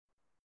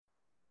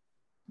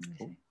Let me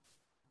see.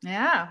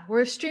 Yeah,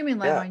 we're streaming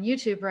live on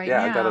YouTube right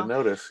now. Yeah, I got a now.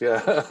 notice.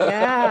 Yeah.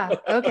 Yeah.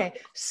 Okay. I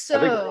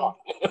think we're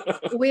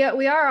on.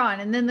 we are on.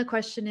 And then the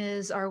question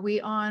is, are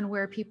we on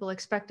where people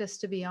expect us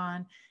to be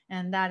on?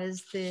 And that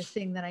is the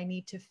thing that I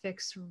need to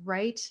fix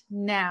right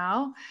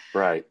now.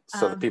 Right.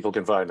 So that people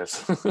can find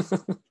us.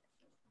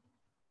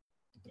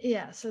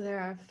 Yeah. So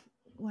there I've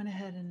went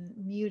ahead and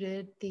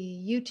muted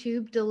the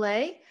YouTube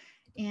delay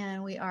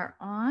and we are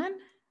on.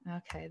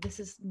 Okay. This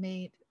is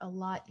made a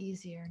lot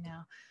easier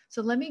now.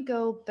 So let me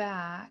go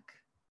back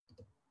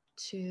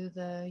to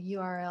the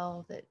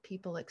URL that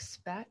people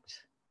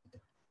expect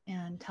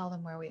and tell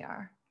them where we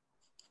are.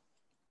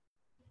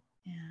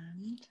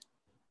 And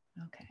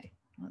okay,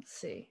 let's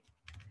see.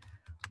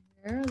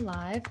 We're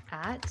live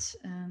at,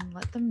 and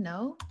let them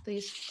know.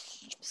 Please,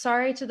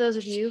 sorry to those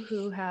of you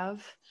who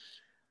have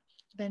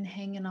been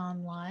hanging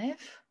on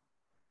live.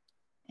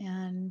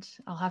 And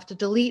I'll have to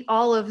delete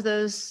all of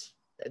those.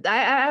 I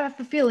have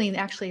a feeling,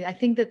 actually, I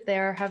think that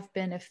there have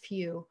been a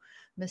few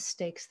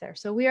mistakes there.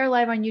 So we are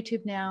live on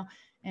YouTube now,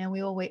 and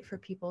we will wait for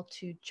people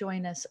to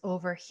join us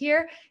over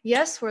here.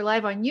 Yes, we're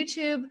live on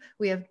YouTube.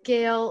 We have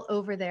Gail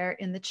over there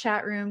in the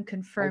chat room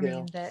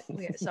confirming that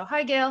we are. So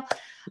hi, Gail.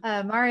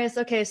 Marius,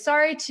 okay,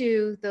 sorry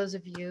to those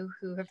of you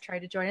who have tried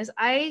to join us.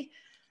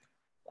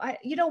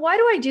 You know, why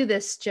do I do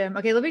this, Jim?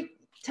 Okay, let me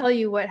tell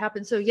you what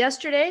happened. So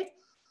yesterday,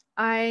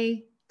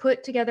 I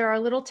put together our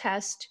little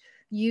test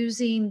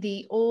using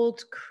the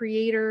old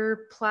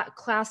creator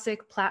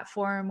classic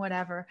platform,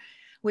 whatever,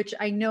 which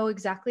I know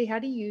exactly how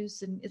to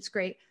use, and it's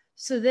great.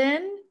 So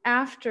then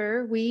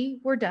after we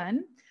were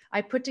done,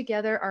 I put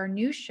together our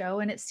new show,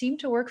 and it seemed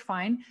to work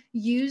fine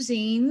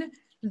using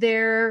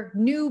their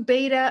new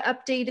beta,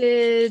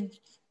 updated,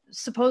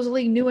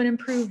 supposedly new and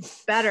improved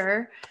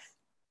better.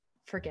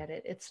 Forget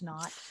it, it's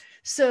not.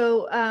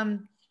 So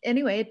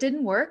anyway, it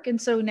didn't work. And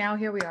so now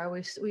here we are.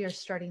 We are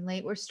starting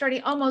late. We're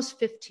starting almost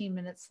 15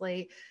 minutes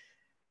late.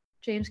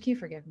 James, can you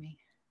forgive me?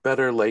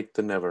 Better late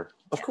than never.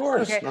 Of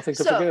course, okay. Nothing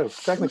to forgive.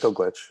 Technical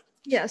glitch.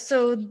 Yeah,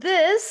 so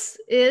this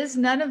is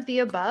none of the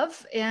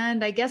above.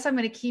 And I guess I'm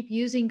going to keep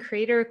using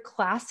Creator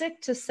Classic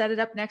to set it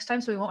up next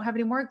time so we won't have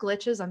any more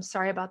glitches. I'm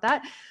sorry about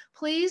that.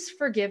 Please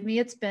forgive me.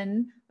 It's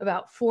been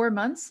about 4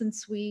 months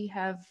since we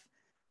have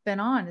been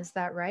on. Is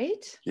that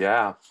right?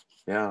 Yeah.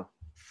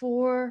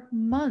 4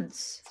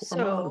 months. 4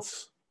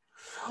 months.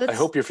 I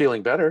hope you're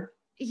feeling better.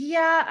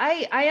 Yeah,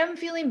 I am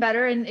feeling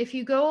better. And if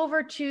you go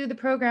over to the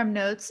program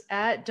notes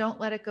at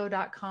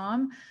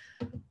don'tletitgo.com,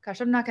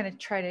 gosh, I'm not going to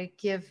try to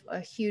give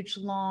a huge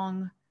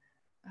long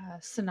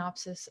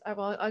synopsis.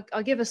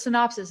 I'll give a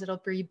synopsis.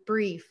 It'll be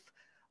brief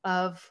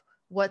of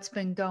what's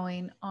been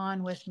going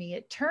on with me.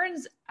 It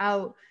turns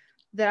out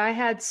that I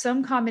had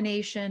some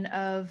combination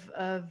of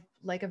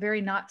like a very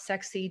not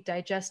sexy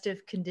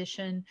digestive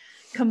condition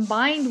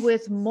combined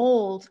with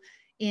mold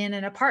in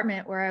an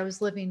apartment where I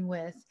was living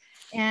with.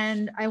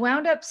 And I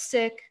wound up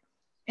sick,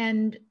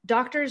 and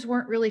doctors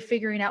weren't really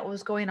figuring out what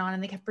was going on.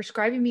 And they kept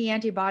prescribing me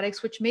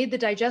antibiotics, which made the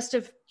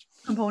digestive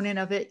component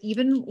of it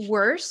even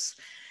worse.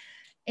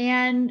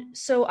 And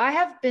so I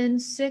have been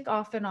sick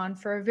off and on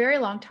for a very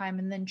long time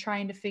and then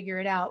trying to figure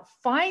it out.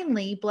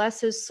 Finally, bless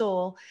his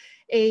soul,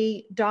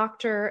 a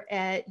doctor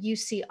at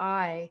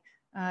UCI,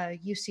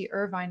 UC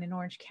Irvine in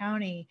Orange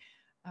County,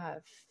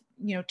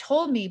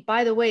 told me,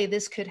 by the way,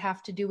 this could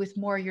have to do with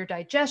more your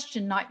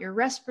digestion, not your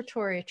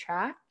respiratory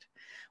tract,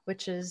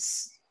 which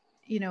is,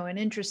 an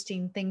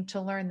interesting thing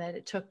to learn, that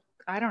it took,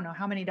 I don't know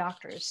how many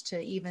doctors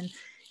to even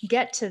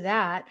get to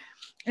that.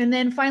 And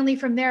then finally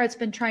from there, it's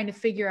been trying to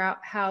figure out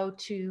how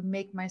to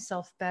make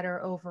myself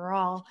better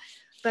overall.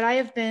 But I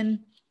have been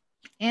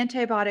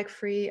antibiotic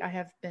free.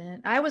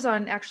 I was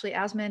on actually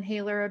asthma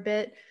inhaler a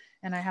bit,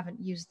 and I haven't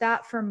used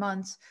that for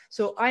months.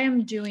 So I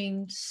am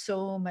doing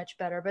so much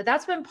better. But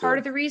that's been part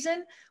of the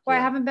reason why I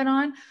haven't been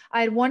on.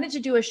 I had wanted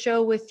to do a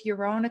show with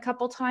Yaron a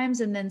couple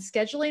times, and then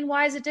scheduling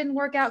wise, it didn't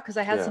work out because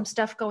I had some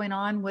stuff going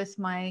on with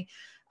my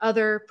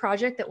other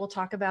project that we'll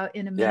talk about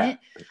in a minute.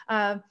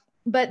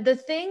 But the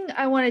thing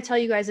I want to tell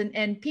you guys,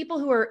 and people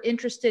who are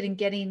interested in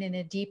getting in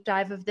a deep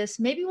dive of this,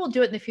 maybe we'll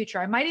do it in the future.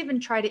 I might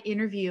even try to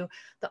interview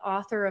the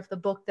author of the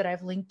book that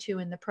I've linked to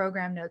in the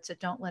program notes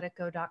at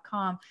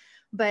don'tletitgo.com.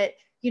 But,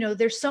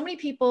 there's so many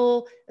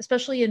people,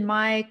 especially in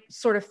my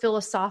sort of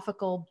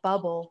philosophical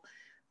bubble,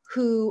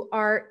 who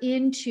are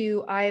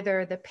into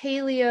either the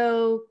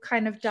paleo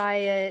kind of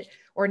diet,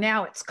 or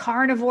now it's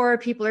carnivore.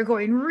 People are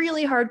going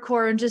really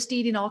hardcore and just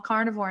eating all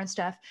carnivore and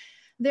stuff.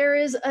 There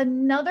is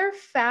another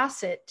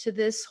facet to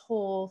this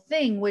whole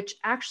thing, which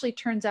actually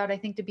turns out, I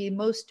think, to be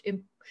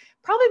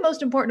probably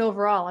most important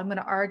overall, I'm going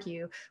to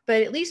argue,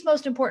 but at least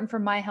most important for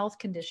my health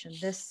condition.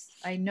 This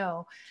I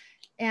know.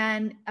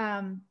 And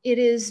it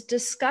is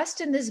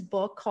discussed in this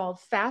book called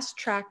Fast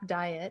Track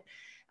Diet.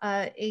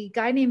 A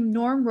guy named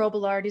Norm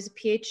Robillard is a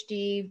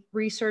PhD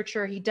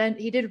researcher. He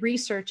did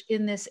research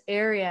in this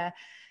area.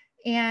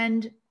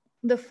 And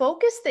the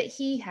focus that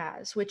he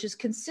has, which is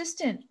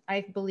consistent,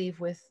 I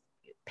believe, with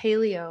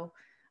paleo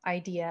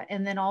idea,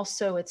 and then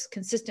also it's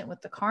consistent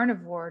with the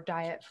carnivore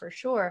diet for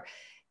sure,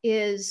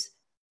 is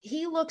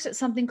he looks at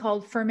something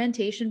called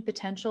fermentation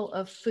potential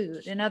of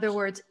food. In other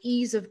words,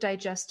 ease of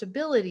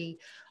digestibility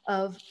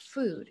of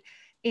food.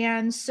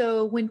 And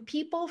so when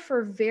people,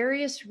 for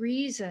various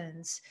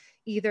reasons,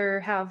 either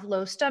have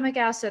low stomach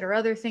acid or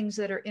other things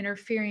that are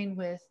interfering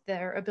with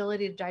their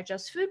ability to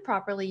digest food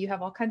properly, you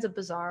have all kinds of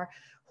bizarre,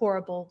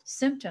 horrible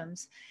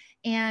symptoms.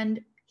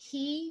 And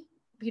he,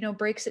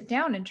 breaks it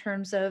down in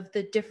terms of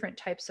the different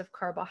types of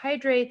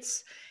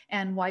carbohydrates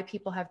and why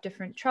people have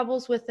different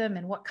troubles with them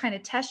and what kind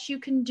of tests you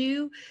can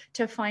do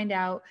to find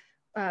out,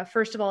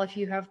 first of all, if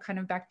you have kind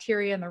of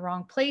bacteria in the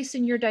wrong place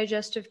in your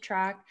digestive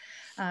tract,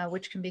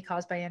 which can be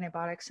caused by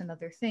antibiotics and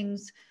other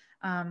things.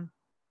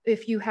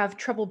 If you have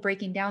trouble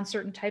breaking down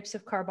certain types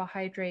of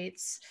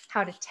carbohydrates,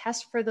 how to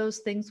test for those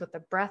things with the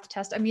breath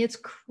test. I mean, it's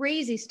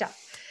crazy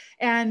stuff.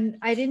 And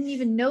I didn't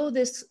even know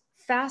this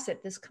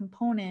facet, this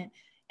component,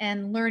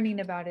 and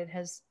learning about it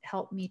has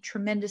helped me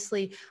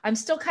tremendously. I'm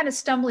still kind of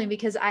stumbling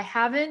because I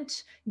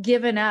haven't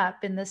given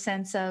up in the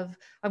sense of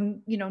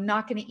I'm,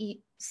 not going to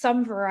eat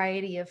some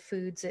variety of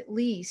foods, at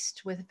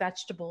least with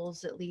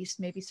vegetables, at least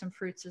maybe some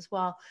fruits as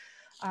well.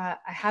 I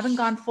haven't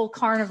gone full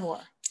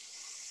carnivore.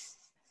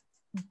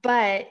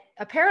 But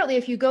apparently,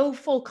 if you go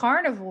full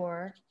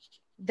carnivore,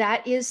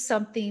 that is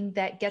something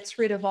that gets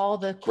rid of all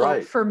the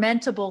quote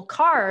fermentable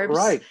carbs.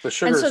 Right. The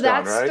sugar's and so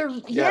that's gone,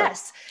 right?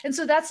 Yes. And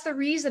so that's the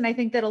reason I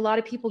think that a lot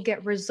of people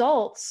get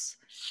results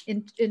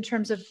in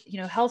terms of,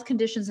 health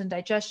conditions and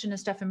digestion and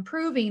stuff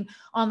improving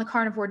on the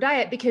carnivore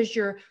diet, because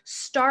you're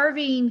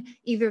starving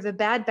either the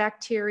bad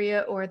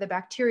bacteria or the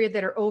bacteria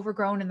that are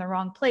overgrown in the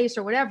wrong place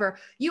or whatever.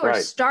 You are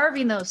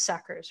starving those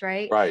suckers,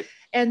 right? Right.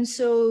 And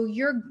so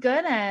you're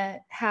gonna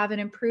have an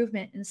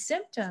improvement in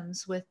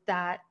symptoms with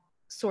that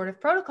sort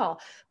of protocol.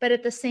 But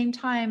at the same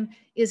time,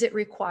 is it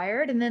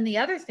required? And then the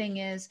other thing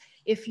is,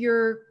 if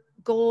your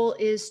goal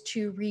is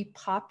to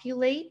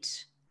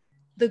repopulate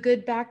the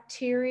good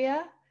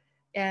bacteria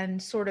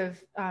and sort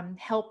of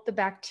help the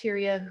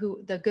bacteria,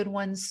 the good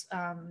ones,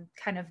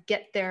 kind of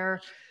get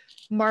their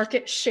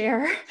market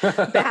share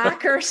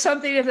back or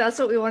something, if that's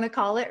what we want to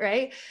call it,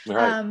 right?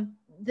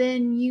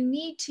 Then you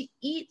need to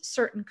eat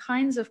certain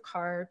kinds of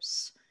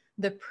carbs,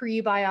 the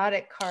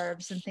prebiotic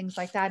carbs and things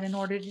like that, in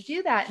order to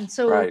do that. And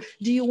so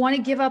do you want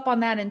to give up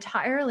on that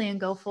entirely and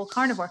go full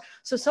carnivore?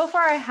 So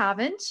far I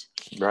haven't.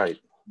 Right.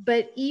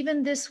 But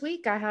even this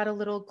week I had a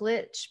little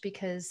glitch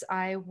because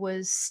I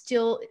was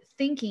still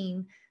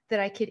thinking that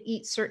I could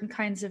eat certain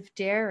kinds of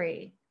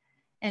dairy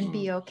and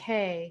be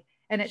okay.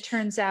 And it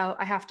turns out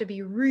I have to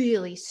be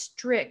really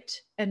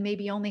strict and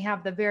maybe only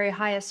have the very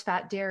highest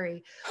fat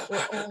dairy, or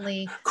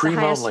only cream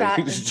the highest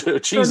only,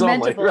 fat cheese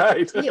only,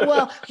 right?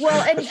 well,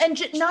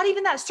 and not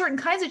even that, certain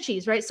kinds of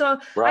cheese, right? So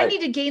I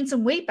need to gain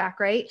some weight back,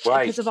 right?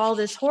 Because of all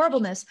this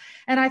horribleness.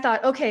 And I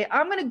thought, okay,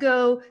 I'm going to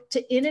go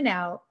to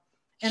In-N-Out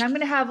and I'm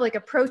going to have like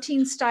a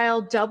protein style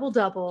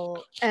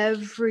double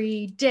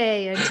every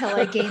day until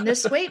I gain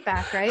this weight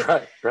back,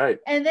 right? Right.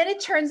 And then it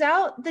turns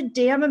out the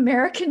damn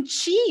American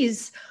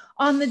cheese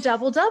on the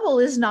double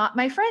is not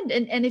my friend.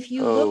 And if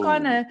you look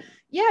on a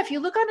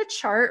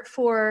chart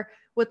for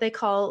what they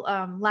call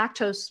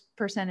lactose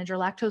percentage or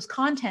lactose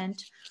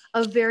content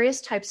of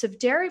various types of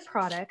dairy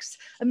products,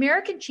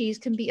 American cheese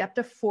can be up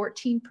to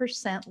 14%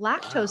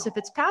 lactose if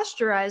it's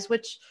pasteurized,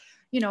 which,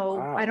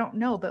 I don't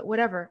know, but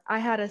whatever. I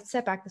had a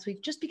setback this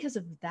week just because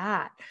of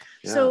that.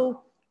 Yeah.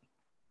 So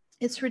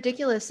it's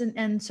ridiculous.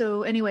 And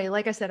so anyway,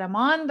 like I said, I'm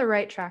on the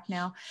right track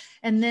now.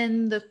 And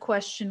then the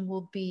question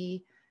will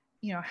be,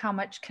 how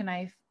much can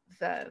I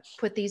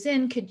put these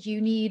in? Could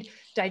you need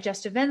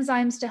digestive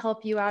enzymes to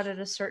help you out at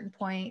a certain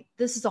point?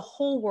 This is a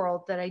whole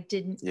world that I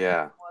didn't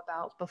know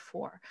about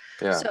before.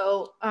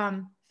 So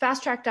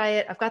fast track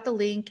diet, I've got the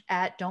link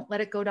at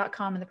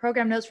don'tletitgo.com in the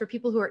program notes for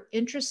people who are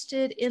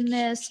interested in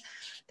this.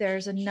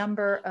 There's a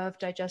number of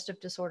digestive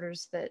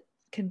disorders that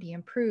can be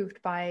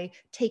improved by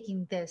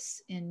taking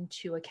this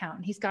into account.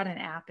 And he's got an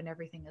app and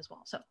everything as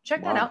well. So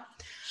check that out.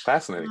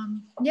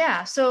 Fascinating.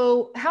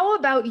 So how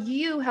about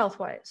you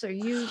health-wise?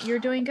 You're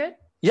doing good?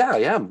 Yeah, I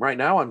am. Right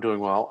now I'm doing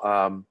well.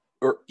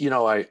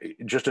 I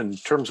just in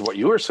terms of what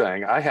you were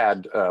saying, I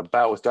had a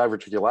bout with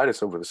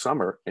diverticulitis over the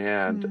summer,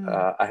 and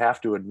I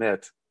have to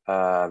admit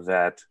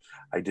that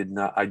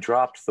I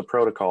dropped the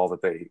protocol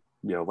that they,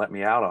 let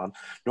me out on.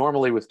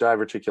 Normally with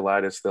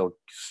diverticulitis, they'll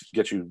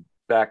get you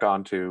back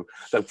onto,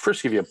 they'll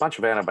first give you a bunch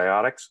of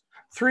antibiotics,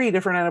 3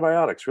 different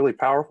antibiotics, really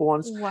powerful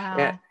ones.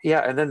 Wow.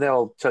 And then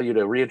they'll tell you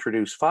to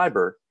reintroduce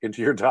fiber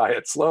into your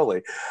diet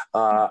slowly.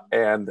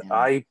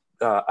 I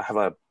have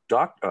a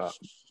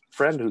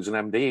friend who's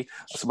an MD,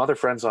 some other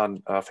friends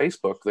on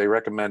Facebook, they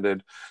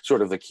recommended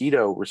sort of the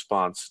keto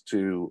response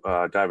to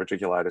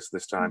diverticulitis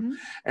this time.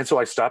 And so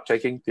I stopped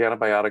taking the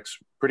antibiotics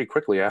pretty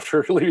quickly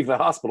after leaving the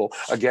hospital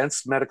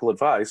against medical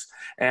advice.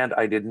 And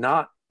I did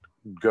not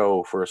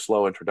go for a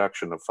slow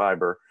introduction of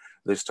fiber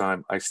this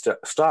time. I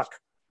stuck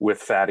with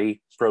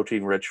fatty,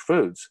 protein-rich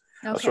foods.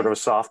 a sort of a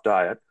soft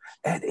diet,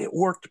 and it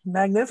worked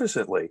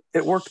magnificently.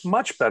 It worked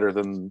much better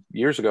than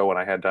years ago when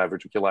I had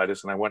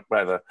diverticulitis and I went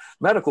by the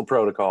medical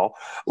protocol,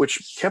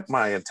 which kept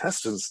my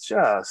intestines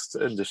just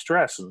in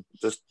distress and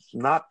just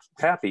not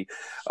happy.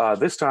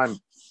 This time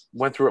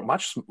went through it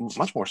much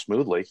more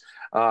smoothly,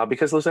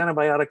 because those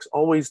antibiotics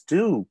always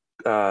do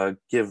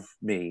give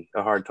me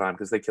a hard time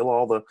because they kill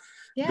all the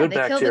good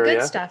bacteria. Kill the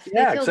good stuff.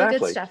 Yeah, they kill exactly.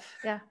 the good stuff.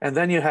 Yeah. And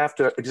then you have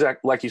to,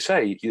 like you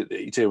say,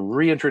 to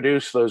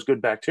reintroduce those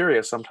good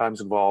bacteria sometimes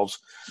involves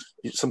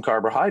some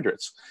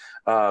carbohydrates.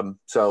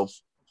 So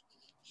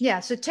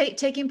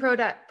taking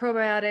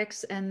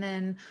probiotics and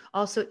then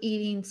also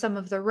eating some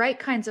of the right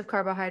kinds of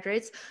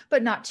carbohydrates,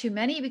 but not too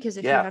many, because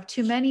if you have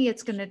too many,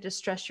 it's going to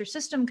distress your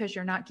system because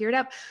you're not geared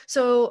up.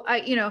 So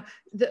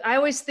I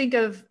always think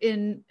of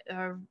in,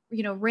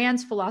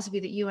 Rand's philosophy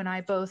that you and I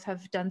both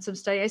have done some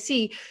study. I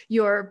see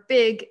your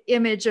big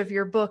image of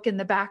your book in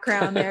the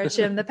background there,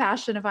 Jim, The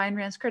Passion of Ayn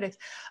Rand's Critics.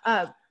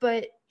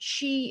 But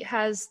she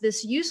has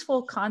this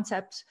useful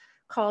concept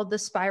called the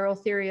spiral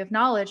theory of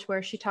knowledge,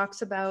 where she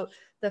talks about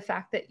the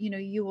fact that,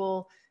 you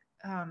will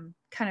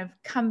kind of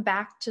come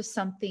back to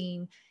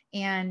something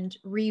and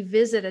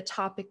revisit a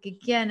topic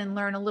again and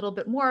learn a little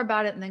bit more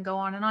about it and then go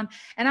on and on.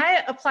 And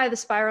I apply the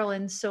spiral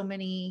in so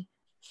many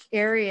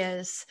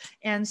areas.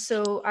 And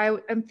so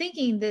I'm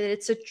thinking that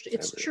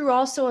it's true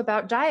also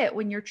about diet.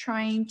 When you're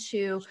trying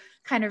to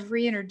kind of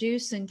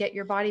reintroduce and get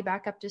your body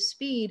back up to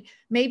speed,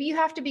 maybe you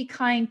have to be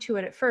kind to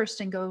it at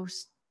first and go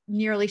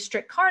nearly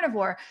strict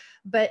carnivore.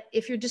 But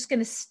if you're just going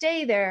to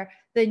stay there,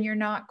 then you're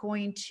not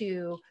going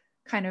to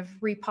kind of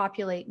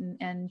repopulate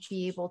and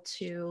be able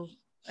to,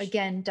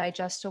 again,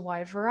 digest a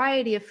wide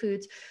variety of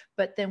foods.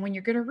 But then when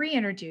you're going to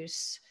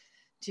reintroduce,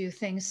 do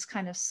things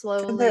kind of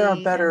slowly. And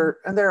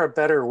there are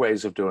better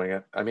ways of doing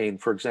it. I mean,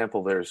 for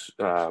example, there's,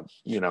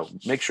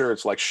 make sure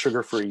it's like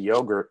sugar-free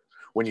yogurt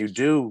when you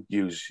do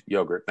use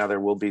yogurt. Now,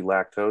 there will be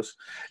lactose,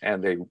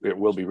 and it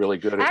will be really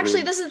good.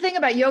 Actually, this is the thing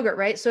about yogurt,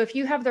 right? So if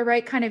you have the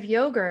right kind of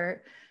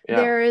yogurt,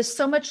 there is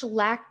so much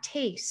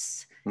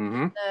lactase,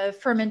 the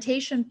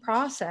fermentation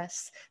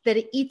process, that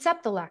it eats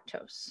up the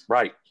lactose.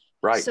 Right.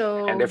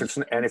 So, and if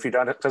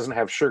it doesn't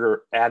have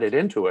sugar added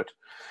into it,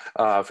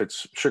 if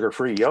it's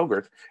sugar-free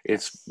yogurt,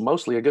 it's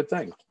mostly a good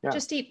thing. Yeah.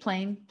 Just eat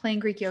plain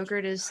Greek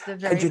yogurt is the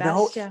very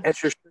best.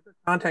 As your sugar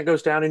content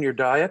goes down in your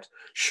diet,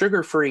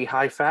 sugar-free,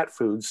 high-fat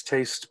foods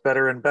taste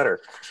better and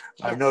better.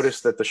 Yes. I've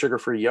noticed that the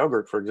sugar-free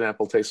yogurt, for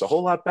example, tastes a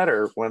whole lot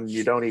better when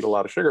you don't eat a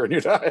lot of sugar in your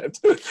diet.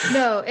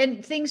 No,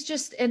 and things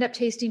just end up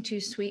tasting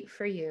too sweet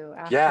for you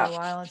after a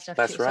while and stuff.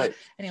 That's right. So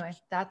anyway,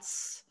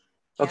 that's.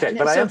 Okay,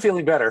 but I am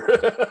feeling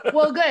better.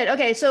 Well, good.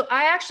 Okay, so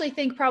I actually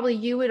think probably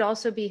you would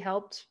also be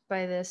helped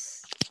by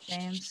this,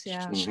 James.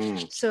 Yeah.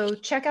 Mm-hmm. So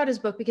check out his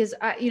book, because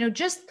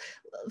just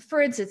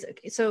for instance,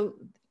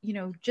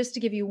 just to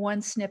give you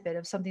one snippet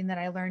of something that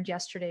I learned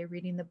yesterday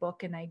reading the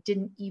book and I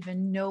didn't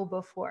even know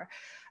before.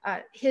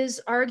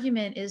 His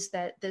argument is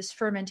that this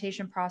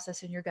fermentation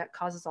process in your gut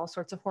causes all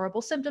sorts of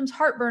horrible symptoms,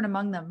 heartburn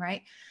among them,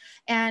 right?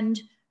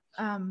 And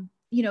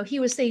he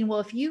was saying, well,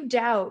 if you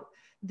doubt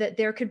that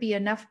there could be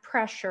enough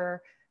pressure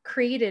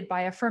created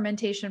by a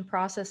fermentation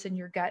process in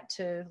your gut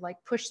to like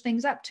push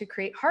things up to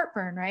create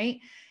heartburn, right?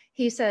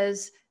 He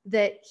says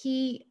that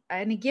he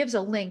gives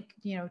a link,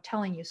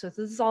 telling you, so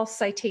this is all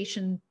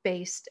citation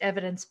based,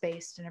 evidence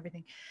based and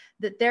everything,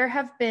 that there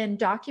have been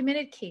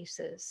documented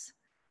cases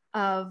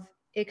of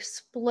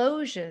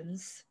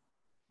explosions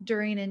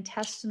during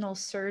intestinal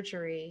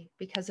surgery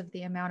because of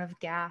the amount of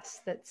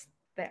gas that's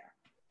there.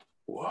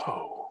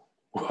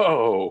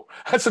 Whoa,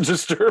 that's a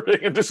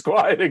disturbing and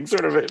disquieting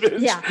sort of image.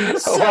 Yeah.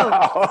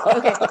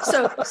 Okay.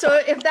 So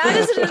if that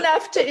isn't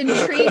enough to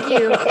intrigue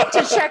you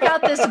to check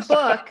out this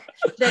book,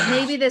 that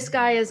maybe this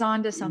guy is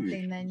onto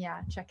something, then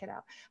check it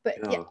out. But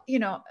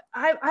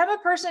I'm a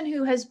person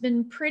who has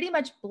been pretty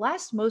much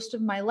blessed most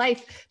of my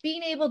life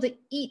being able to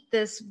eat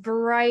this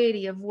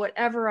variety of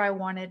whatever I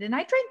wanted. And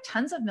I drank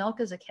tons of milk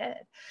as a kid,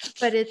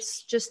 but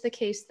it's just the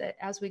case that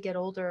as we get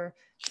older,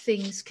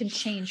 things can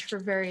change for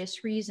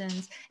various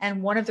reasons.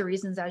 And one of the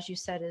reasons, as you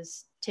said,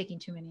 is taking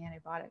too many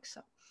antibiotics.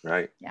 So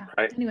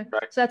Anyway,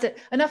 so that's it.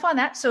 Enough on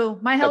that. So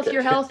my health,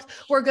 your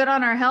health, we're good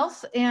on our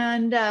health.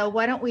 And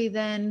why don't we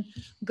then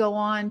go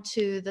on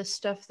to the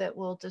stuff that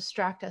will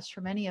distract us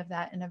from any of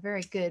that in a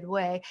very good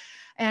way.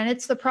 And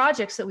it's the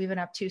projects that we've been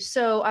up to.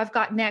 So I've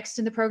got next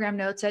in the program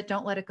notes at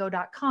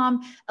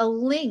don'tletitgo.com, a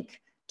link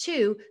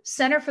to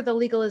Center for the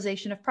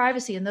Legalization of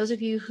Privacy. And those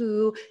of you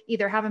who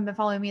either haven't been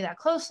following me that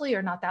closely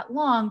or not that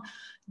long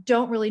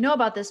don't really know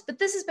about this, but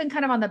this has been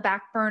kind of on the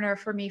back burner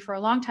for me for a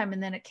long time.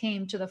 And then it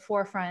came to the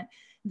forefront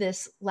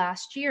this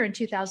last year in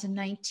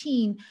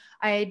 2019.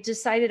 I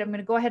decided I'm going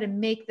to go ahead and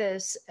make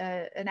this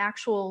an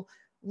actual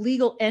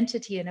legal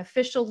entity, an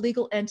official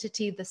legal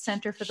entity, the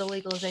Center for the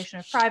Legalization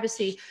of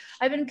Privacy.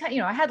 I've been,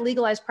 I had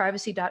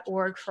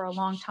legalizeprivacy.org for a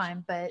long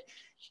time, but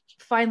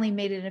finally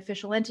made it an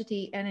official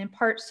entity, and in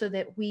part so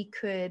that we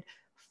could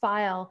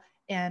file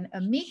an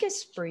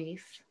amicus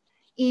brief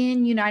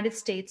in United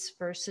States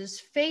versus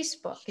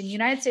Facebook. And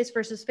United States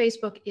versus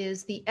Facebook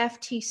is the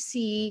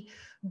FTC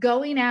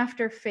going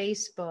after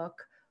Facebook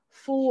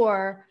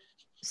for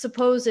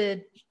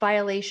supposed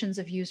violations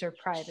of user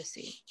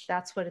privacy.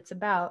 That's what it's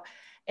about.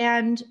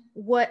 And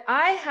what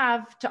I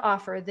have to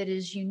offer that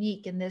is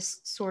unique in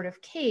this sort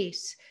of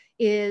case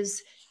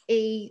is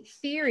a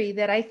theory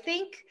that I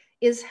think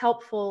is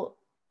helpful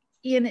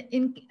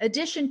in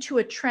addition to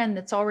a trend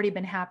that's already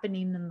been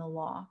happening in the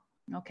law.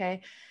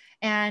 Okay.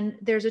 And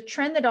there's a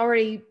trend that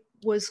already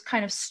was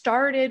kind of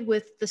started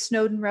with the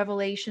Snowden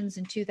revelations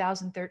in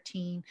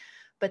 2013,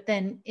 but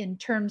then in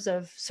terms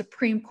of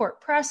Supreme Court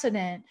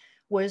precedent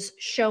was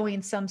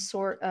showing some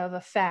sort of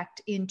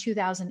effect in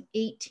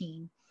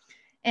 2018.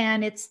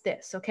 And it's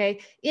this, okay?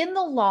 In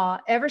the law,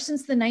 ever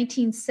since the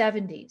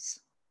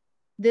 1970s,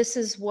 this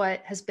is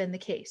what has been the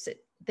case.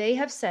 They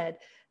have said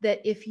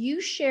that if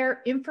you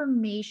share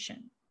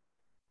information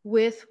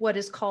with what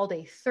is called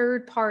a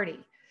third party,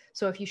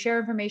 so if you share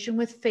information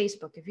with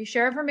Facebook, if you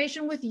share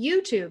information with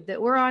YouTube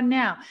that we're on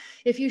now,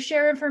 if you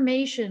share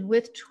information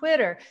with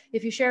Twitter,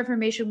 if you share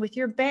information with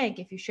your bank,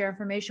 if you share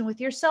information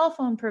with your cell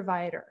phone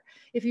provider,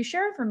 if you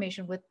share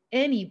information with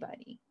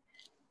anybody,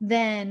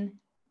 then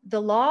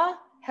the law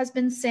has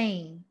been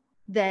saying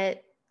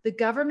that the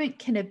government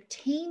can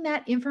obtain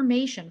that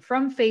information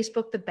from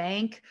Facebook, the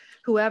bank,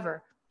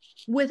 whoever,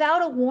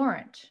 without a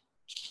warrant.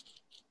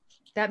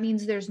 That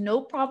means there's no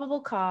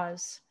probable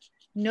cause,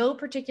 no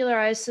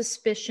particularized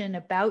suspicion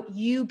about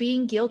you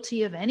being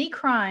guilty of any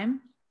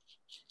crime.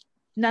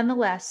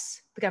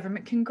 Nonetheless, the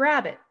government can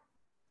grab it.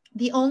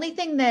 The only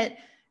thing that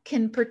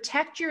can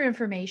protect your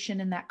information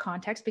in that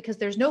context, because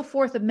there's no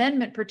Fourth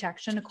Amendment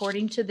protection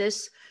according to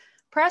this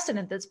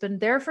precedent that's been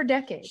there for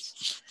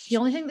decades, the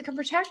only thing that can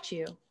protect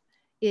you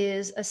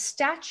is a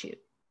statute.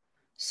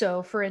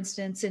 So for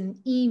instance, in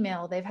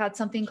email, they've had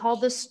something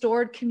called the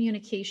Stored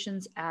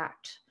Communications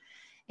Act.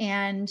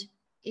 And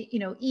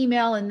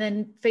email, and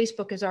then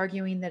Facebook is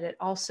arguing that it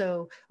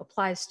also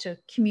applies to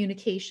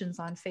communications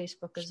on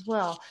Facebook as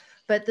well.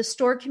 But the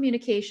Stored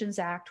Communications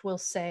Act will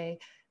say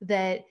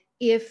that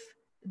if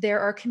there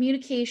are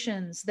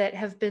communications that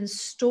have been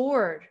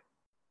stored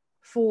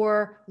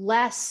for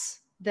less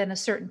than a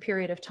certain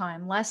period of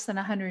time, less than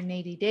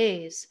 180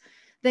 days,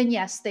 then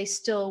yes, they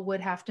still would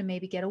have to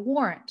maybe get a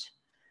warrant.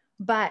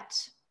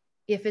 But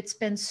if it's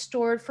been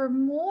stored for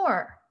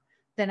more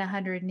than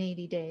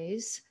 180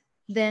 days,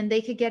 then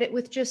they could get it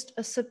with just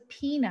a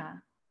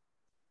subpoena,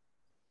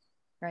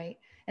 right?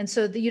 And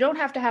so you don't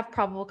have to have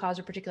probable cause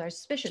or particular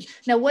suspicion.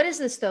 Now, what is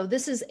this though?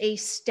 This is a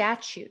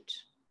statute,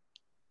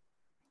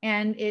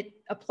 and it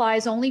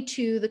applies only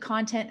to the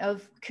content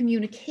of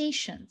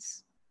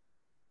communications.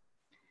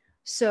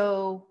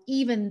 So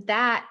even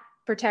that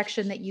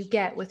protection that you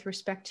get with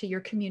respect to your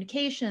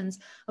communications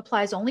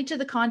applies only to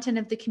the content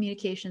of the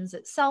communications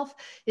itself.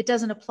 It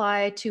doesn't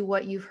apply to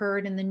what you've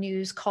heard in the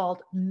news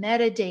called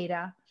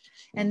metadata.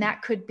 And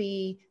that could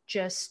be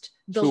just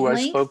the who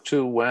length. I spoke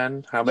to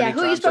when, how many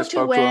who times you spoke I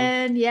spoke to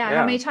when, to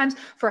how many times,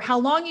 for how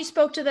long you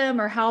spoke to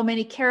them, or how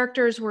many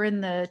characters were in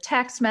the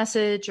text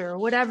message, or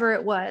whatever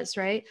it was,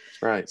 right?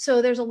 Right.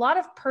 So there's a lot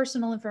of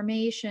personal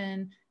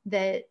information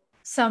that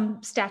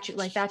some statute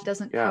like that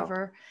doesn't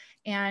cover.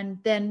 And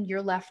then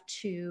you're left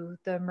to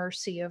the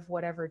mercy of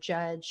whatever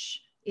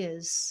judge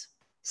is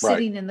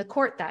sitting in the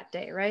court that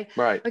day, right?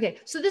 Right. Okay,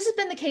 so this has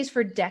been the case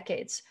for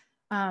decades.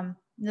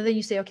 Now then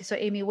you say, okay, so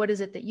Amy, what is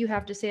it that you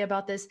have to say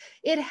about this?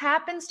 It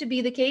happens to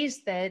be the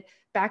case that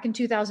back in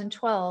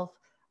 2012,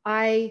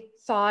 I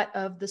thought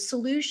of the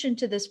solution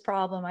to this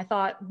problem. I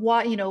thought,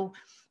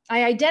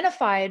 I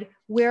identified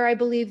where I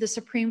believe the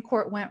Supreme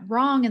Court went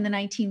wrong in the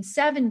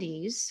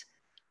 1970s,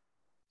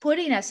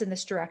 putting us in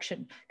this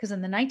direction. Because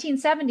in the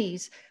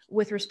 1970s,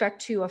 with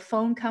respect to a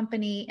phone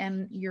company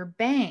and your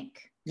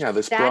bank,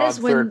 this broad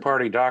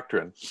third-party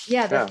doctrine.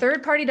 The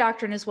third-party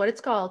doctrine is what it's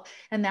called.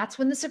 And that's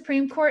when the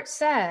Supreme Court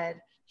said,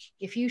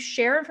 if you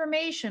share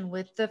information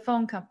with the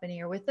phone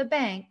company or with the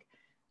bank,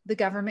 the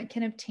government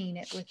can obtain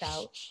it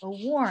without a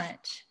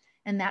warrant.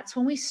 And that's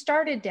when we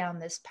started down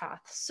this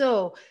path.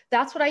 So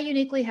that's what I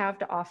uniquely have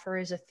to offer,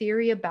 is a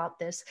theory about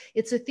this.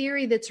 It's a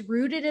theory that's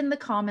rooted in the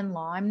common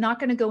law. I'm not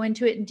going to go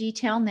into it in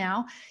detail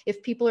now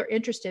if people are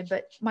interested,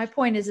 but my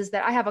point is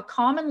that I have a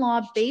common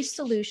law based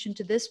solution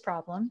to this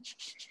problem.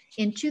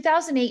 In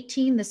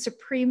 2018, the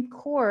Supreme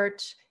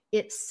Court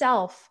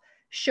itself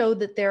showed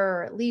that there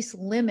are at least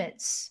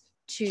limits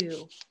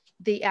to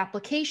the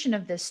application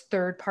of this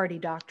third-party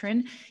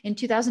doctrine. In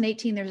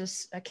 2018,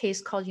 there's a case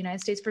called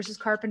United States versus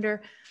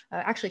Carpenter,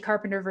 actually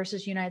Carpenter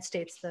versus United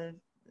States.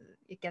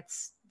 It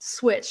gets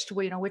switched,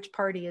 which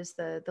party is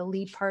the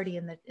lead party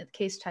in the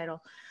case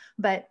title.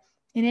 But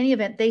in any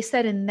event, they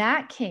said in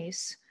that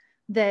case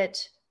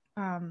that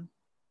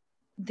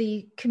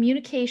the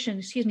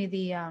communication,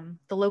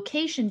 the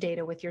location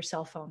data with your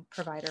cell phone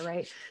provider,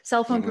 right?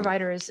 Cell phone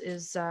provider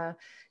is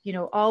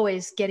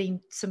always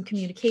getting some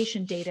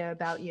communication data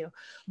about you,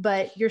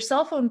 but your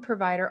cell phone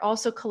provider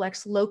also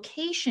collects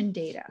location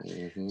data.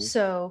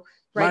 So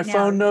right My now.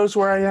 phone knows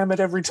where I am at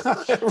every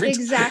time.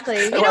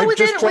 Exactly. You know,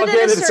 within a certain...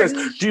 It says,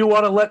 do you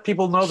want to let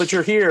people know that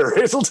you're here?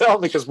 It'll tell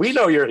me because we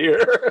know you're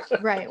here.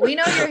 Right. We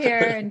know you're here.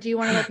 And do you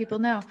want to let people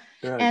know?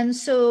 Right. And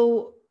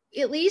so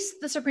at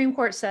least the Supreme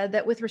Court said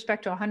that with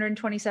respect to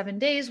 127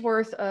 days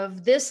worth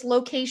of this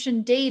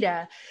location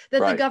data,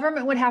 that the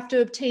government would have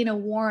to obtain a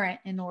warrant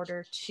in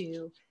order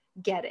to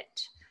get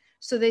it.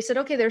 So they said,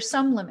 okay, there's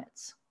some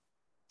limits.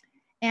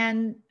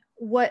 And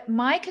what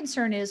my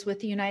concern is with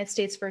the United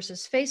States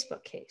versus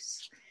Facebook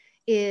case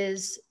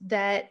is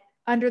that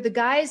under the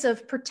guise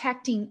of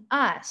protecting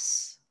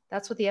us,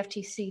 that's what the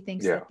FTC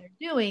thinks that they're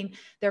doing.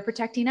 They're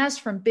protecting us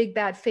from big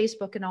bad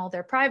Facebook and all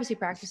their privacy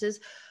practices.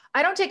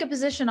 I don't take a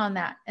position on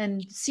that.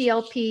 And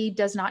CLP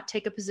does not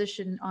take a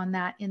position on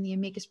that in the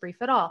amicus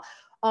brief at all.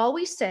 All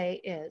we say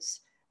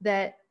is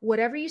that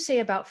whatever you say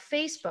about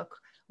Facebook,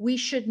 we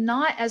should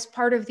not, as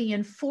part of the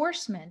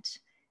enforcement,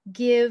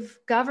 give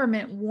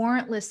government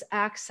warrantless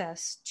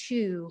access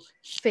to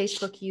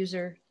Facebook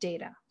user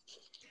data.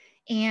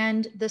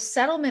 And the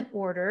settlement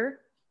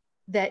order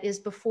that is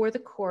before the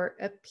court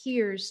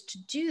appears to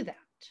do that.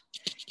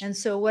 And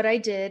so what I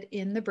did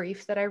in the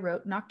brief that I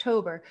wrote in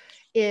October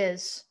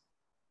is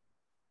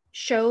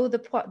show the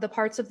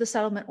parts of the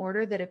settlement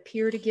order that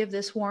appear to give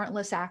this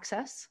warrantless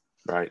access.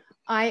 Right.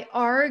 I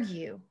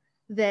argue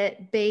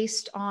that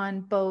based on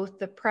both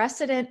the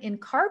precedent in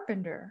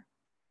Carpenter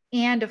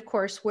and, of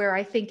course, where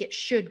I think it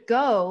should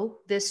go,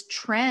 this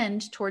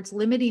trend towards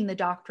limiting the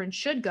doctrine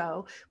should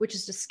go, which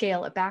is to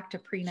scale it back to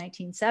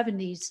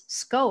pre-1970s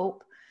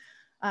scope.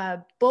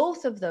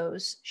 Both of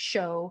those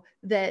show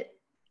that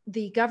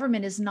the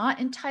government is not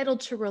entitled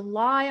to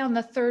rely on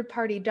the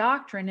third-party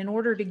doctrine in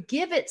order to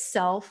give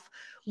itself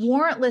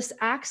warrantless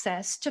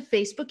access to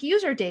Facebook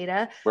user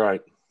data,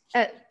 right?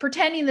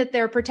 Pretending that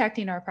they're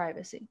protecting our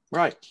privacy.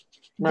 Right.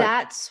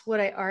 That's what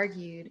I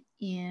argued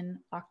in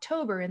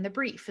October in the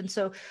brief. And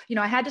so,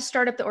 I had to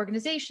start up the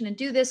organization and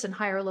do this and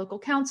hire a local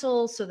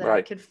counsel so that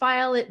I could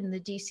file it in the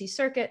DC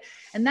circuit.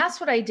 And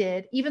that's what I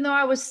did. Even though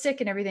I was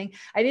sick and everything,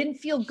 I didn't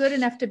feel good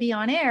enough to be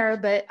on air,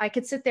 but I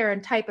could sit there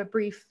and type a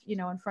brief,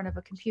 in front of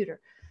a computer.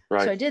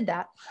 Right. So I did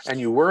that. And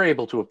you were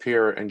able to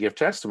appear and give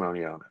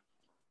testimony on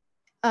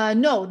it.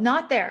 No,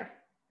 not there.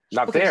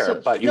 Not there,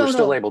 but you were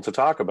still able to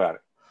talk about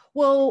it.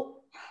 Well,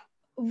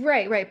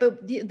 right. But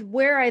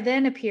where I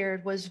then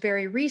appeared was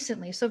very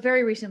recently. So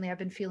very recently, I've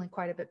been feeling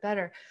quite a bit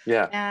better.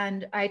 Yeah.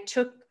 And I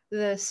took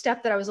the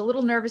step that I was a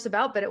little nervous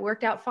about, but it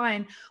worked out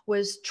fine,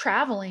 was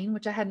traveling,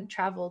 which I hadn't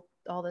traveled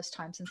all this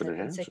time since I've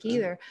been sick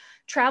either.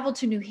 Traveled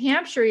to New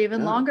Hampshire,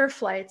 even longer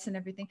flights and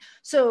everything.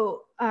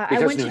 So I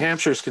went to New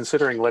Hampshire is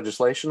considering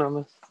legislation on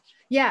this?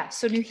 Yeah.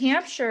 So New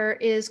Hampshire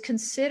is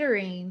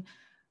considering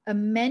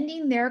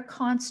amending their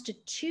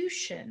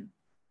constitution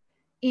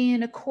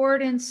in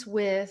accordance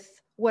with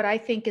what I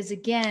think is,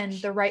 again,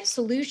 the right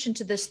solution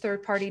to this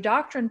third-party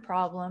doctrine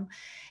problem.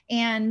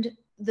 And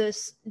the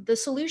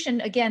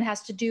solution, again,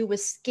 has to do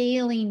with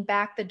scaling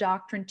back the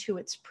doctrine to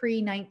its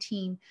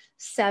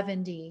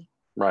pre-1970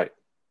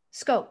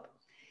 scope.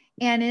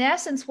 And in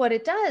essence, what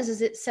it does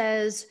is it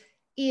says,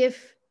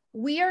 if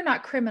we are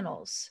not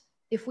criminals,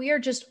 if we are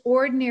just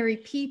ordinary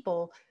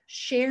people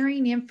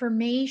sharing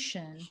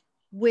information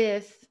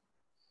with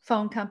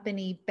phone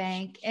company,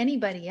 bank,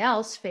 anybody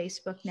else,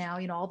 Facebook now,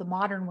 all the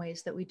modern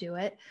ways that we do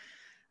it.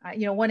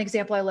 One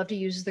example I love to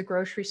use is the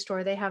grocery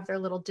store. They have their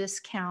little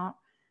discount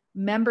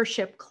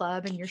membership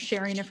club and you're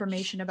sharing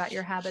information about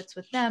your habits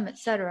with them, et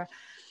cetera.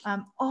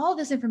 All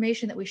this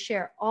information that we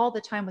share all the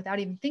time without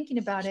even thinking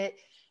about it,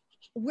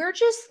 we're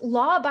just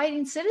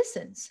law-abiding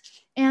citizens.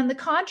 And the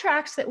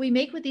contracts that we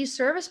make with these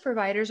service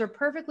providers are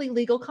perfectly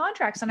legal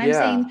contracts. And I'm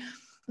saying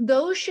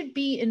those should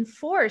be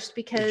enforced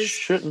because...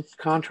 Shouldn't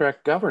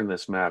contract govern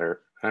this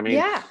matter? I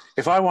mean,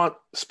 if I want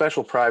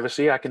special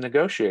privacy, I can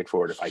negotiate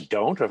for it. If I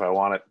don't, if I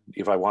want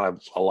to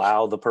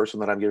allow the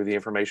person that I'm giving the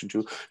information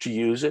to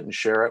use it and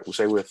share it,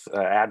 say with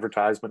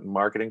advertisement and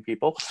marketing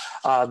people,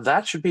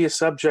 that should be a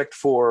subject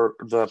for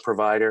the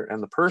provider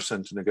and the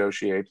person to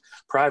negotiate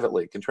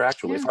privately,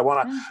 contractually. If I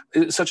want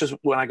to, such as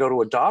when I go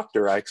to a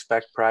doctor, I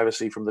expect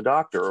privacy from the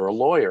doctor, or a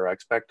lawyer, I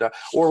expect,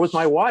 or with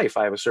my wife,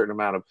 I have a certain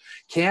amount of,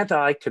 can't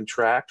I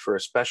contract for a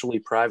specially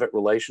private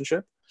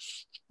relationship?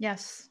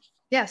 Yes,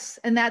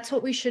 and that's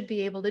what we should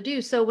be able to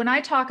do. So when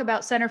I talk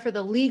about Center for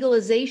the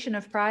Legalization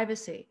of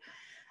Privacy,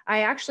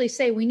 I actually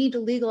say we need to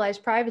legalize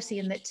privacy,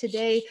 and that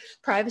today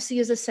privacy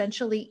is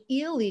essentially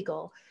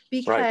illegal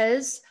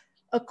because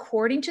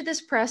according to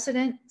this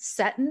precedent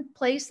set in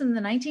place in the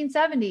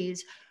 1970s,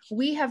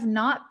 we have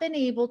not been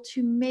able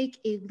to make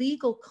a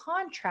legal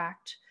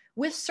contract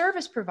with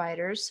service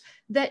providers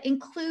that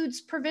includes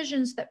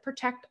provisions that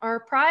protect our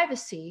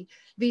privacy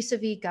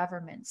vis-a-vis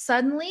government.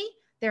 Suddenly,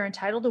 they're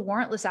entitled to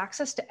warrantless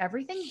access to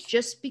everything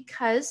just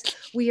because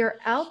we are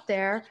out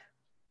there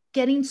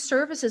getting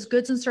services,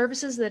 goods and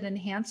services that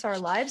enhance our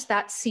lives.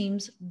 That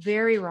seems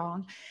very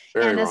wrong.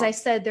 As I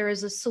said, there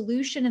is a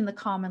solution in the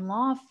common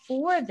law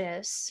for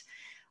this,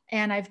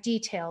 and I've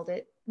detailed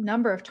it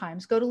number of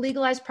times. Go to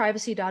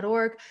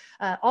legalizeprivacy.org.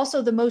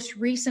 Also, the most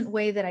recent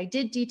way that I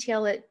did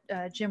detail it,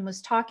 Jim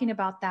was talking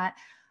about that.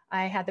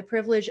 I had the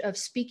privilege of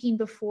speaking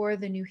before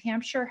the New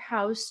Hampshire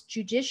House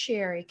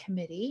Judiciary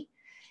Committee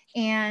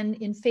and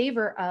in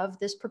favor of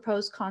this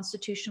proposed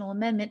constitutional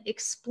amendment,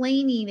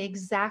 explaining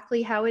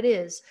exactly how it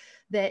is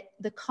that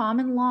the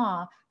common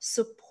law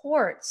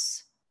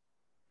supports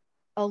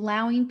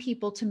allowing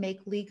people to make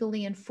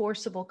legally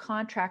enforceable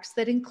contracts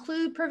that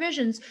include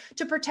provisions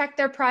to protect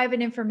their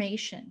private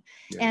information,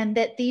 and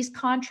that these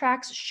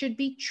contracts should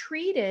be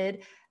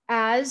treated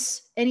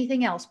as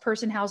anything else,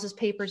 person, houses,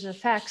 papers,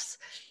 effects,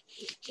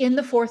 in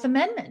the Fourth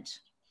Amendment.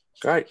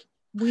 Right.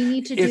 We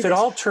need to do if it this.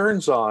 all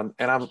turns on,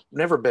 and I've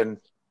never been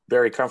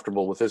very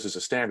comfortable with this as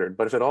a standard,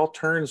 but if it all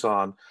turns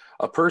on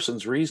a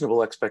person's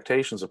reasonable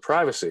expectations of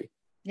privacy,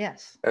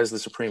 yes, as the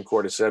Supreme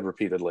Court has said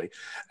repeatedly,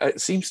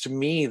 it seems to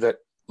me that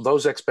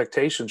those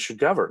expectations should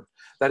govern.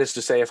 That is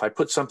to say, if I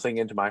put something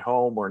into my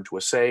home or into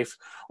a safe,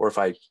 or if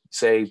I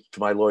say to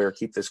my lawyer,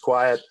 keep this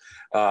quiet,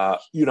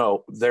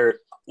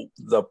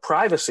 the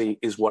privacy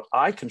is what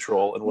I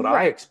control and what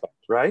I expect,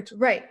 right?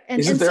 Right.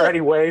 Isn't there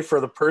any way for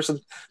the person,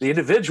 the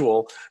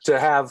individual,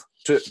 to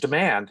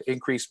demand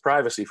increased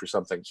privacy for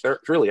something? There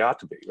really ought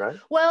to be, right?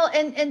 Well,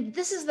 and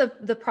this is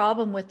the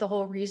problem with the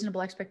whole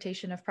reasonable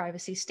expectation of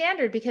privacy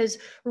standard, because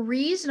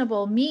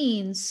reasonable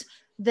means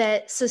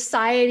that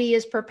society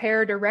is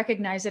prepared to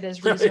recognize it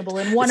as reasonable.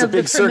 And one of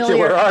the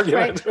familiar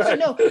argument, right?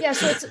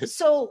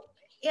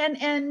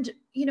 And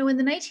in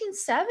the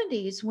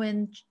 1970s,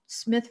 when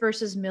Smith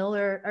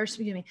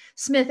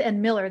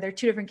and Miller, they're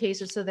two different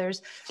cases. So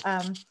there's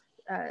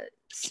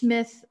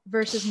Smith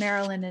versus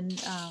Maryland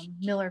and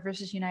Miller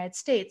versus United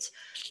States,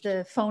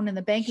 the phone and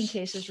the banking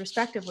cases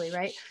respectively,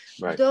 right?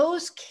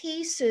 Those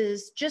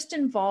cases just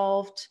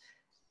involved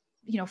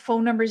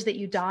phone numbers that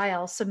you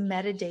dial, some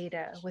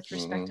metadata with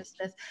respect to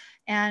Smith,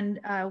 and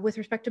with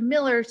respect to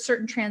Miller,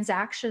 certain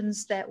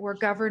transactions that were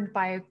governed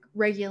by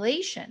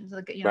regulations.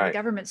 The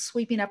government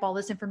sweeping up all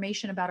this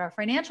information about our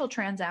financial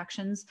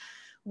transactions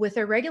with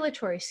their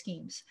regulatory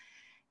schemes.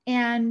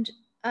 And,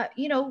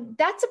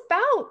 that's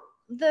about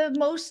the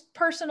most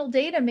personal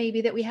data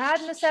maybe that we had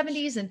in the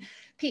 70s. And,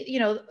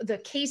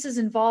 the cases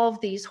involved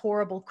these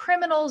horrible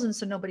criminals. And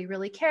so nobody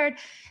really cared.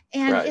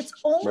 And it's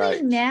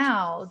only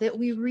now that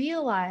we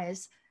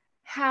realize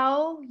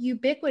how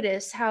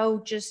ubiquitous, how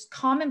just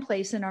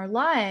commonplace in our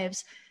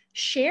lives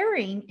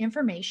sharing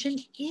information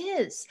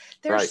is.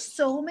 There's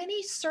so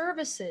many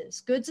services,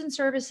 goods and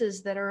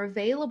services that are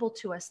available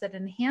to us that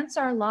enhance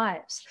our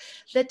lives,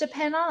 that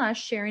depend on us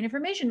sharing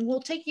information. We'll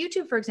take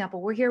YouTube, for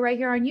example. We're right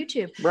here on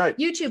YouTube.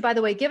 YouTube, by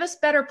the way, give us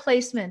better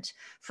placement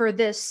for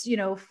this,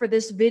 for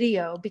this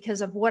video,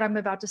 because of what I'm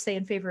about to say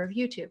in favor of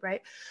YouTube,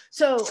 right?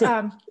 So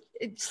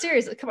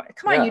seriously, come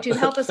on, YouTube,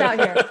 help us out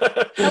here.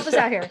 Help us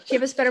out here.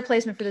 Give us better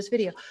placement for this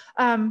video.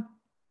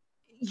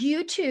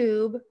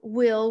 YouTube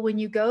will, when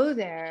you go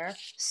there,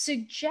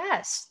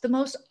 suggest the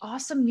most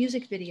awesome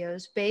music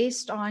videos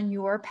based on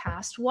your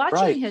past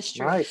watching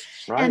history. Right.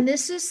 And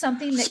this is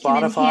something that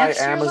Spotify, can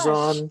enhance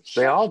Amazon, your life.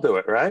 They all do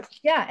it, right?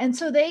 Yeah. And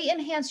so they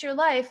enhance your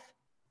life,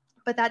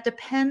 but that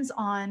depends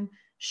on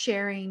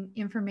sharing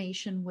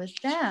information with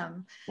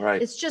them.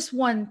 Right. It's just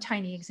one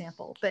tiny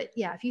example. But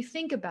yeah, if you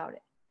think about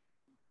it,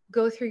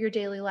 go through your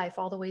daily life,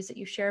 all the ways that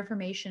you share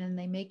information and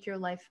they make your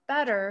life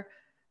better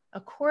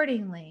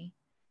accordingly,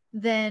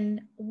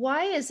 then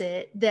why is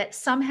it that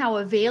somehow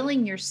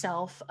availing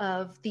yourself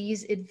of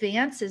these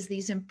advances,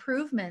 these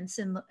improvements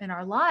in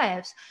our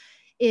lives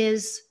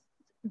is,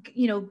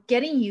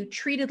 getting you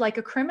treated like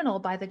a criminal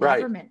by the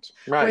government,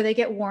 where they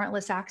get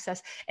warrantless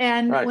access?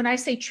 And when I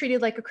say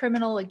treated like a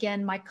criminal,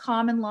 again, my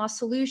common law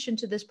solution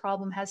to this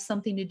problem has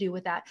something to do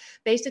with that.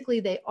 Basically,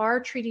 they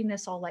are treating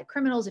us all like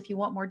criminals. If you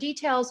want more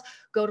details,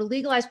 go to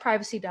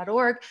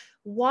legalizeprivacy.org,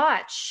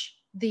 watch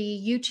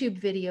the YouTube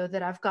video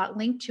that I've got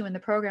linked to in the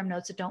program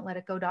notes at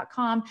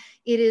don'tletitgo.com.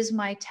 It is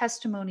my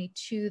testimony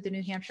to the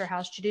New Hampshire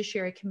House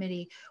Judiciary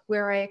Committee,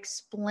 where I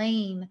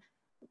explain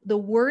the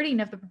wording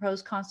of the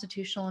proposed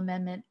constitutional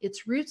amendment,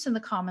 its roots in the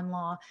common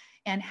law,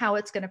 and how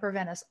it's going to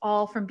prevent us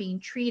all from being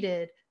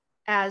treated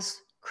as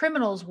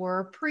criminals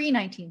were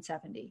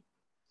pre-1970.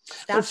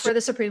 That's where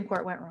the Supreme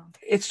Court went wrong.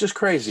 It's just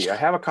crazy. I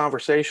have a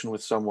conversation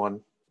with someone,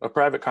 a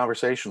private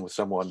conversation with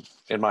someone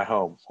in my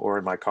home or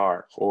in my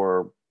car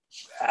or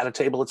at a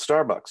table at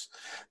Starbucks.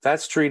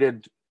 That's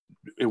treated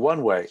in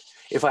one way.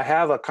 If I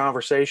have a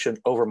conversation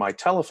over my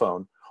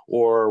telephone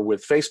or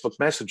with Facebook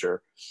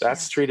Messenger,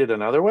 that's treated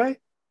another way.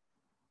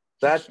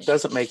 That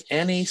doesn't make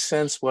any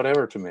sense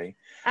whatever to me.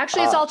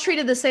 Actually, it's all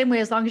treated the same way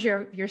as long as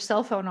your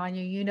cell phone on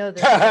you. You know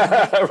this.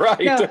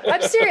 Right. No,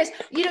 I'm serious.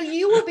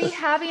 You will be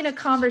having a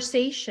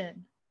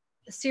conversation.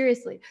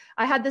 Seriously.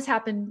 I had this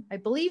happen, I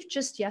believe,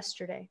 just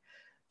yesterday.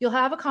 You'll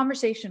have a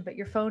conversation, but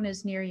your phone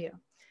is near you.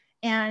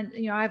 And,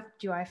 I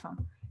do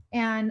iPhone.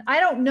 And I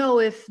don't know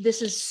if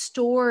this is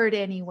stored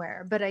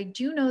anywhere, but I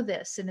do know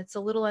this, and it's a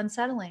little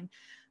unsettling,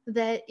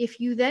 that if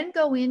you then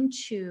go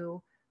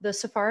into the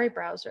Safari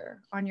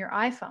browser on your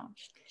iPhone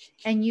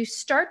and you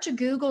start to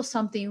Google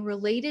something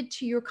related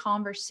to your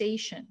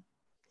conversation,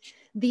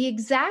 the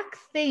exact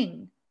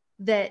thing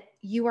that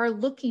you are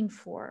looking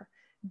for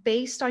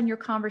based on your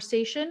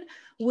conversation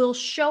will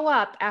show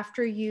up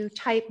after you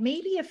type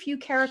maybe a few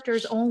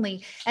characters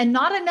only and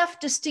not enough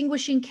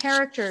distinguishing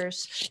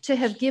characters to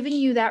have given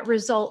you that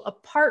result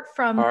apart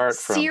from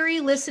Siri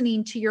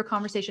listening to your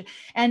conversation.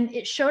 And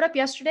it showed up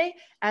yesterday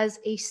as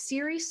a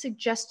Siri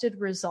suggested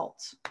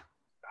result.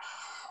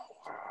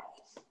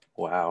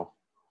 Wow.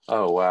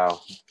 Oh,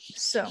 wow.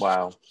 So,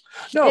 wow.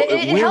 No,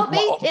 it helped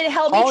me. It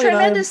helped me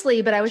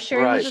tremendously, but I was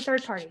sharing with a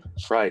third party.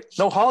 Right.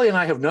 No, Holly and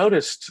I have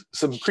noticed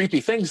some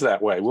creepy things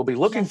that way. We'll be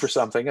looking for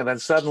something, and then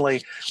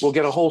suddenly we'll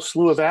get a whole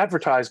slew of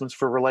advertisements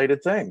for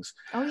related things.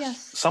 Oh, yes.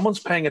 Someone's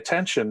paying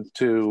attention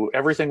to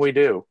everything we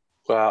do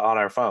on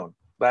our phone.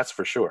 That's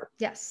for sure.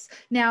 Yes.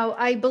 Now,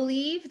 I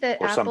believe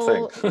that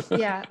Apple,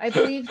 I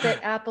believe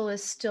that Apple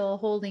is still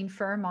holding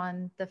firm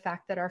on the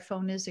fact that our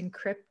phone is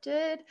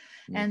encrypted.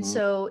 And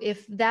so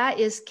if that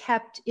is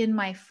kept in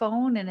my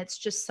phone and it's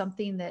just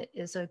something that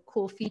is a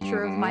cool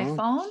feature of my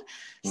phone,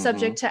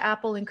 subject to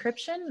Apple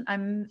encryption,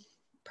 I'm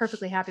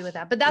perfectly happy with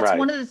that. But that's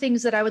one of the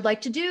things that I would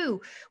like to do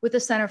with the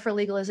Center for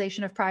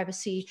Legalization of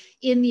Privacy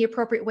in the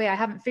appropriate way. I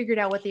haven't figured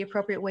out what the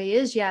appropriate way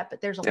is yet,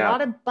 but there's a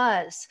lot of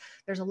buzz.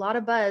 There's a lot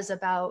of buzz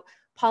about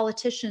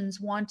politicians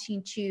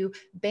wanting to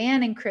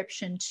ban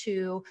encryption,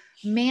 to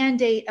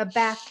mandate a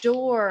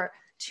backdoor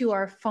to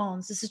our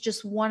phones. This is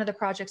just one of the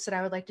projects that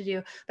I would like to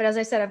do. But as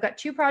I said, I've got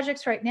 2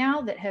 projects right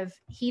now that have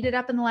heated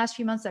up in the last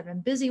few months I've been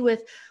busy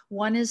with.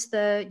 One is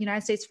the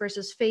United States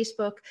versus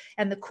Facebook.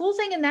 And the cool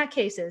thing in that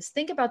case is,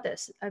 think about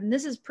this, and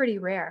this is pretty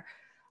rare.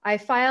 I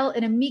file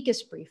an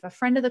amicus brief, a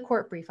friend of the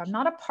court brief. I'm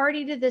not a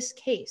party to this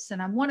case,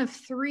 and I'm one of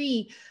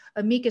 3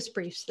 amicus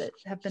briefs that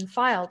have been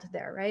filed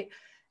there, right?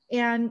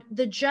 And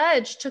the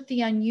judge took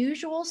the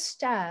unusual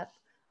step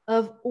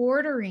of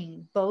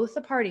ordering both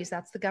the parties,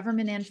 that's the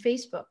government and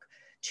Facebook,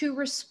 to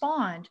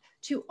respond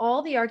to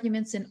all the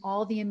arguments in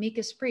all the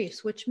amicus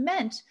briefs, which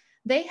meant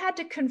they had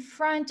to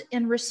confront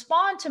and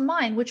respond to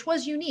mine, which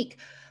was unique.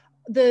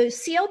 The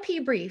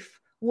CLP brief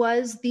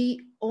was the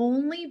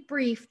only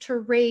brief to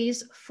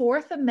raise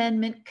Fourth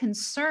Amendment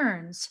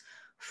concerns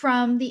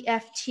from the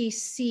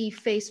FTC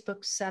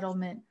Facebook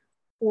settlement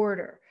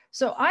order.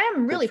 So I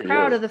am really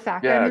proud of the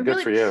fact that I'm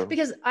really,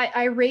 because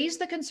I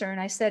raised the concern.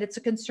 I said it's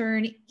a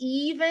concern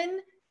even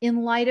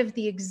in light of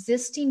the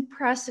existing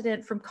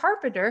precedent from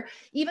Carpenter.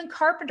 Even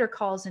Carpenter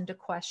calls into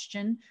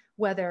question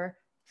whether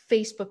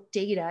Facebook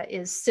data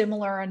is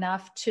similar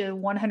enough to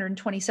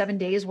 127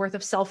 days worth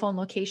of cell phone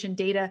location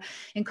data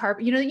in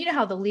Carpenter. You know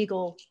how the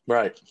legal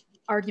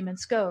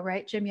arguments go,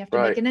 right, Jim? You have to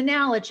make an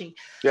analogy.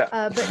 But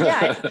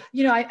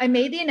I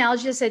made the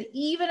analogy that said,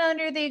 even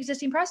under the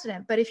existing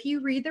precedent, but if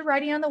you read the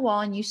writing on the wall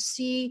and you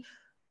see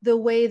the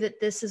way that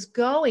this is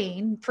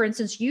going, for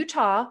instance,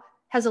 Utah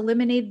has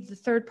eliminated the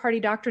third party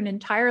doctrine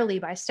entirely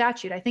by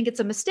statute. I think it's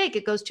a mistake.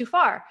 It goes too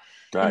far.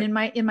 And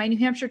in my New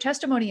Hampshire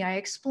testimony, I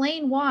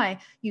explain why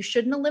you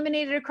shouldn't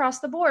eliminate it across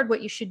the board.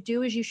 What you should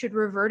do is you should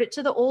revert it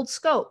to the old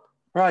scope.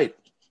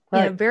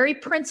 In a very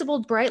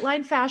principled, bright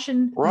line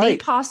fashion, made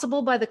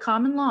possible by the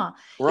common law.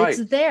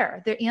 It's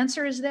there. The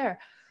answer is there.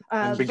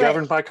 And be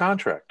governed by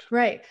contract.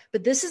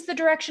 But this is the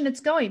direction it's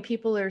going.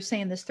 People are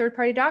saying this third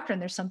party doctrine,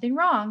 there's something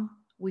wrong.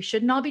 We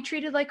shouldn't all be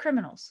treated like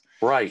criminals.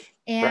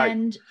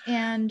 And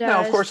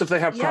now, of course, if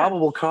they have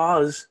probable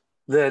cause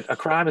that a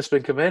crime has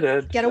been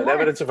committed, that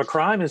evidence of a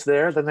crime is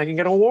there, then they can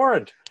get a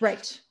warrant.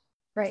 And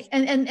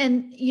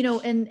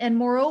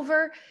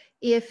moreover,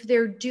 if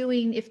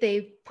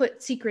they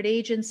put secret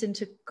agents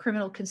into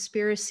criminal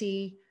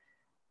conspiracy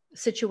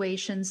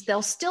situations,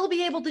 they'll still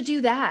be able to do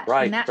that.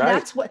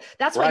 That's what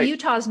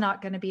Utah's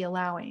not going to be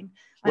allowing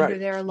under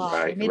their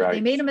law. They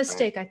made a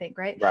mistake, I think,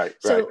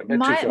 So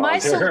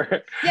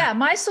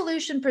my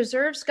solution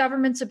preserves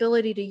government's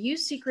ability to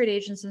use secret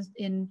agents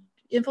in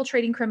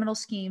infiltrating criminal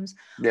schemes,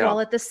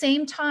 while at the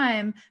same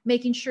time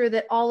making sure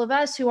that all of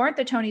us who aren't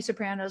the Tony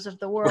Sopranos of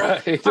the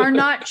world are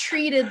not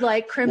treated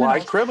like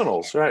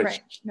criminals.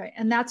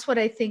 And that's what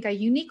I think I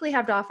uniquely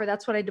have to offer.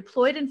 That's what I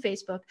deployed in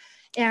Facebook,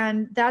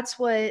 and that's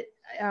what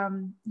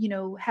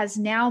has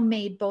now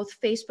made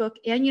both Facebook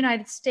and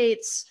United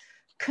States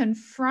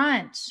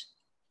confront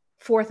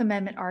Fourth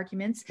Amendment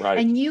arguments.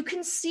 And you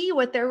can see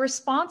what their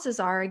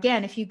responses are.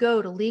 Again, if you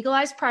go to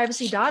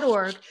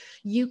legalizeprivacy.org,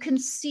 you can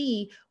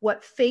see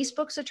what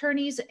Facebook's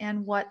attorneys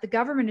and what the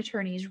government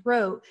attorneys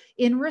wrote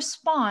in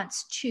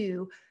response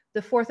to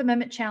the Fourth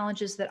Amendment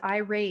challenges that I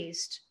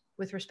raised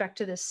with respect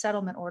to this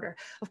settlement order.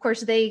 Of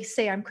course, they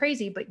say I'm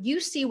crazy, but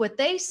you see what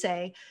they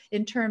say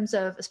in terms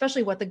of,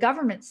 especially what the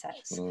government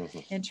says,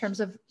 in terms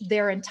of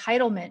their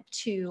entitlement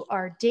to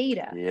our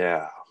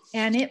data.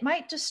 And it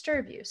might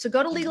disturb you. So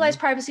go to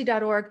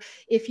legalizeprivacy.org.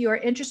 If you are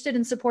interested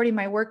in supporting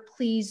my work,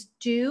 please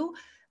do.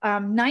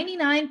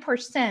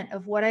 99%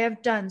 of what I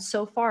have done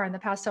so far in the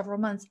past several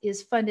months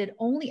is funded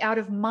only out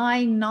of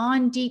my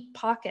non-deep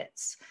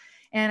pockets.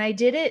 And I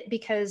did it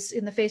because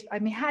I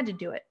had to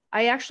do it.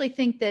 I actually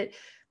think that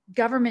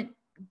government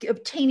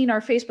obtaining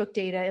our Facebook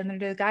data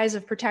and the guise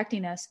of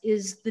protecting us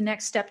is the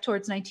next step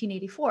towards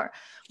 1984.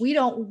 We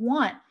don't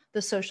want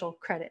the social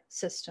credit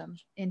system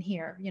in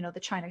here, the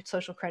China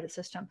social credit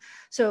system.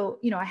 So,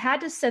 I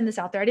had to send this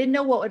out there. I didn't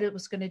know what it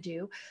was going to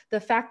do. The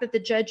fact that the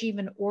judge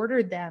even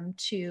ordered them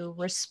to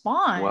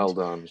respond, well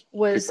done,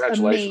 was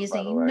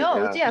amazing.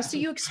 No, yeah. So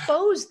you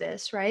expose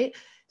this, right?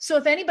 So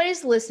if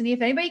anybody's listening,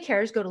 if anybody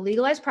cares, go to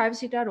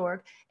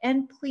legalizeprivacy.org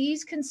and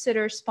please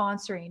consider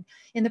sponsoring.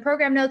 In the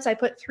program notes, I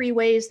put 3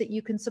 ways that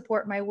you can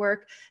support my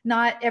work.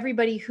 Not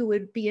everybody who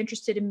would be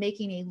interested in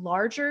making a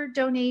larger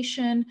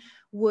donation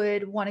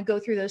would want to go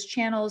through those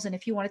channels. And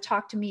if you want to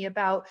talk to me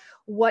about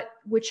what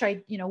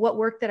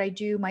work that I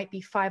do might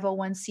be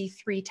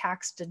 501c3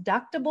 tax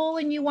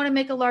deductible and you want to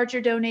make a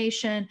larger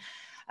donation,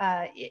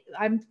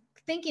 I'm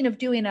thinking of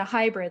doing a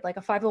hybrid, like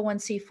a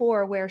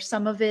 501c4, where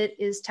some of it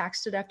is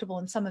tax deductible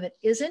and some of it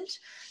isn't.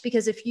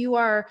 Because if you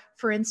are,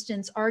 for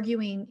instance,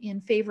 arguing in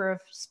favor of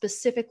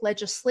specific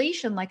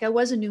legislation, like I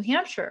was in New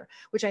Hampshire,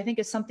 which I think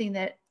is something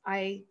that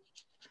I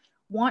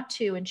want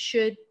to and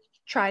should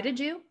try to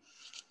do,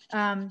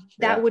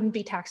 that wouldn't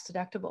be tax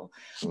deductible.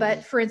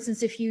 But for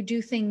instance, if you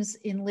do things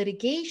in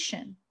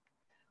litigation,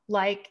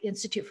 like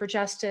Institute for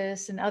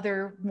Justice and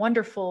other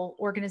wonderful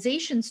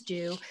organizations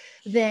do,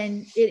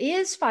 then it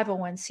is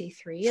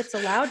 501c3. It's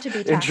allowed to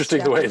be tax interesting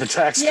deductible. The way the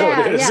tax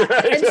code is. Yeah.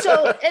 Right?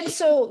 And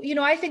so,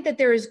 I think that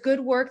there is good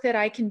work that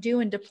I can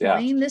do in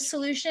deploying this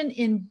solution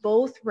in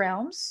both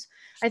realms.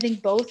 I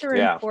think both are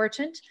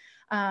important.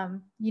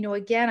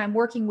 Again, I'm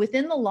working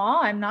within the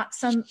law. I'm not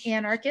some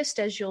anarchist,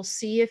 as you'll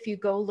see if you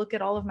go look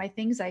at all of my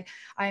things.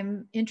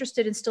 I'm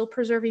interested in still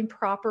preserving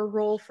proper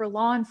role for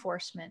law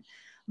enforcement.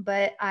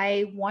 But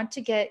I want to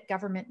get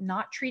government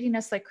not treating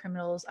us like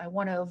criminals. I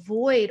want to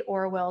avoid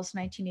Orwell's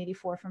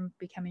 1984 from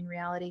becoming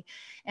reality.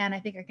 And I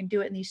think I can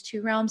do it in these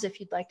 2 realms. If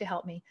you'd like to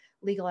help me,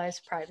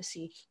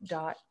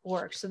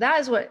 legalizeprivacy.org. So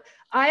that is what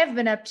I have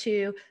been up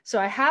to.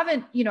 So I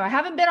haven't been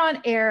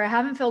on air. I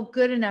haven't felt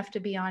good enough to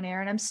be on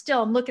air. And I'm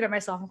looking at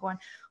myself and going,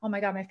 oh my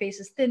God, my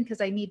face is thin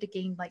because I need to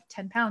gain like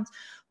 10 pounds.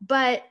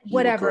 But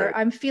whatever,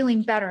 I'm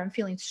feeling better. I'm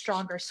feeling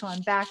stronger. So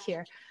I'm back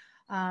here.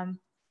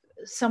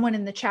 Someone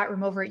in the chat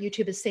room over at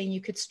YouTube is saying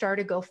you could start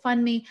a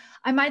GoFundMe.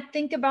 I might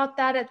think about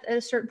that at a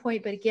certain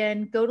point, but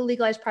again, go to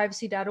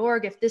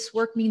legalizeprivacy.org. If this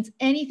work means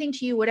anything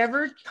to you,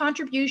 whatever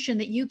contribution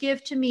that you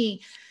give to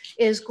me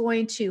is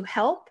going to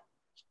help,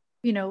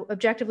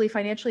 objectively,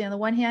 financially on the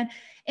one hand,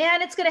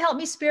 and it's going to help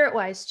me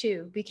spirit-wise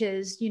too,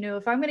 because,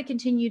 if I'm going to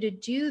continue to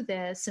do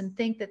this and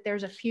think that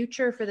there's a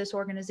future for this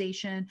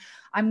organization,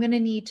 I'm going to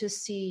need to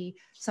see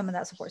some of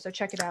that support. So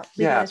check it out.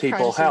 Yeah,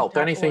 people, help.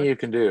 Anything you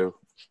can do.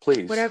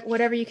 Please.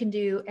 Whatever you can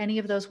do, any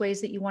of those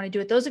ways that you want to do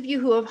it. Those of you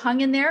who have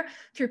hung in there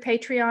through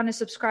Patreon, a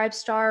Subscribe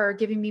Star, or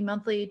giving me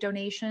monthly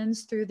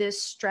donations through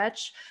this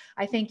stretch,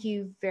 I thank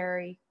you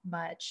very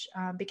much.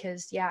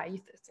 Because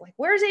it's like,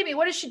 where's Amy?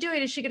 What is she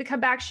doing? Is she going to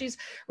come back?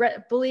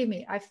 Believe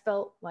me, I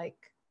felt like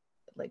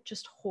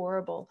just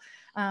horrible.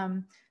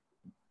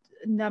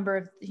 Number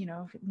of,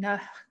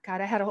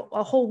 God, I had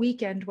a whole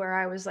weekend where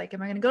I was like,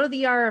 am I going to go to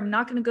the ER? I'm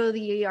not going to go to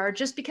the ER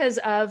just because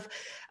of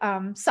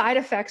side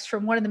effects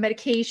from one of the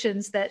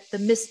medications that the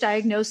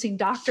misdiagnosing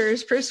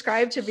doctors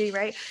prescribed to me,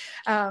 right?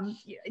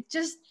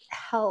 Just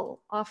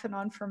hell off and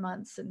on for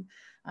months. And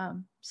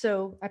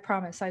so I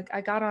promise I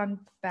got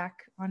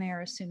back on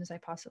air as soon as I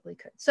possibly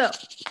could. So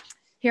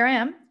here I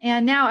am.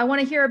 And now I want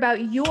to hear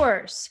about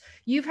yours.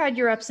 You've had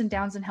your ups and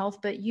downs in health,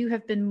 but you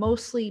have been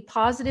mostly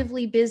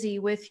positively busy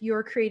with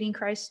your Creating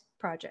Christ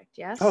project.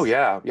 Yes? Oh,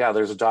 yeah. Yeah.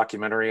 There's a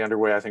documentary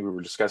underway. I think we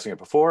were discussing it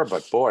before,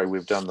 but boy,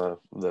 we've done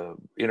the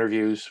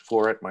interviews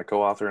for it, my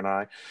co-author and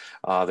I.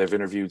 They've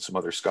interviewed some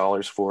other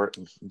scholars for it,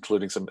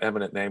 including some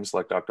eminent names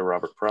like Dr.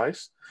 Robert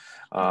Price,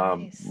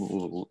 nice.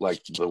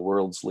 like the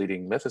world's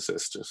leading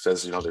mythicist, who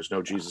says, there's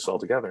no Jesus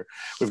altogether.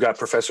 We've got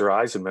Professor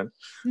Eisenman,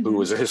 who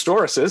was a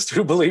historicist,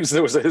 who believes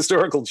there was a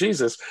historical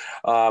Jesus,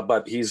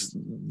 but he's,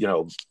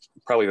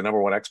 probably the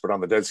number 1 expert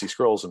on the Dead Sea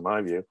Scrolls, in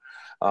my view.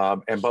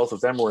 And both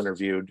of them were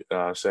interviewed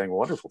saying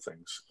wonderful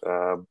things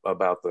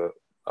about the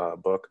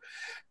book.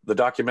 The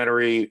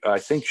documentary, I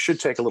think, should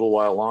take a little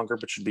while longer,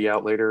 but should be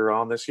out later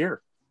on this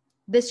year.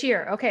 This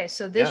year. Okay.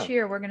 So this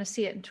year, we're going to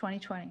see it in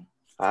 2020.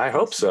 I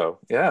hope so.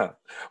 Yeah.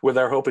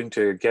 They're hoping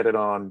to get it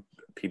on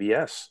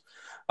PBS.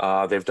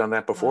 They've done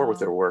that before with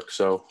their work.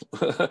 So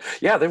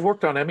yeah, they've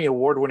worked on Emmy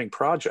award-winning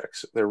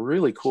projects. They're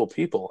really cool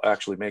people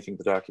actually making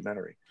the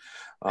documentary.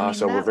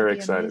 So we're very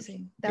excited.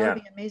 That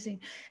would be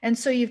amazing. And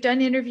so you've done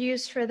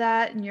interviews for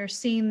that and you're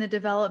seeing the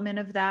development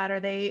of that.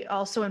 Are they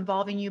also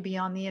involving you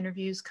beyond the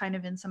interviews kind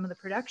of in some of the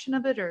production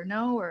of it, or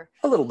no? Or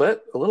a little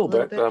bit.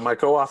 My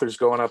co-author's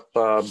going up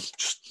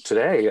just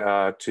today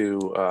to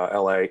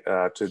LA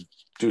to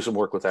do some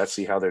work with that,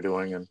 see how they're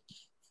doing. And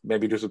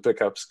maybe do some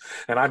pickups.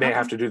 And I may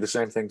have to do the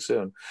same thing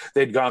soon.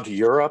 They'd gone to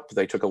Europe.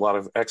 They took a lot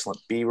of excellent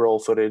B-roll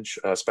footage,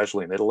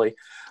 especially in Italy.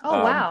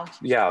 Oh, wow.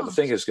 Yeah, Oh. the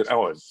thing is good.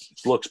 Oh, it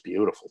looks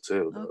beautiful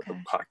too.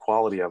 The high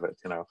quality of it,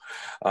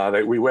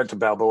 we went to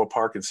Balboa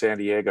Park in San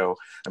Diego,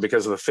 and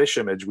because of the fish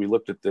image, we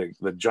looked at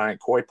the giant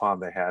koi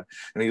pond they had,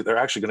 and they're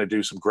actually going to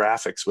do some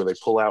graphics where they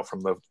pull out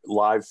from the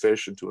live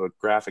fish into a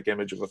graphic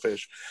image of a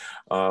fish.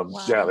 Wow.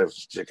 Yeah,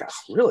 they got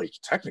really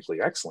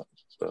technically excellent.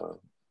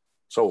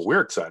 So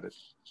we're excited.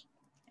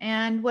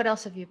 And what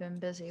else have you been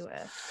busy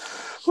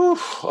with?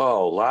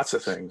 Oh, lots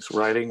of things.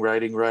 Writing.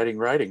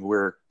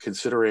 We're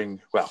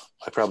considering, well,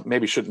 I probably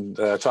maybe shouldn't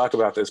talk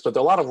about this, but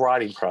a lot of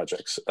writing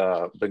projects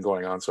been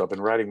going on. So I've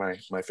been writing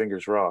my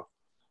fingers raw.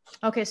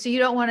 Okay, so you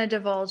don't want to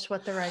divulge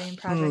what the writing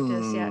project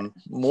is yet?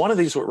 One of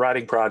these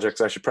writing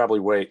projects I should probably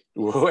wait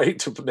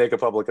to make a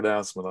public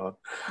announcement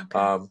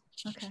on.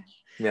 Okay.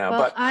 Yeah,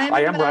 well, but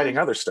I am writing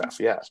other stuff.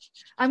 Yeah.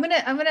 I'm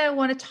gonna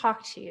want to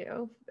talk to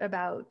you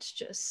about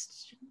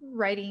just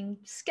writing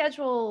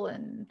schedule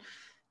and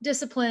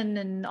discipline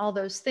and all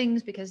those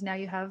things, because now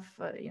you have,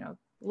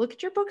 look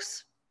at your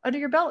books under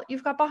your belt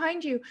you've got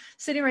behind you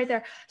sitting right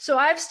there. So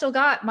I've still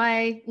got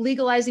my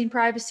legalizing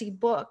privacy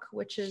book,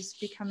 which is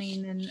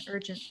becoming an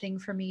urgent thing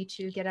for me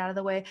to get out of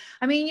the way.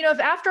 I mean, if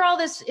after all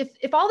this,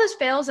 if all this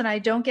fails and I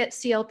don't get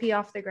CLP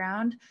off the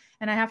ground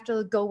and I have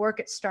to go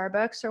work at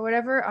Starbucks or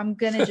whatever, I'm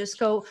going to just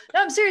go,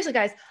 no, I'm seriously,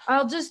 guys,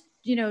 I'll just,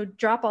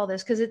 drop all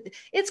this, because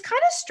it's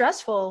kind of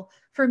stressful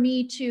for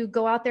me to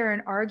go out there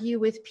and argue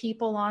with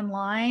people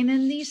online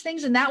and these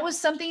things. And that was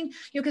something,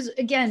 because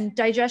again,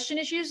 digestion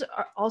issues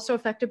are also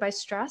affected by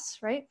stress,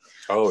 right?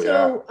 Oh,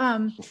 so,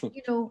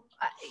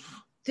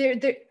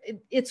 yeah.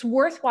 It's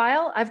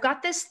worthwhile. I've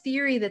got this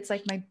theory that's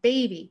like my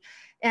baby,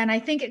 and I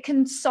think it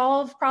can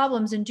solve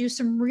problems and do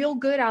some real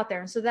good out there.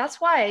 And so that's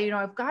why,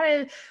 I've got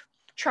to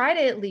try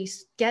to at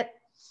least get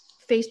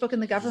Facebook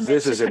and the government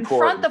to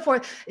confront the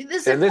fourth.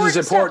 This is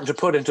important to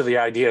put into the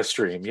idea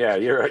stream. Yeah,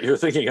 you're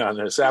thinking on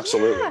this.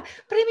 Absolutely. Yeah,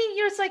 but I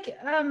mean, it's like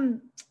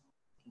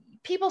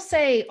people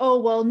say, oh,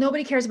 well,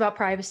 nobody cares about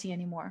privacy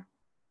anymore,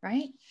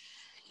 right?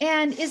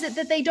 And is it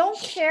that they don't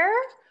care,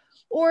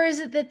 or is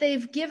it that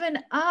they've given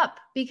up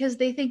because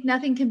they think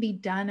nothing can be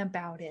done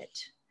about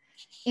it?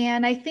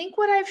 And I think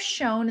what I've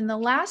shown in the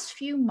last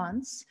few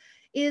months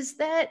is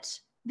that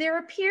there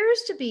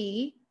appears to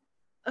be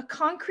a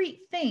concrete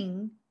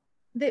thing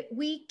that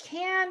we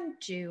can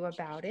do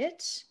about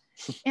it.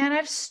 And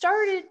I've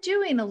started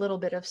doing a little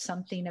bit of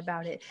something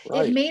about it.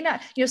 Right. It may not,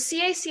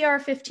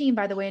 CACR 15,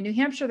 by the way, in New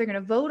Hampshire, they're going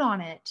to vote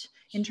on it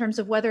in terms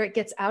of whether it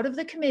gets out of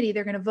the committee.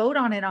 They're going to vote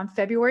on it on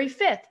February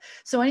 5th.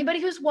 So anybody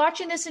who's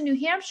watching this in New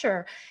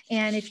Hampshire,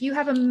 and if you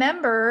have a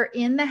member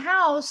in the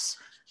House,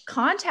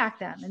 contact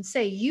them and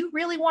say, you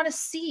really want to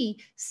see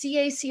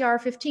CACR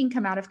 15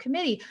 come out of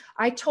committee.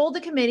 I told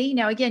the committee,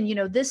 now again,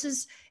 this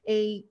is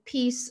a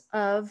piece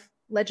of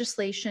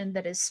legislation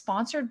that is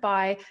sponsored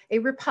by a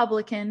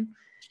Republican,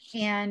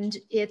 and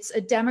it's a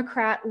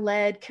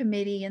Democrat-led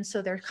committee. And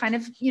so they're kind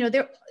of,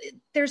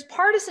 there's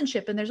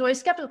partisanship and there's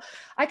always skeptical.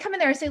 I come in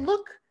there, I say,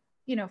 look,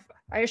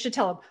 I should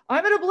tell them,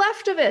 I'm a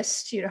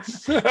leftivist,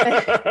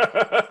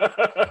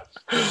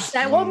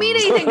 that won't mean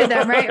anything to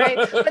them, right?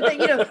 But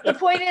the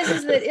point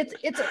is that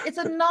it's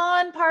a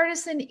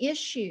nonpartisan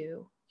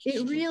issue.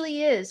 It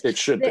really is. It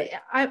should be.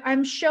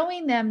 I'm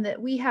showing them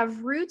that we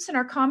have roots in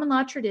our common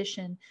law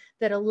tradition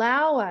that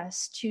allow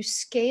us to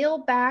scale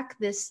back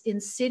this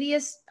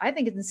insidious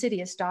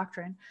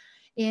doctrine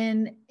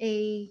in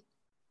a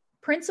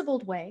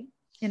principled way,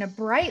 in a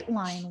bright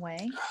line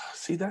way.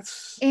 See,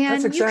 that's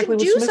exactly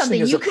what's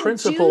missing, is a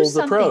principled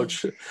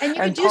approach. And you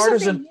can do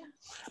something.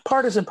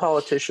 Partisan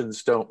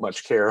politicians don't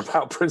much care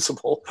about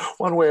principle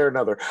one way or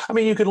another. I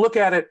mean, you can look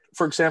at it,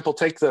 for example,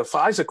 take the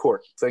FISA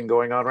court thing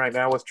going on right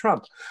now with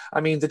Trump.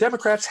 I mean, the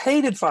Democrats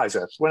hated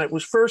FISA. When it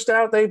was first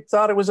out, they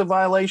thought it was a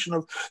violation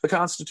of the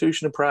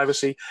Constitution and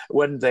privacy.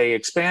 When they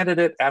expanded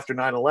it after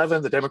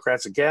 9/11, the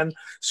Democrats again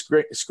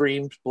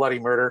screamed bloody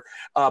murder.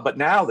 But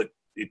now that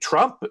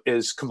Trump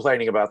is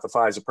complaining about the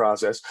FISA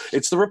process,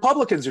 it's the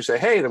Republicans who say,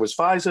 hey, there was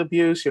FISA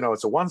abuse,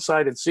 it's a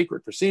one-sided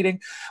secret proceeding,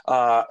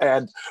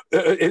 and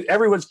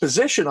everyone's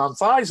position on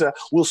FISA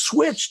will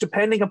switch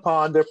depending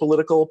upon their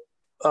political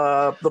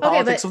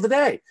politics of the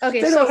day. They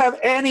don't have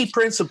any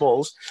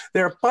principles.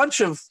 They're a bunch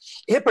of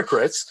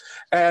hypocrites,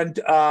 and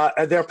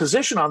their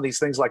position on these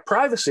things like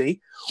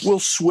privacy will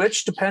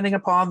switch depending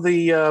upon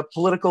the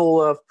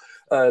political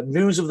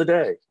news of the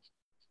day.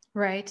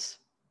 Right.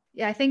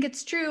 Yeah, I think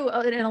it's true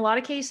in a lot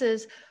of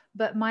cases,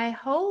 but my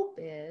hope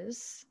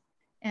is,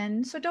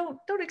 and so don't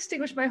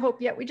extinguish my hope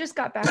yet. We just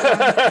got back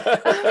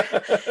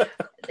on.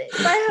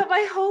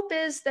 My hope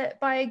is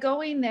that by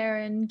going there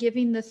and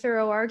giving the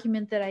thorough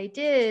argument that I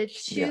did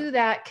to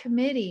that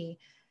committee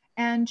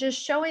and just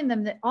showing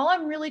them that all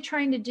I'm really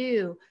trying to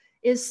do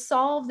is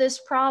solve this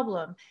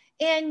problem.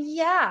 And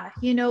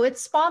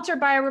it's sponsored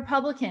by a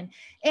Republican.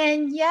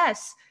 And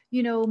yes,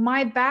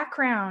 my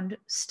background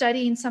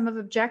studying some of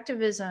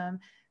objectivism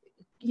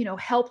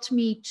helped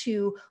me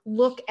to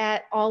look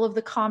at all of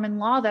the common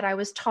law that I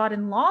was taught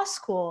in law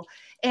school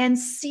and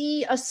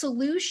see a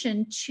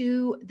solution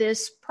to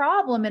this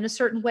problem in a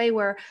certain way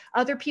where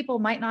other people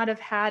might not have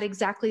had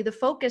exactly the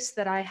focus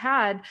that I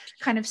had,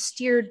 kind of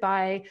steered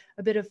by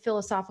a bit of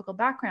philosophical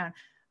background.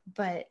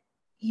 But,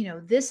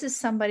 this is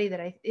somebody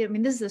that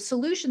this is a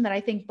solution that I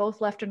think both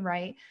left and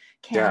right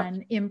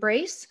can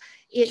embrace.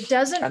 It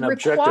doesn't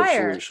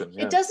require,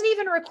 it doesn't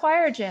even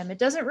require, Jim, it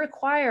doesn't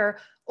require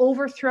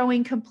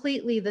overthrowing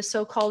completely the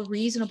so-called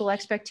reasonable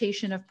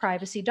expectation of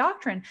privacy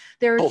doctrine.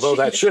 Although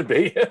that should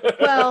be.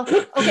 Well,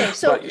 okay.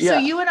 So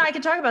you and I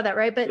can talk about that,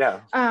 right?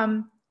 But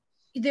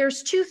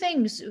there's two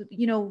things.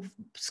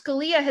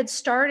 Scalia had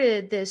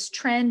started this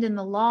trend in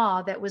the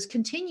law that was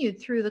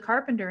continued through the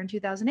Carpenter in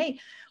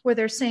 2008, where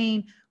they're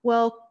saying,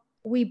 well,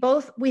 we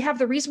have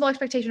the reasonable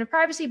expectation of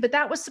privacy, but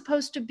that was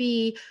supposed to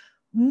be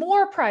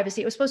more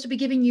privacy. It was supposed to be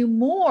giving you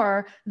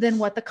more than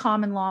what the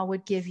common law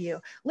would give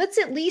you. Let's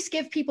at least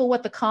give people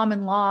what the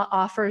common law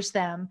offers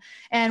them.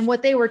 And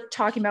what they were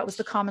talking about was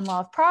the common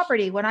law of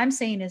property. What I'm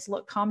saying is,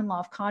 look, common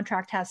law of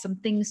contract has some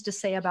things to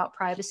say about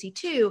privacy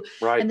too.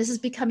 Right. And this is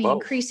becoming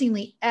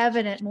increasingly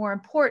evident, more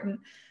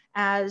important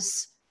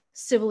as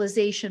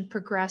civilization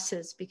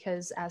progresses,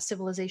 because as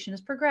civilization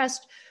has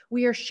progressed,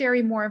 we are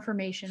sharing more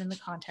information in the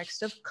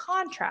context of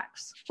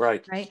contracts.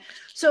 Right.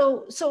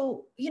 So,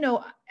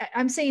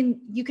 I'm saying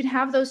you can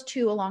have those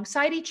two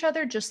alongside each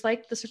other, just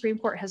like the Supreme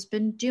Court has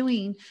been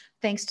doing,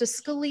 thanks to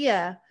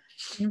Scalia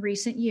in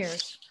recent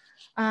years.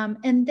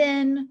 And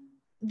then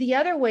the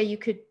other way you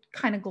could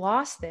kind of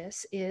gloss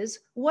this is,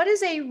 what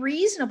is a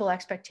reasonable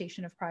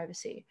expectation of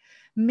privacy?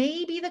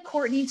 Maybe the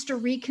court needs to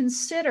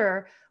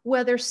reconsider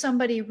whether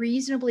somebody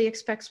reasonably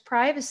expects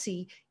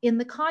privacy in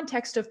the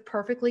context of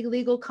perfectly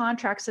legal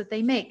contracts that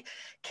they make.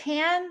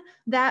 Can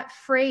that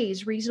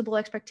phrase, reasonable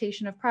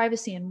expectation of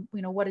privacy, and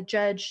what a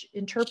judge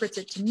interprets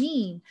it to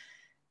mean,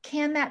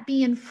 can that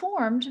be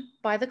informed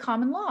by the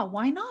common law?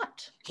 Why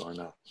not?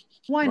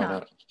 Why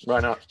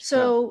not?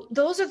 So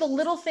those are the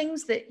little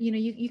things that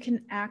you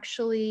can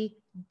actually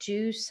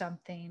do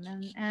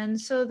something, and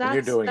so that's,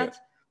 and you're doing it.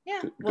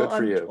 Yeah. Good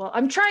for you. Well,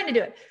 I'm trying to do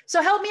it.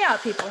 So help me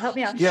out, people. Help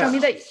me out. Yeah.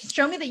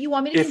 Show me that you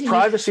want me to continue. If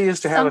privacy is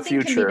to have a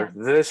future,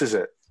 this is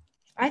it.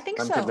 I think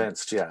I'm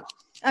convinced. Yeah.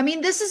 I mean,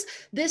 this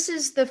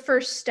is the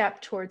first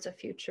step towards a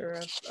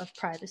future of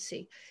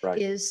privacy,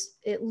 is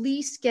at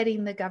least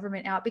getting the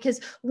government out.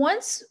 Because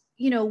once,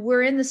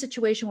 we're in the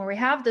situation where we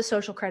have the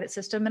social credit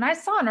system, and I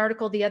saw an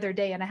article the other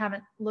day, and I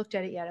haven't looked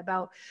at it yet,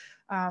 about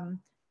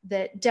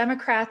that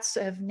Democrats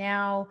have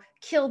now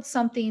killed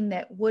something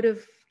that would have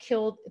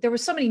killed. There were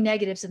so many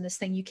negatives in this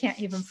thing you can't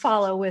even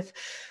follow with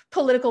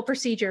political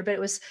procedure, but it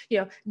was,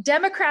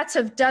 Democrats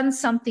have done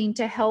something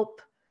to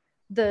help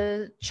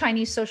the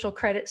Chinese social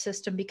credit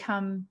system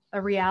become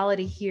a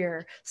reality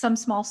here, some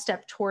small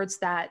step towards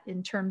that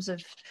in terms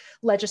of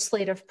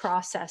legislative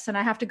process. And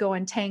I have to go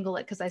untangle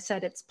it because I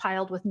said it's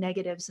piled with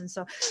negatives. And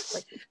so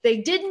they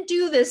didn't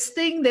do this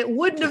thing that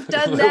wouldn't have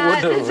done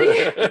that.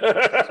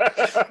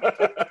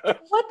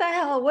 What the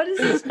hell? What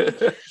is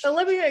this? So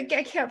I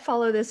can't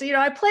follow this.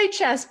 I play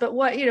chess, but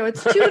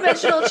it's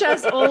two-dimensional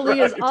chess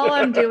only is all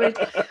I'm doing.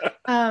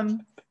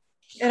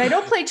 And I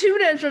don't play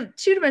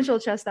two-dimensional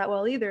chess that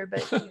well either,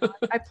 but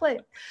I play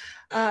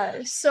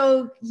it.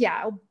 So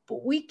yeah,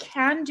 we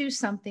can do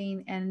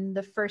something. And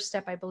the first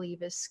step, I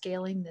believe, is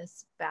scaling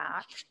this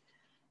back.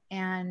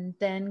 And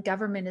then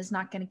government is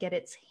not going to get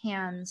its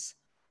hands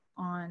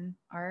on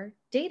our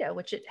data,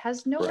 which it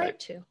has no right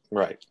to.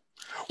 Right.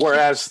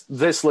 Whereas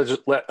this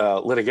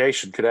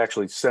litigation could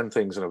actually send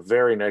things in a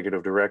very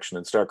negative direction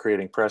and start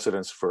creating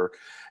precedents for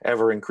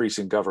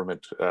ever-increasing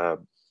government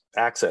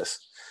access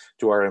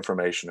to our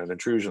information and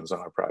intrusions on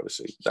our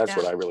privacy. That's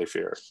what I really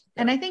fear.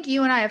 And I think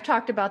you and I have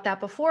talked about that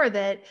before,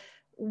 that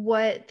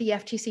what the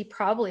FTC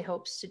probably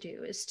hopes to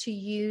do is to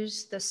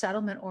use the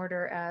settlement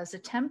order as a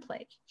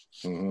template.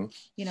 Mm-hmm.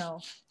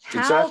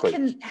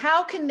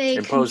 How can they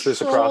impose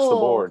this across the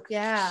board?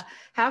 Yeah.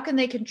 How can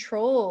they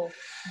control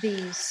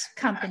these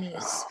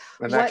companies?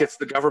 And that gets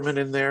the government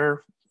in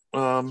there,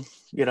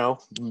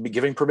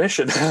 giving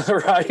permission,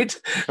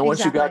 right? And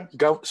once you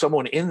got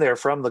someone in there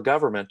from the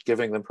government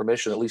giving them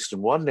permission, at least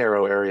in one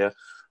narrow area,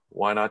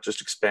 why not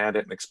just expand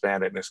it and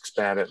expand it and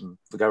expand it, and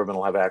the government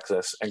will have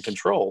access and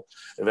control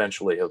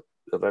eventually of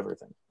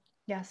everything.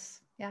 Yes.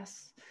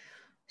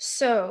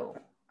 So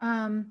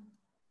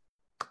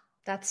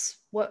that's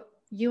what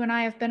you and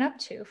I have been up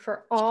to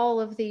for all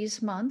of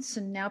these months,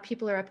 and now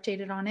people are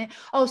updated on it.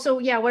 Oh, so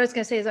yeah, what I was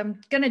going to say is I'm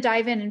going to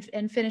dive in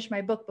and finish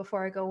my book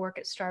before I go work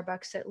at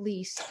Starbucks at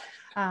least.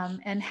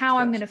 And how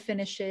I'm going to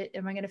finish it.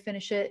 Am I going to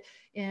finish it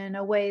in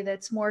a way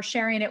that's more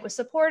sharing it with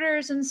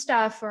supporters and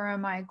stuff, or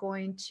am I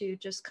going to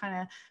just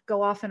kind of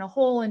go off in a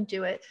hole and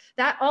do it?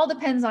 That all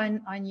depends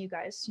on you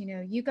guys.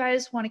 You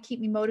guys want to keep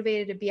me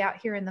motivated to be out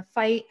here in the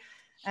fight,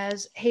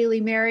 as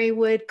Haley Mary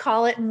would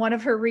call it in one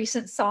of her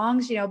recent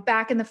songs,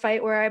 back in the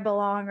fight where I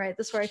belong, right?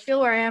 This is where I feel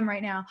where I am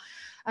right now,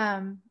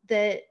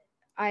 that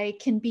I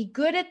can be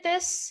good at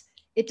this.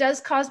 It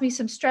does cause me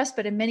some stress,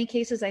 but in many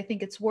cases, I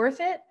think it's worth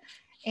it.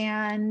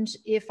 And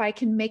if I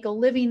can make a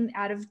living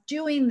out of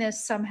doing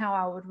this somehow,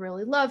 I would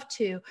really love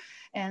to.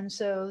 And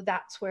so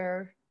that's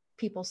where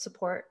people's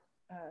support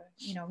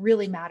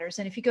really matters.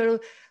 And if you go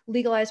to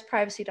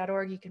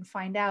legalizeprivacy.org, you can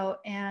find out.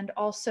 And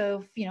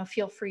also,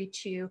 feel free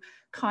to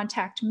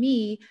contact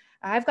me.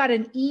 I've got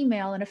an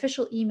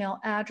official email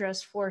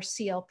address for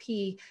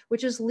CLP,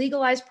 which is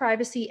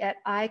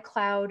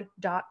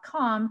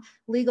legalizeprivacy@icloud.com,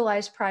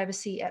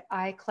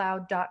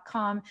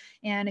 legalizeprivacy@icloud.com.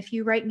 And if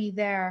you write me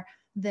there,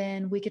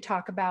 then we could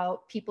talk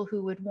about people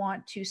who would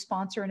want to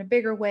sponsor in a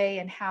bigger way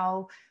and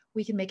how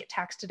we can make it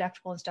tax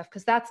deductible and stuff,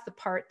 because that's the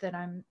part that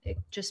I'm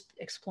just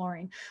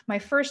exploring. My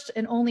first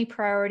and only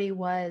priority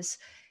was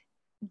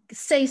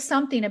say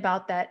something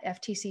about that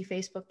FTC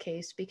Facebook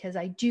case, because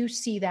I do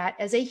see that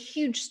as a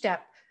huge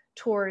step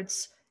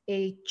towards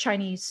a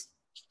Chinese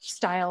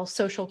style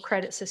social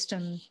credit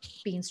system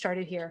being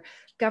started here.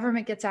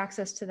 Government gets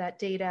access to that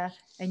data,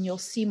 and you'll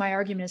see my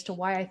argument as to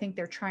why I think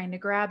they're trying to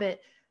grab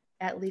it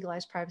at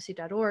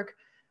legalizeprivacy.org.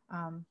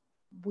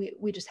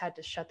 We just had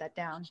to shut that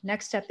down.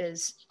 Next step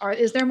is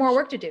there more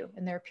work to do?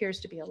 And there appears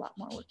to be a lot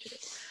more work to do.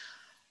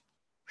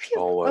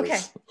 Always. Okay,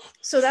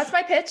 so that's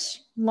my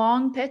pitch,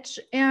 long pitch.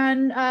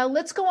 And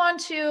let's go on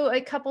to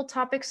a couple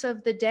topics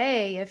of the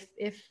day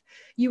if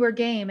you were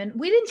game. And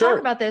we didn't talk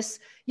about this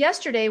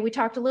yesterday. We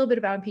talked a little bit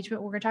about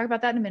impeachment. We're going to talk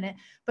about that in a minute.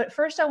 But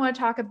first, I want to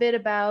talk a bit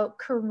about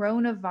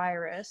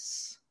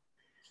coronavirus.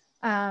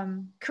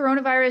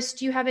 Coronavirus,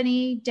 do you have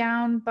any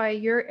down by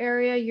your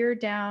area? You're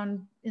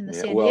down in the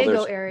San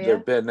Diego area. There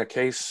have been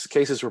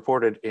cases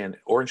reported in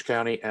Orange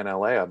County and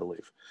LA, I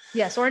believe.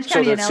 Yes, Orange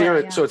County and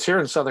LA. So it's here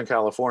in Southern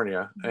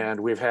California,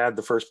 and we've had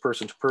the first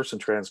person-to-person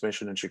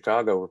transmission in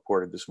Chicago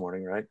reported this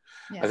morning, right?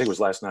 Yes. I think it was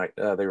last night.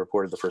 They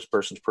reported the first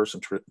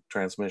person-to-person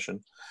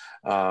transmission.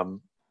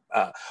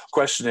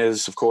 Question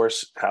is, of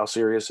course, how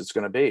serious it's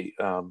going to be.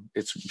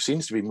 It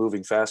seems to be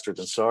moving faster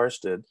than SARS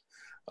did.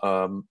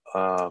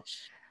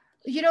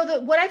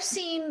 What I've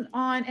seen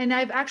on, and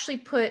I've actually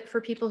put, for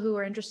people who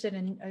are interested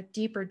in a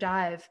deeper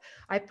dive,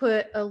 I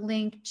put a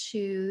link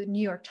to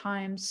New York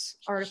Times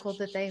article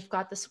that they've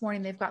got this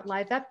morning. They've got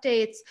live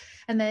updates,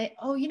 and I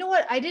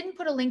didn't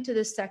put a link to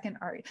this second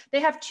article. They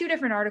have two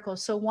different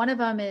articles. So one of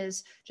them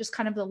is just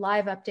kind of the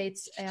live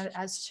updates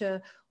as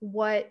to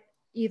what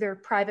either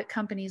private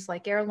companies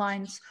like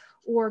airlines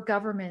or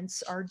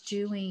governments are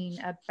doing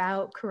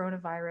about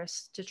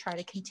coronavirus to try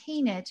to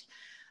contain it.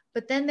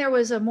 But then there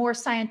was a more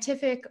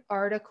scientific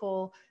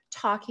article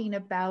talking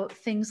about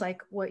things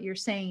like what you're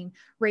saying,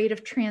 rate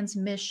of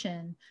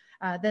transmission.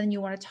 Then you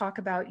want to talk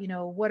about,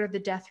 what are the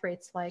death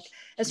rates like?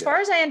 As far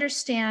as I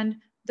understand,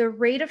 the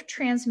rate of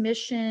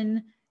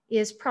transmission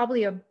is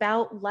probably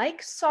about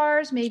like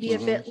SARS, maybe a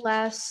bit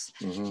less,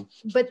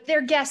 but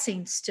they're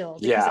guessing still.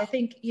 Because I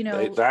think,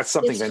 that's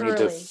something they need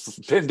to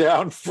pin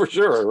down for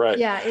sure, right?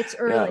 Yeah, it's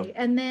early. Yeah.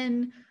 And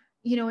then,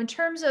 in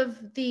terms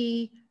of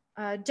the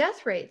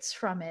death rates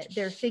from it,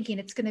 they're thinking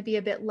it's going to be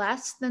a bit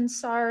less than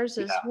SARS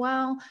as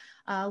well,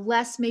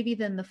 less maybe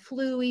than the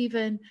flu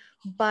even,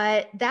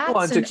 but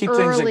that's and to keep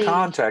things in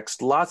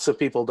context, lots of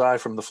people die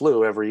from the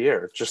flu every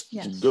year, just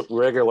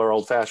regular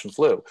old-fashioned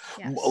flu.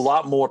 Yes. A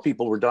lot more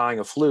people were dying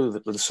of flu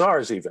than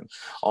SARS even,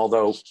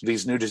 although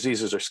these new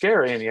diseases are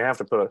scary, and you have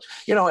to put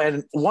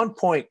and one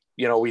point,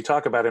 we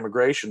talk about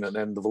immigration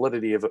and the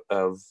validity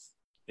of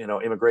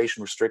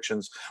immigration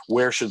restrictions.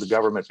 Where should the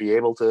government be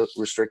able to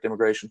restrict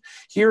immigration?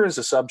 Here is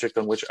a subject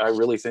on which I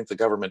really think the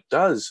government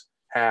does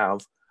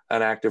have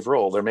an active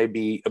role. There may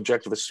be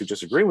objectivists who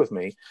disagree with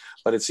me,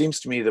 but it seems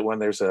to me that when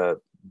there's a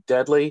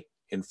deadly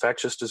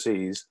infectious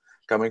disease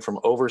coming from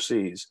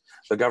overseas,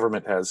 the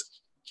government has,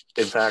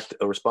 in fact,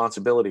 a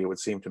responsibility, it would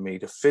seem to me,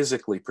 to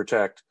physically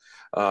protect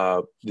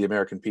the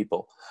American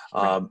people.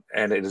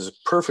 And it is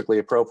perfectly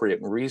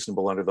appropriate and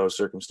reasonable under those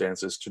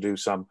circumstances to do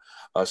some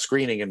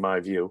screening, in my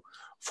view,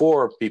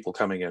 for people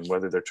coming in,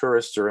 whether they're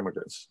tourists or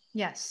immigrants.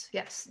 Yes,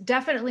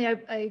 definitely.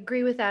 I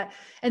agree with that.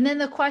 And then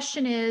the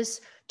question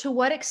is, to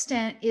what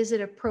extent is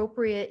it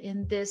appropriate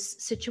in this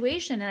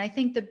situation? And I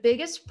think the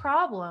biggest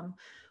problem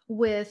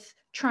with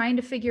trying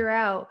to figure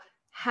out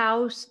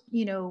how,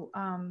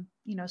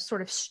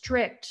 sort of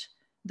strict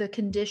the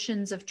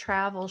conditions of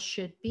travel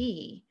should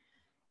be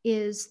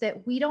is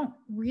that we don't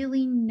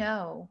really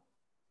know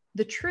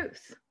the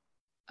truth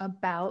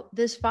about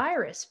this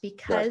virus,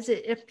 because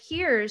it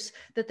appears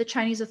that the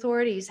Chinese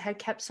authorities had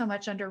kept so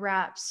much under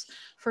wraps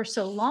for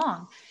so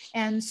long.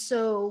 And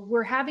so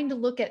we're having to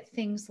look at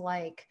things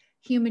like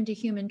human to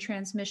human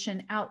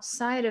transmission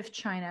outside of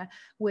China,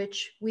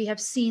 which we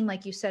have seen,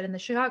 like you said, in the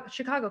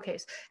Chicago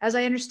case. As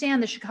I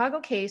understand, the Chicago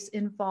case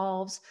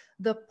involves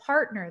the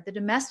partner, the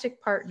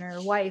domestic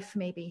partner, wife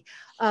maybe,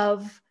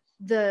 of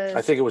the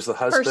I think it was the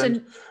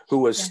husband who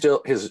was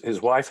still,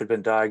 his wife had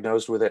been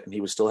diagnosed with it, and he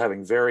was still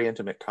having very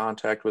intimate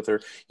contact with her,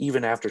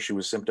 even after she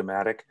was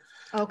symptomatic.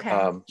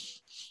 Okay.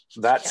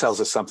 That tells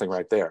us something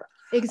right there.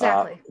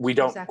 Exactly. We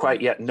don't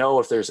quite yet know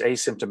if there's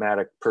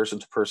asymptomatic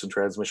person-to-person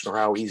transmission, or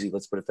how easy,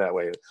 let's put it that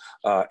way,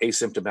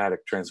 asymptomatic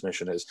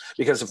transmission is.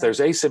 Because if there's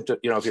if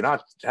you're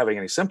not having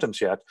any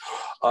symptoms yet,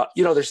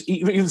 there's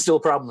even still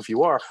a problem if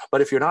you are.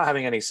 But if you're not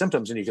having any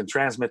symptoms and you can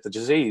transmit the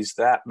disease,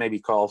 that maybe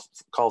calls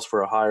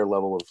for a higher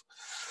level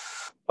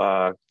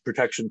of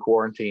protection,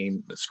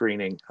 quarantine,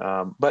 screening.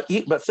 But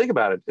think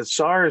about it. It's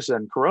SARS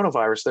and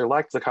coronavirus, they're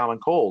like the common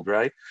cold,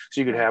 right?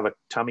 So you could have a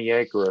tummy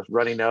ache or a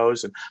runny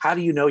nose. And how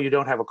do you know you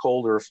don't have a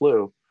cold or a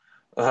flu?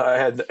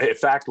 And in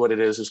fact, what it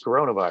is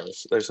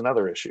coronavirus. There's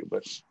another issue.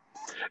 But,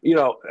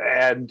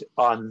 and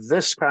on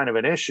this kind of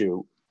an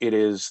issue, it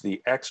is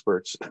the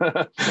experts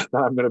that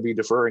I'm going to be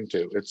deferring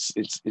to.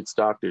 It's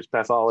doctors,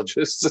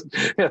 pathologists,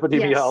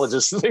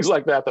 epidemiologists, and things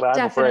like that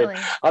I'm afraid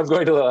I'm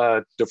going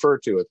to defer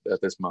to at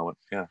this moment.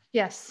 Yeah.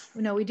 Yes.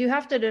 No, we do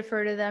have to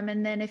defer to them.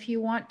 And then if you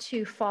want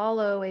to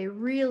follow a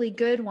really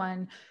good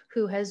one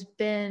who has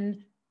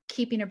been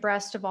keeping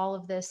abreast of all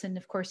of this, and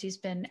of course he's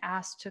been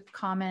asked to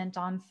comment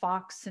on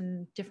Fox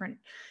and different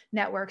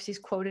networks, he's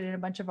quoted in a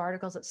bunch of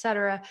articles,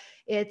 etc.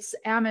 It's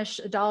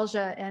Amish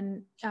Adalja,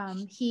 and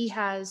he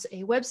has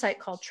a website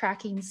called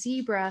Tracking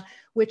Zebra,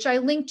 which I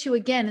link to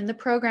again in the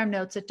program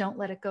notes at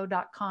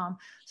don'tletitgo.com.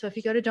 So if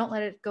you go to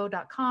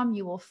don'tletitgo.com,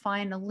 you will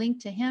find a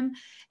link to him,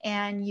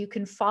 and you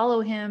can follow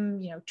him,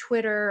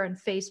 Twitter and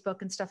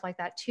Facebook and stuff like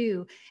that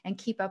too, and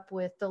keep up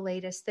with the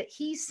latest that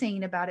he's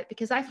saying about it,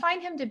 because I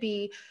find him to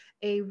be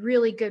a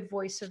really good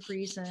voice of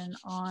reason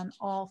on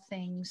all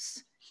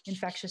things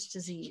infectious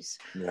disease.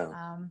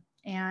 Yeah.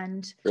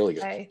 And really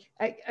good.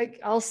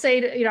 I'll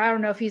say, I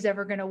don't know if he's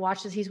ever going to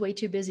watch this. He's way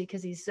too busy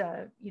because he's,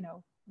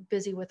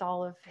 busy with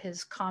all of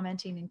his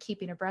commenting and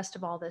keeping abreast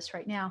of all this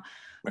right now.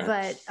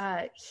 Right.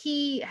 But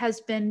he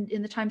has been,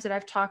 in the times that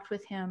I've talked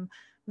with him,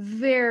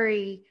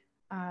 very,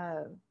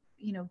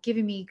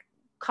 giving me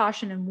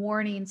caution and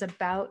warnings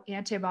about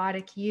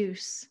antibiotic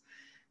use.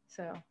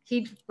 So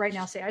he'd right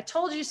now say, "I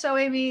told you so,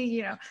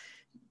 Amy."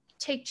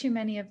 Take too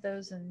many of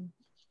those and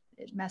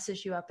it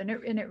messes you up, and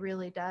it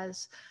really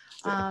does.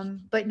 Yeah.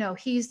 But no,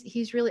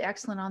 he's really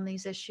excellent on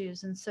these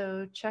issues, and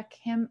so check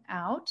him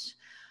out.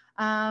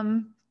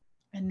 And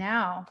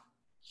now,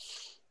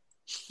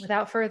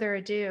 without further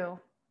ado,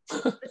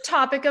 the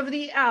topic of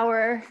the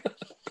hour.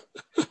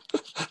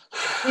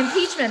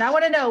 Impeachment. I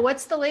want to know,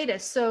 what's the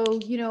latest? So,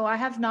 I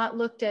have not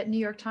looked at New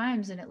York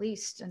Times in at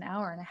least an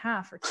hour and a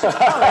half or 2 hours.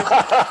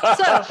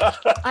 So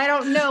I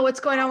don't know what's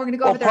going on. We're going to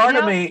go over there part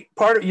now. Of me,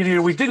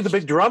 we did the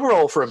big drum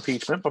roll for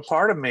impeachment, but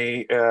part of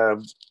me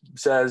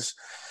says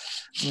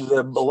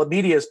the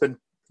media has been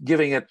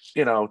giving it,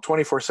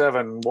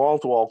 24/7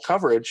 wall-to-wall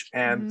coverage.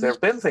 And there have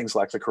been things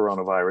like the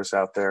coronavirus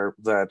out there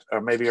that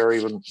are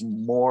even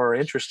more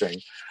interesting,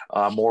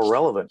 more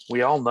relevant.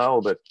 We all know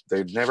that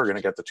they're never going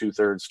to get the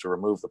 2/3 to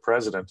remove the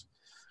president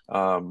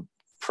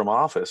from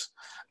office.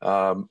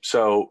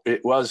 So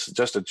it was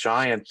just a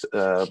giant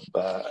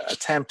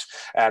attempt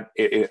at,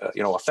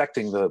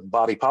 affecting the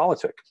body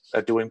politic,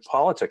 at doing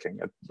politicking.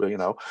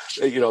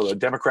 The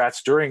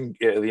Democrats during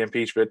the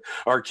impeachment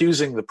are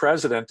accusing the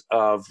president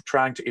of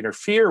trying to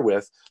interfere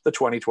with the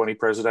 2020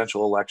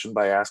 presidential election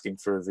by asking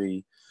for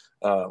the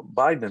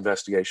Biden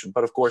investigation.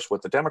 But of course,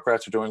 what the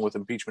Democrats are doing with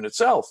impeachment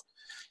itself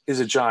is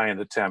a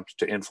giant attempt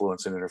to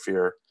influence and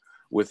interfere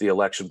with the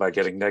election by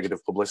getting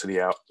negative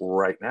publicity out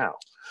right now.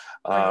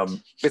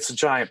 It's a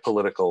giant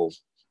political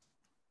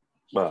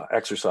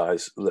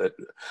exercise that,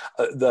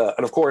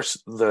 and of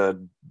course,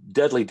 the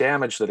deadly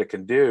damage that it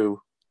can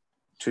do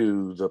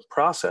to the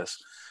process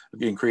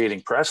in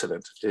creating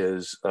precedent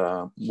is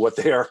what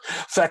they are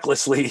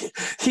fecklessly,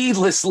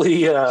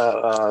 heedlessly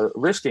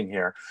risking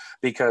here,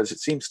 because it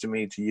seems to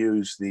me to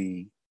use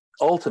the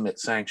ultimate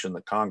sanction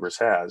that Congress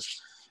has,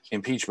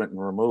 impeachment and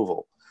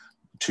removal,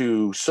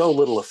 to so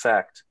little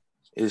effect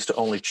is to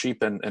only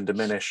cheapen and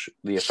diminish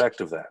the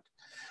effect of that.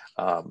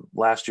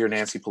 Last year,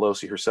 Nancy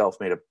Pelosi herself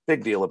made a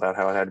big deal about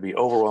how it had to be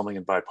overwhelming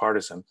and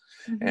bipartisan,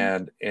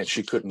 and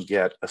she couldn't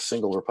get a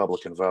single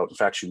Republican vote. In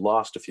fact, she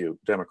lost a few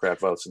Democrat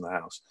votes in the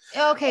House.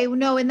 Okay,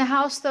 no, in the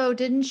House, though,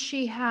 didn't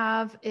she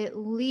have at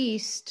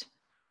least...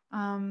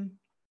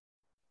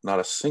 not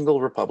a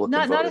single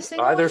Republican voted,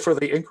 either for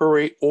the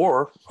inquiry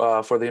or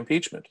for the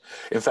impeachment.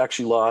 In fact,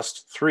 she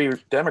lost 3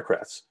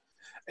 Democrats.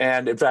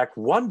 And in fact,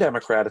 one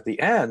Democrat at the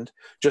end,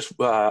 just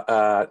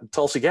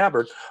Tulsi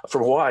Gabbard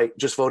from Hawaii,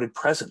 just voted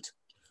present,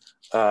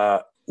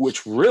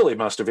 which really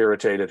must have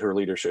irritated her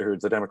leadership,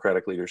 the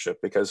Democratic leadership,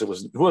 because it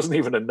wasn't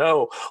even a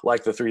no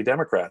like the 3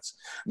 Democrats.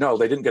 No,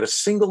 they didn't get a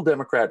single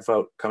Democrat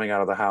vote coming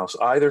out of the House,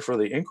 either for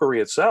the inquiry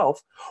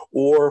itself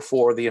or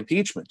for the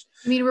impeachment.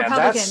 I mean,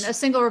 Republican, a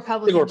single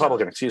Republican. Single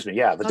Republican, excuse me.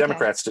 Yeah, the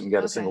Democrats didn't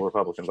get a single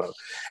Republican vote.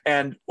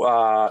 And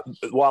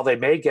while they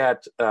may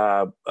get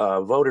a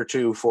vote or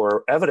two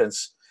for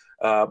evidence,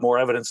 more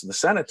evidence in the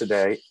Senate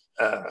today,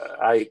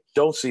 I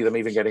don't see them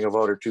even getting a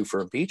vote or two for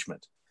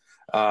impeachment.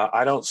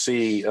 I don't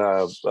see,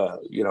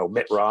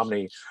 Mitt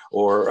Romney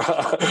or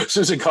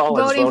Susan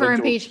Collins voting for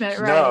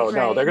impeachment. No,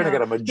 they're going to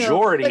get a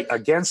majority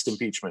against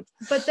impeachment.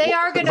 But they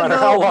are going to no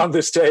matter how long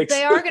this takes.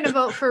 They are going to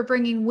vote for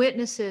bringing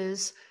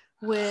witnesses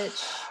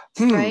which,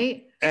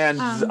 right?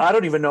 And I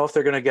don't even know if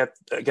they're going to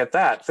get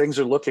that. Things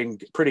are looking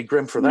pretty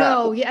grim for that.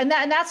 No, yeah, and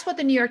that's what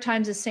the New York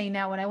Times is saying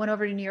now. When I went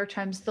over to New York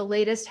Times, the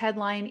latest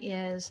headline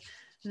is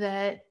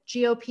that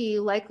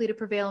GOP likely to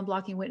prevail in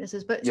blocking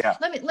witnesses. But yeah.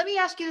 let me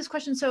ask you this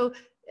question. So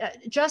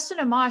Justin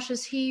Amash,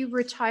 is he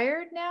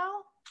retired now?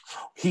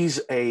 He's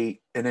an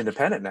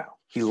independent now.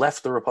 He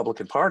left the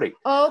Republican Party.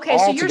 Oh, okay.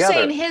 So you're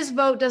saying his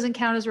vote doesn't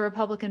count as a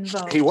Republican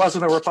vote? He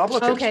wasn't a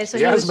Republican. Okay, so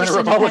he hasn't been a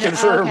Republican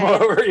for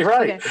you're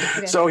right.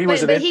 Okay. So he was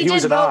he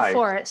did vote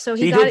for it. So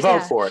he did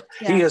vote for it.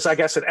 Yeah. He is, I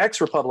guess, an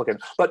ex-Republican.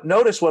 But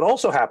notice what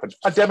also happened: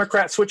 a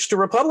Democrat switched to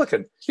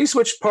Republican. He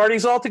switched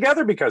parties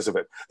altogether because of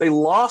it. They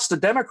lost a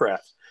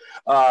Democrat.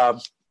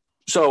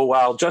 So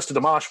while Justin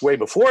Amash, way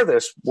before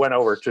this, went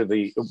over to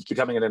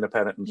becoming an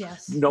independent and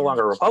no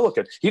longer a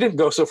Republican, he didn't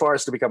go so far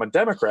as to become a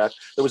Democrat.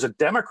 There was a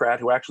Democrat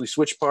who actually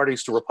switched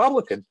parties to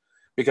Republican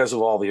because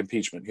of all the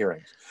impeachment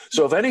hearings.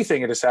 So if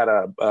anything, it has had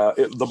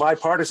the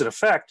bipartisan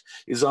effect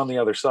is on the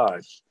other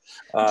side.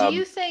 Do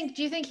you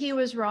think he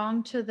was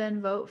wrong to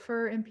then vote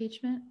for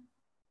impeachment,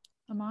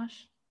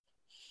 Amash?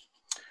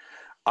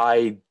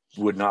 I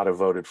would not have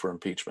voted for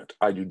impeachment.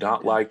 I do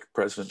not like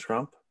President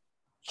Trump.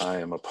 I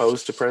am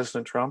opposed to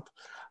President Trump.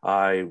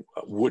 I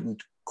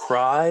wouldn't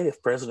cry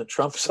if President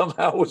Trump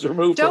somehow was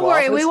removed from office. Don't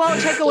worry, we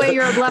won't take away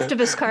your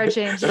leftist card,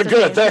 James.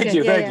 Good, thank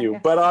you.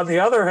 But on the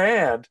other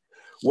hand,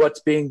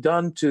 what's being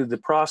done to the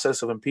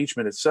process of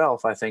impeachment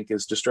itself, I think,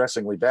 is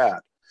distressingly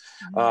bad.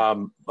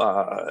 Mm-hmm.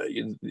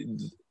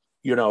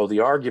 The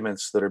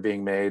arguments that are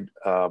being made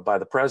by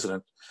the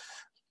president,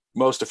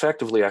 most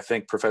effectively, I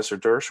think Professor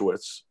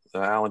Dershowitz,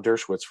 Alan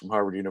Dershowitz from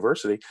Harvard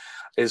University,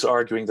 is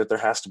arguing that there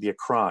has to be a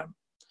crime.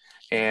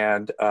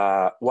 And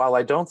while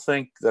I don't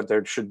think that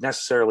there should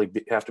necessarily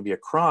have to be a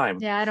crime.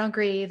 Yeah, I don't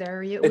agree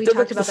either. We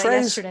talked about that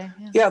yesterday.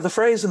 Yeah, the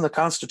phrase in the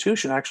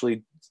Constitution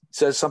actually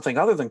says something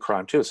other than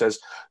crime, too. It says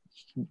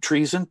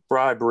treason,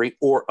 bribery,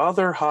 or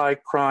other high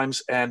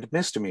crimes and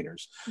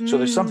misdemeanors. So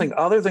there's something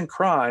other than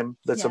crime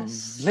that's a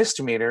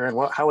misdemeanor.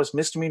 And how was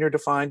misdemeanor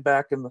defined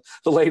back in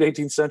the late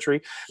 18th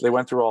century? They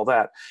went through all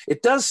that.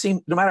 It does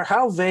seem, no matter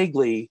how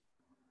vaguely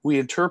we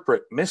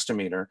interpret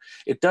misdemeanor,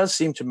 it does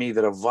seem to me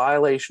that a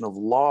violation of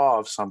law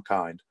of some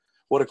kind,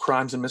 what do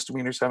crimes and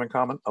misdemeanors have in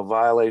common? A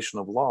violation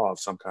of law of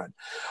some kind.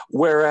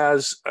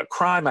 Whereas a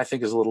crime, I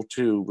think, is a little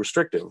too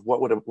restrictive.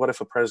 What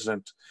if a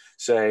president,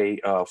 say,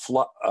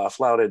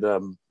 flouted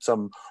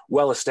some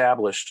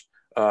well-established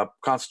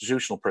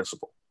constitutional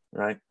principle,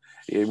 right?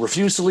 He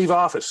refused to leave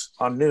office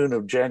on noon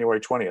of January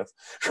 20th,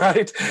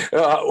 right?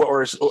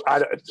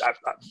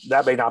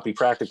 That may not be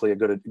practically a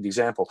good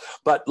example.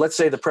 But let's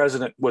say the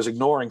president was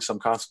ignoring some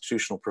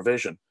constitutional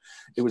provision.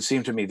 It would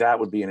seem to me that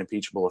would be an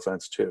impeachable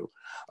offense too.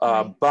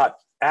 But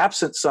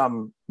absent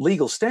some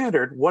legal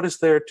standard, what is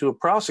there to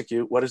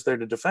prosecute? What is there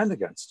to defend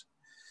against?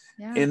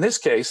 Yeah. In this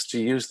case, to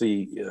use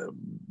the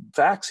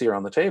facts here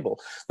on the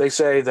table, they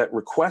say that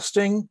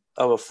requesting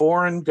of a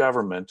foreign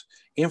government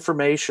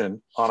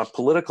information on a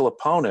political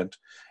opponent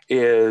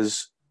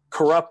is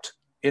corrupt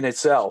in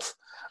itself.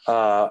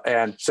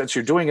 And since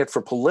you're doing it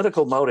for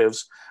political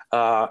motives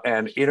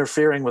and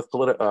interfering with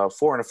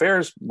foreign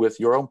affairs with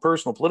your own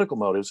personal political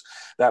motives,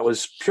 that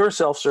was pure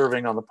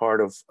self-serving on the part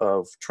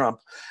of Trump,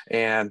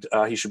 and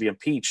he should be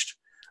impeached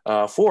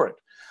for it.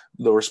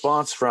 The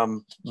response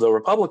from the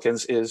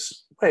Republicans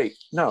is, wait,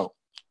 no,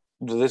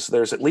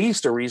 there's at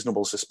least a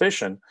reasonable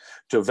suspicion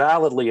to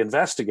validly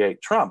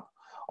investigate Trump.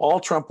 All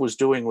Trump was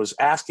doing was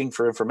asking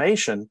for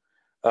information.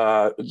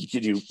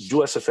 Could you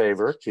do us a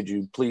favor? Could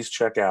you please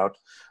check out?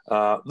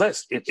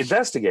 Let's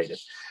investigate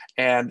it.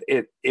 And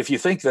if you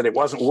think that it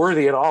wasn't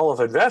worthy at all of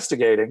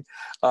investigating,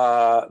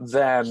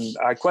 then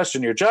I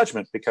question your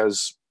judgment,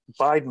 because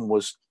Biden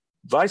was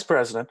vice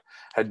president,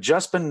 had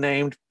just been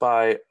named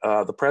by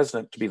the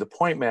president to be the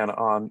point man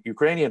on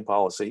Ukrainian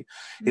policy.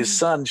 His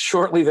son,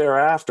 shortly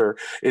thereafter,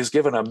 is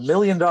given $1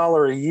 million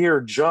a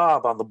year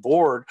job on the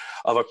board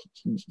of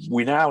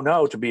we now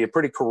know to be a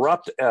pretty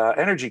corrupt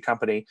energy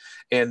company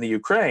in the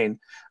Ukraine.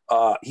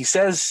 He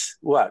says,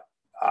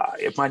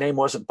 if my name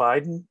wasn't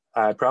Biden,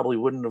 I probably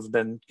wouldn't have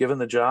been given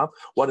the job.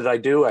 What did I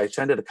do? I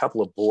attended a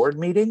couple of board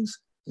meetings,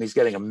 and he's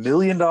getting $1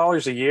 million a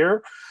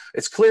year.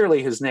 It's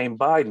clearly his name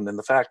Biden, and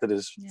the fact that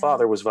his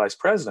father was vice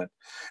president.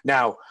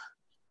 Now,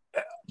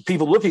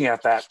 people looking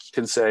at that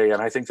can say,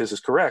 and I think this is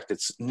correct,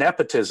 it's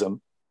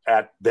nepotism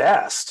at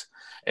best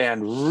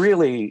and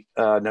really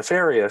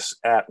nefarious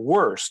at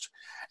worst.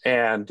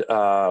 And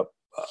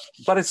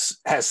but is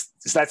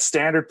that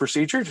standard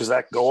procedure? Does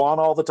that go on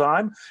all the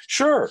time?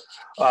 Sure.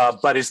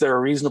 But is there a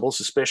reasonable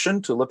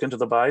suspicion to look into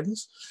the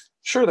Bidens?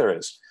 Sure there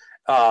is.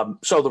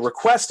 So the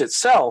request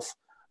itself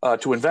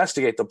to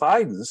investigate the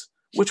Bidens,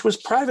 which was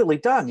privately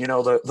done.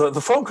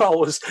 The phone call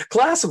was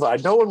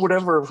classified. No one would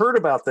ever have heard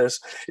about this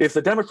if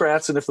the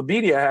Democrats and if the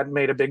media hadn't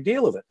made a big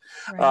deal of it.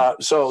 Right.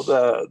 So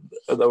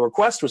the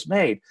request was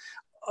made.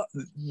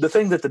 The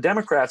thing that the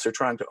Democrats are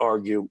trying to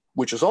argue,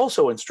 which is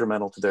also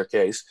instrumental to their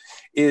case,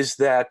 is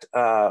that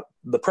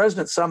the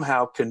president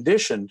somehow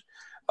conditioned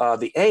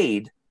the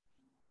aid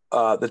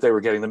that they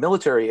were getting the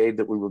military aid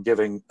that we were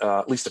giving,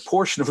 at least a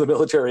portion of the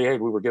military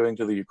aid we were giving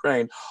to the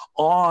Ukraine,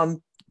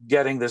 on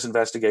getting this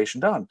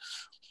investigation done.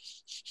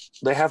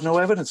 They have no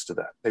evidence to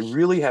that. They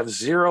really have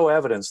zero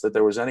evidence that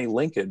there was any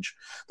linkage.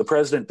 The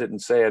president didn't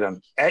say it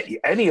on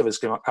any of his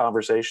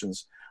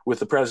conversations with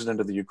the president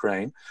of the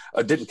Ukraine,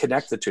 didn't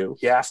connect the two.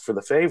 He asked for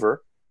the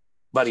favor,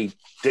 but he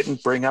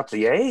didn't bring up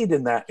the aid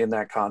in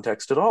that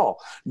context at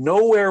all.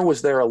 Nowhere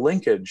was there a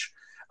linkage.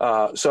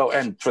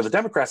 And for the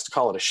Democrats to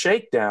call it a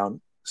shakedown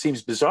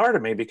seems bizarre to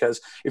me, because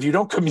if you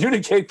don't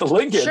communicate the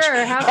linkage,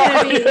 sure, how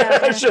can it be?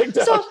 Yeah.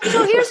 Shakedown? So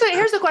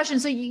here's the question.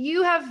 So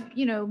you have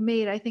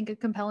made, I think, a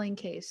compelling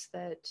case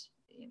that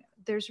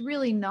there's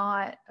really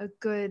not a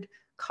good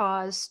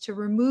cause to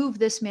remove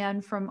this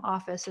man from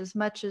office, as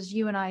much as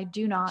you and I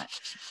do not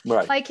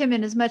like him,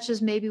 and as much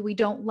as maybe we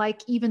don't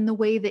like even the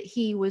way that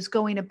he was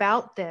going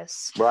about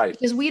this,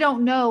 because we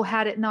don't know,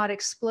 had it not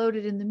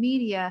exploded in the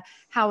media,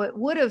 how it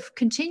would have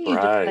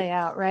continued to play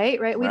out, right?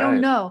 We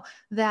don't know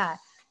that.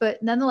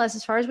 But nonetheless,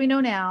 as far as we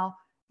know now,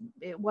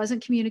 it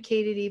wasn't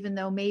communicated, even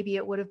though maybe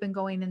it would have been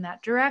going in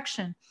that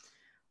direction.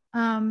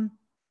 The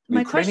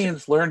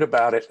Ukrainians learned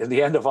about it in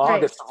the end of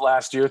August of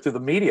last year through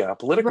the media,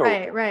 Politico.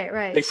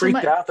 Right. They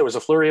freaked out. There was a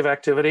flurry of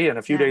activity, and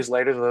a few days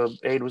later, the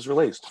aid was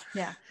released.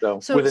 Yeah.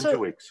 So within 2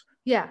 weeks.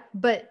 Yeah,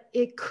 but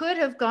it could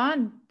have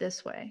gone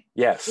this way.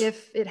 Yes.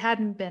 If it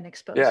hadn't been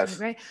exposed.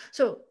 Yes. Right.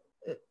 So,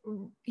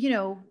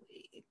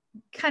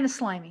 kind of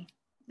slimy.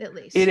 At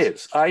least it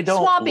is. I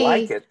don't swampy.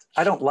 Like it.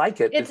 I don't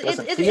like it. It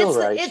doesn't feel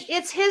right.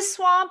 It's his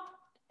swamp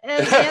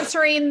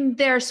answering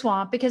their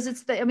swamp,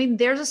 because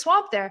there's a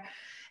swamp there.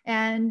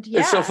 And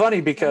it's so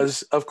funny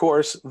because, of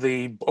course,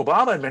 the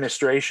Obama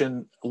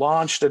administration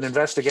launched an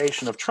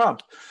investigation of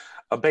Trump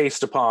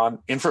based upon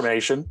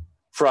information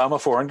from a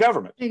foreign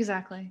government.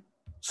 Exactly.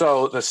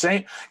 So the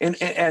same,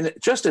 and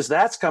just as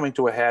that's coming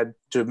to a head,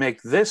 to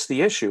make this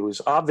the issue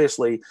is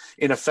obviously,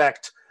 in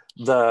effect,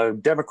 the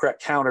Democrat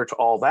counter to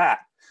all that.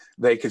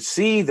 They could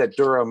see that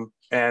Durham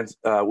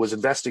was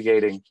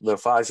investigating the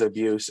FISA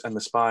abuse and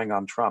the spying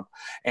on Trump.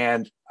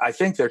 And I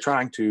think they're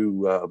trying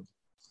to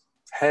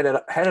head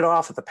it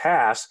off at the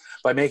pass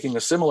by making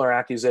a similar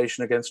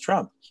accusation against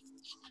Trump.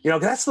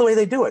 That's the way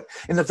they do it.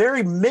 In the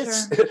very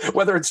midst,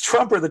 whether it's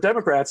Trump or the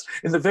Democrats,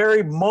 in the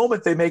very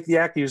moment they make the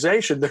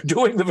accusation, they're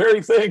doing the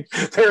very thing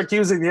they're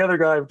accusing the other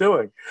guy of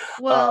doing.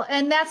 Well,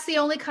 and that's the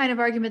only kind of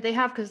argument they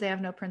have, because they have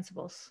no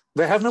principles.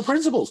 They have no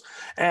principles.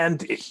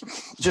 And it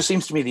just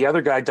seems to me the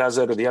other guy does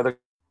it, or the other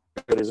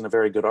isn't a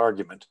very good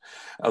argument.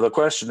 The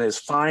question is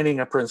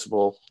finding a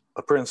principle,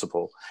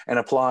 and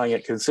applying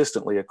it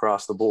consistently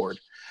across the board.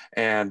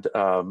 And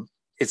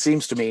it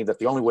seems to me that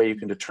the only way you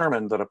can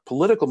determine that a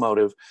political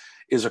motive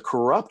is a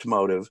corrupt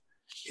motive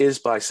is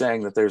by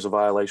saying that there's a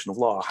violation of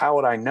law. How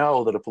would I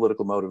know that a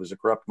political motive is a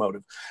corrupt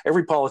motive?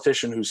 Every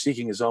politician who's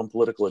seeking his own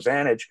political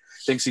advantage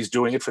thinks he's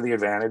doing it for the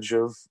advantage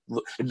of,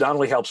 it not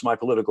only helps my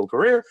political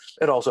career,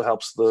 it also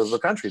helps the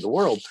country, the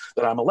world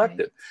that I'm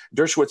elected.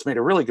 Dershowitz made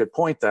a really good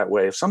point that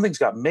way. If something's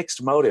got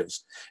mixed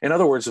motives, in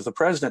other words, if the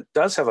president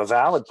does have a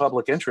valid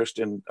public interest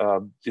in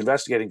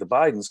investigating the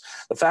Bidens,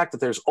 the fact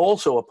that there's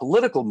also a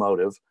political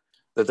motive,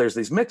 that there's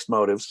these mixed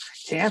motives,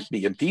 can't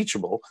be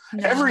impeachable.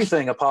 No.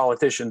 Everything a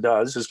politician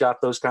does has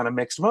got those kind of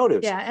mixed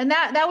motives. Yeah, and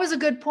that was a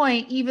good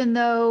point, even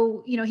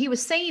though, he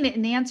was saying it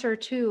in answer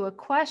to a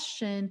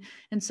question.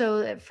 And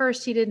so at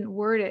first he didn't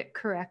word it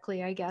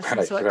correctly, I guess.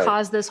 And so it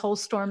caused this whole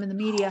storm in the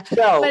media.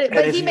 No,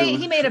 but he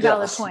made a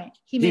valid point.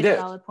 He made a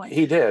valid point.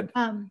 He did.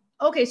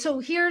 Okay, so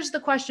here's the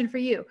question for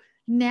you.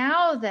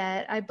 Now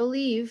that I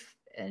believe,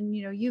 and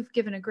you've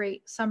given a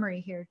great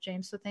summary here,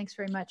 James, so thanks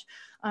very much.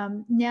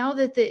 Now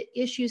that the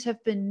issues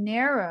have been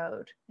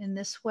narrowed in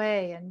this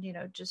way and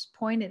just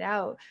pointed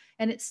out,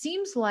 and it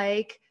seems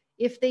like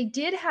if they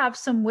did have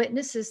some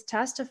witnesses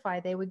testify,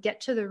 they would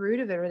get to the root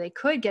of it, or they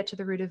could get to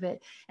the root of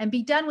it and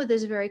be done with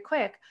this very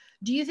quick.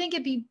 Do you think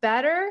it'd be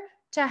better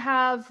to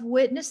have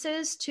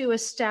witnesses to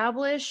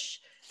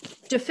establish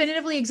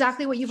definitively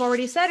exactly what you've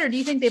already said, or do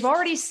you think they've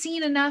already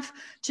seen enough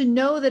to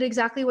know that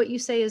exactly what you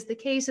say is the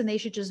case, and they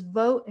should just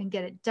vote and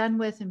get it done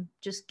with and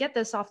just get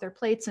this off their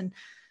plates? And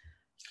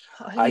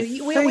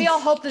we all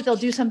hope that they'll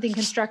do something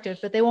constructive,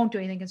 but they won't do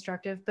anything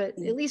constructive, but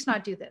at least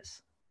not do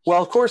this.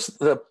 Well, of course,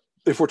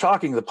 if we're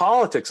talking the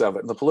politics of it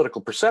and the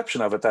political perception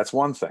of it, that's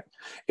one thing.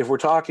 If we're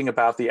talking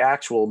about the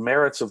actual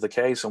merits of the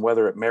case and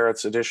whether it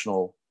merits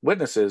additional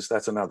witnesses,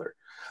 that's another.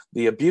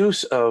 The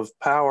abuse of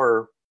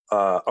power,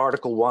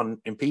 Article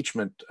 1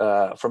 impeachment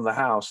from the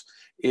House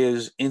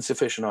is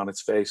insufficient on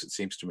its face, it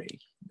seems to me,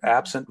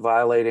 absent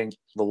violating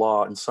the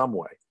law in some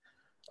way,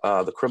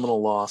 the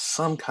criminal law,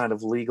 some kind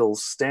of legal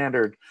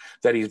standard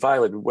that he's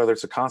violated, whether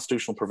it's a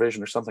constitutional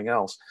provision or something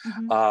else.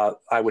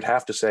 I would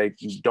have to say,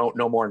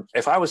 no more.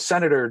 If I was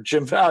Senator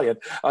Jim Valiant,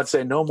 I'd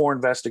say no more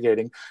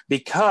investigating,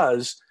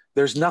 because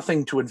there's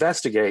nothing to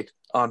investigate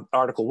on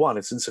Article 1.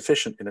 It's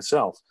insufficient in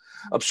itself.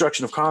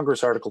 Obstruction of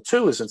Congress, Article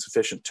 2 is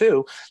insufficient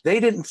too. They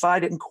didn't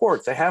fight it in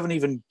court. They haven't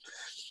even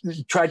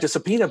tried to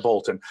subpoena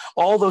Bolton.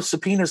 All those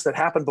subpoenas that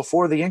happened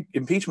before the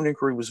impeachment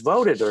inquiry was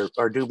voted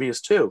are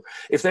dubious too.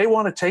 If they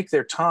want to take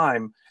their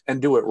time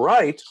and do it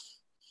right,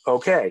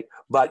 okay,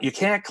 but you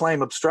can't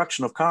claim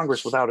obstruction of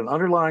Congress without an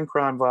underlying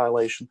crime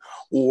violation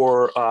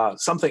or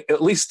something.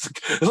 At least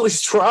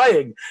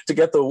trying to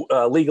get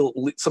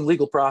the some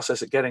legal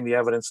process at getting the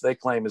evidence they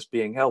claim is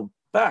being held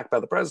back by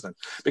the president,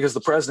 because the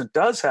president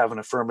does have an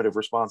affirmative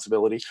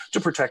responsibility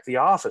to protect the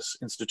office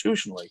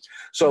institutionally.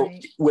 So,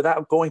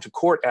 without going to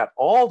court at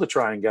all to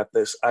try and get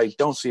this, I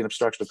don't see an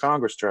obstruction of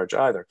Congress charge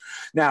either.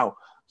 Now,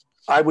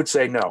 I would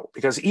say no,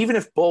 because even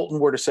if Bolton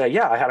were to say,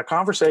 "Yeah, I had a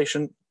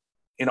conversation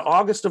in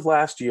August of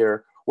last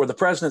year where the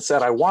president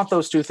said, I want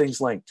those two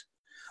things linked,"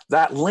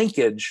 that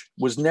linkage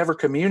was never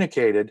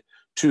communicated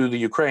to the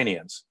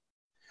Ukrainians.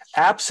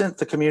 Absent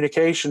the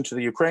communication to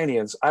the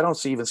Ukrainians, I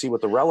don't even see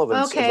what the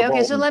relevance of the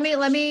Bolton. So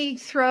let me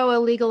throw a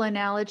legal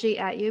analogy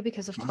at you,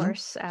 because of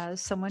course, as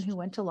someone who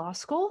went to law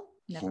school,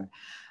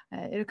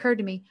 it occurred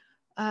to me,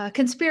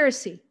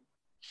 conspiracy.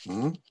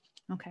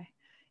 Okay.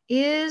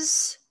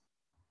 Is,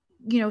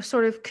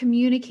 sort of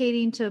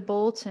communicating to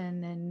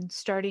Bolton and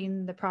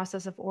starting the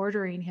process of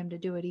ordering him to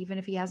do it, even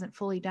if he hasn't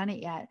fully done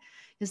it yet,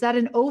 is that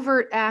an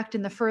overt act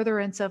in the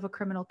furtherance of a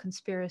criminal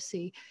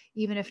conspiracy,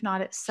 even if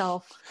not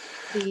itself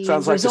the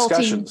sounds like resulting...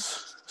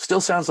 discussions. Still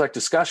sounds like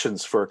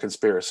discussions for a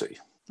conspiracy,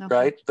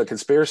 right? The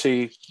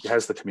conspircy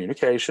has the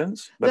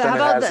communications, but then it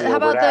has the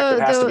overt act.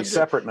 It has to be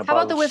separate and above.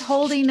 How about the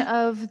withholding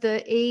of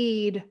the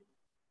aid?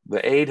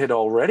 The aid had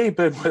already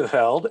been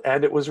withheld,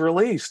 and it was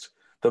released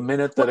the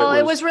minute that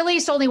it was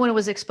released only when it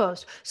was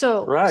exposed.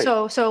 So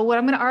what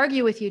I'm going to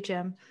argue with you,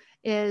 Jim,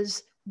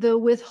 is the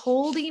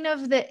withholding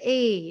of the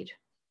aid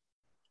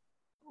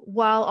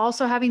while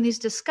also having these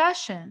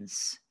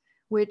discussions,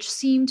 which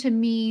seem to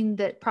mean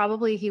that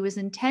probably he was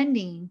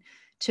intending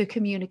to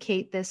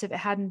communicate this if it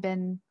hadn't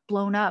been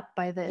blown up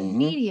by the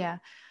media.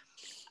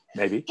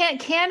 Maybe.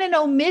 Can an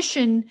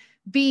omission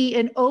be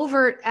an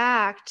overt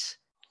act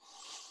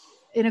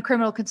in a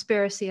criminal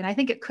conspiracy? And I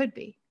think it could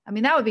be. I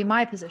mean, that would be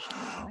my position.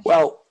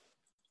 Well,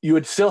 you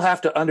would still have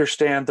to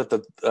understand that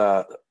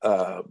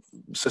the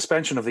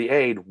suspension of the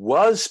aid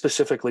was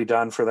specifically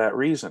done for that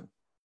reason.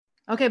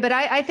 Okay, but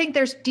I think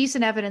there's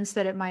decent evidence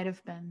that it might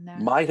have been there.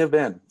 Might have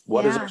been.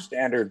 What is our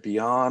standard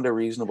beyond a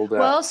reasonable doubt?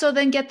 Well, so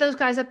then get those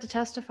guys up to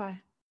testify.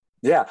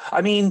 Yeah,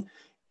 I mean,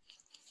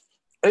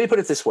 let me put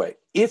it this way.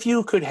 If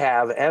you could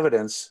have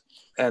evidence,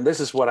 and this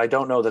is what I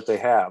don't know that they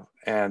have,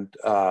 and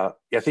I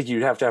think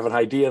you'd have to have an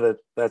idea that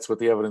that's what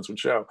the evidence would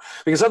show,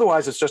 because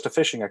otherwise it's just a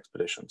fishing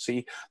expedition.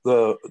 See,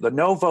 the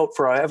no vote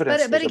for our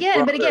evidence. But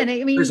again,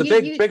 I mean, there's a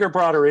bigger,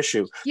 broader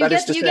issue. You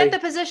get the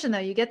position, though.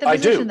 You get the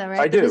position, though,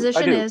 right? The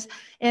position is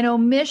an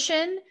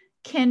omission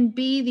can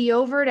be the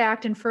overt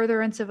act in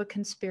furtherance of a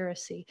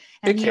conspiracy,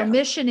 and the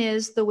omission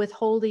is the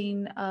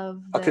withholding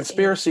of a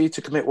conspiracy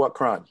to commit what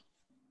crime?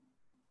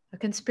 A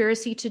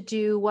conspiracy to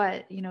do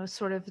what,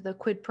 sort of the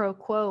quid pro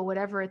quo,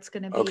 whatever it's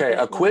going to be. Okay,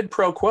 a quid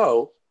pro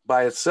quo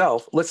by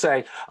itself. Let's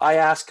say I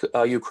ask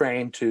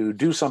Ukraine to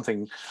do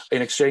something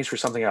in exchange for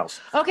something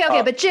else.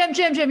 Okay, but Jim,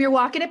 you're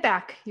walking it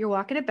back. You're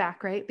walking it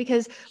back, right?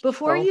 Because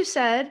before you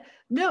said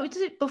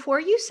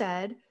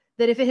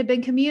that if it had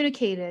been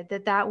communicated,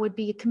 that would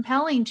be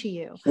compelling to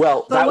you.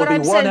 Well, that would be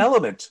one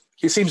element.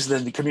 It seems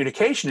that the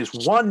communication is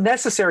one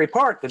necessary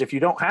part, that if you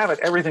don't have it,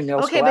 everything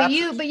else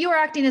collapses. but you were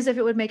acting as if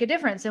it would make a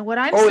difference. And what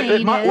I'm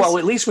saying is, well,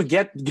 at least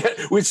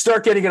we'd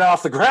start getting it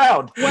off the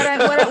ground. What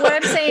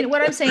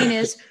I'm saying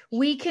is,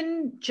 we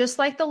can, just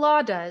like the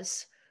law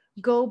does,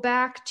 go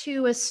back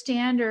to a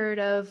standard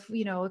of,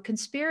 a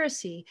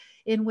conspiracy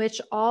in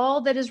which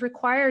all that is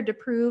required to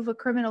prove a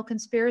criminal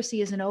conspiracy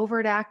is an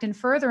overt act in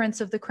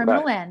furtherance of the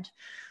criminal end.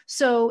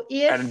 So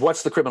and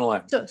what's the criminal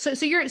end? So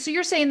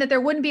you're saying that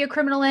there wouldn't be a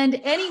criminal end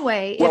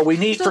anyway. Well, we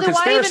need for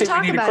conspiracy.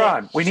 We need a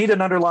crime. We need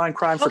an underlying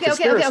crime for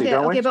conspiracy,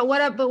 don't we? Okay, but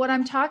what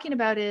I'm talking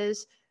about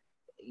is,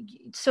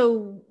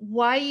 so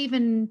why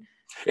even?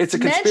 It's a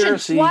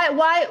conspiracy.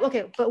 Why?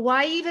 Okay, but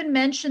why even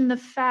mention the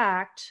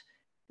fact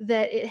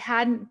that it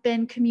hadn't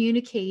been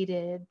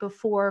communicated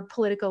before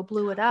Politico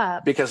blew it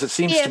up? Because it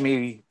seems to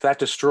me that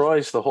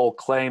destroys the whole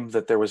claim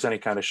that there was any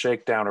kind of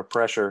shakedown or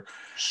pressure.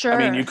 Sure. I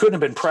mean, you couldn't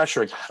have been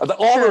pressuring.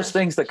 All those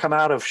things that come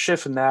out of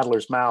Schiff and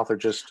Nadler's mouth are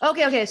just...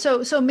 Okay.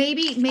 So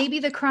maybe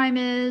the crime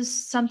is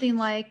something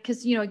like,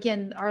 because,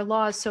 again, our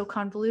law is so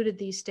convoluted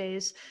these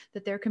days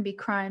that there can be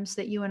crimes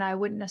that you and I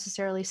wouldn't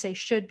necessarily say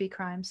should be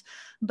crimes.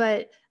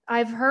 But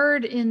I've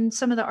heard in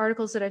some of the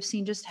articles that I've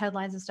seen, just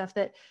headlines and stuff,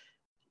 that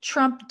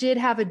Trump did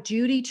have a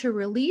duty to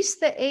release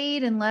the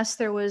aid unless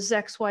there was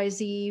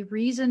XYZ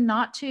reason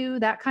not to,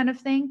 that kind of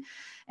thing.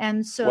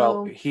 And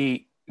so, if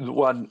it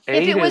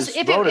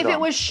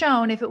was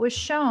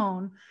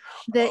shown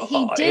that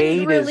he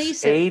didn't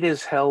release it. Aid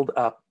is held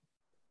up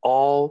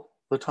all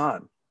the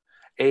time.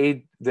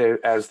 Aid,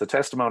 as the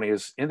testimony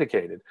is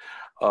indicated,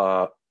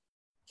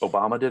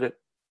 Obama did it,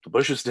 the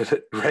Bushes did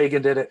it,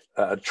 Reagan did it,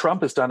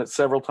 Trump has done it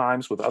several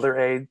times with other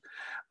aid.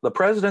 The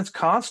president's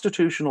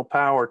constitutional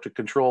power to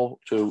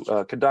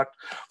conduct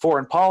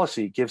foreign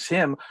policy gives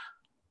him,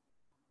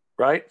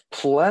 right?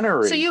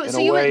 Plenary. So you would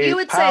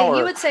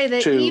say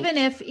that even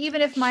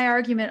if my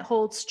argument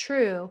holds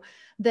true,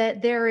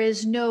 that there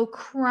is no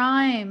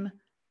crime.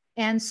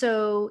 And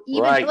so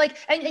even right.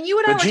 and you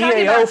and I the were GAO,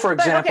 talking about, for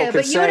example,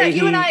 but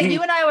you and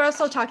I were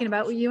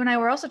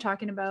also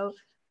talking about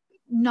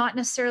not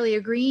necessarily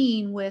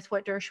agreeing with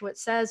what Dershowitz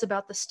says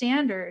about the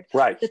standard,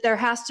 right, that there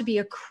has to be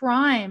a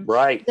crime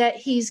right, that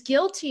he's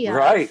guilty of.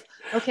 right.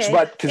 Okay.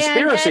 But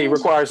conspiracy and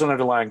requires an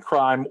underlying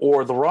crime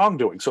or the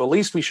wrongdoing. So at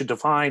least we should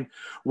define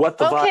what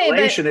the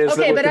violation is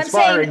that we're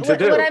conspiring to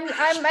do.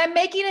 I'm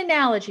making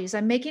analogies.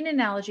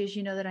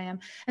 You know that I am.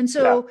 And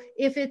so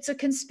if it's a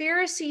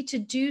conspiracy to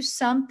do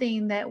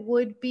something that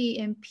would be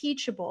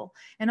impeachable,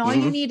 and all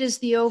you need is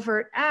the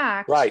overt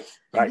act, right.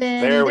 then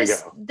there we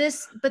go.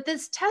 This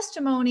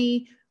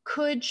testimony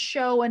could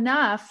show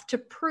enough to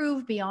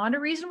prove beyond a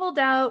reasonable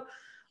doubt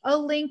a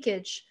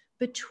linkage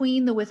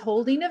between the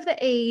withholding of the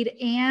aid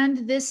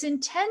and this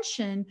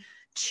intention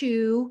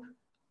to,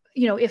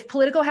 if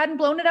Politico hadn't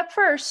blown it up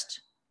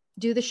first,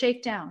 do the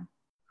shakedown.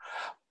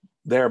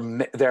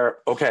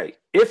 Okay.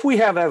 If we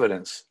have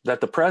evidence that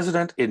the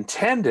president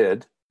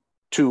intended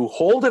to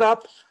hold it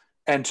up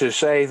and to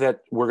say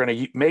that we're going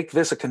to make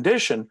this a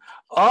condition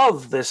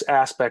of this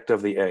aspect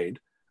of the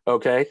aid,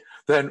 okay,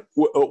 then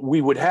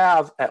we would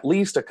have at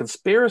least a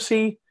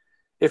conspiracy,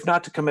 if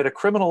not to commit a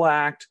criminal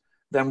act,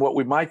 then what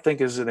we might think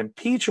is an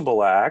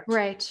impeachable act.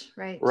 Right.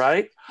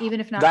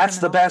 Even if not that's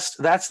criminal.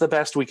 That's the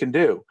best we can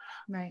do.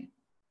 Right.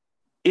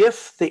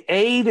 If the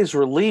aid is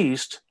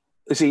released,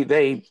 see,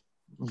 they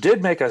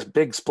did make a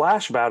big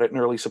splash about it in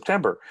early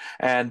September.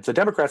 And the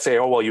Democrats say,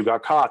 oh, well, you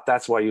got caught.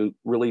 That's why you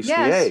released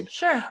the aid.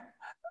 Sure.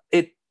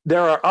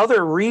 There are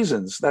other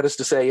reasons, that is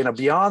to say,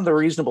 beyond the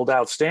reasonable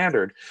doubt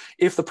standard,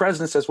 if the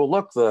president says, well,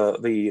 look,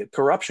 the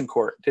corruption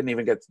court didn't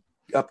even get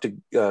up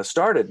to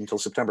started until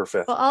September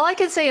 5th. Well, all I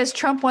can say is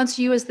Trump wants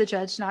you as the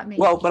judge, not me.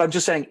 Well, but I'm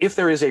just saying, if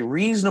there is a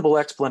reasonable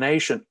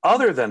explanation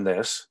other than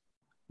this,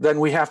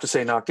 then we have to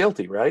say not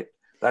guilty, right?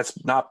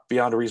 That's not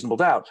beyond a reasonable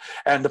doubt.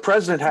 And the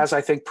president has,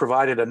 I think,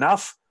 provided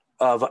enough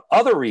of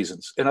other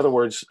reasons. In other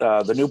words,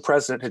 the new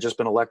president had just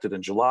been elected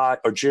in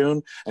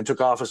June and took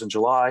office in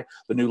July.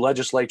 The new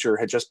legislature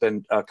had just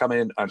been come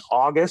in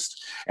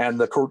August, and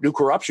the new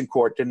corruption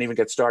court didn't even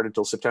get started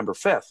until September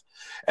 5th.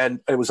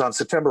 And it was on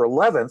September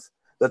 11th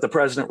that the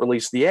president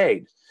released the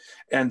aid.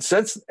 And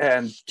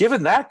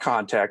given that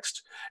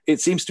context, it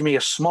seems to me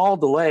a small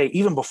delay,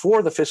 even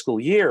before the fiscal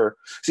year.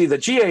 See, the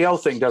GAO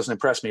thing doesn't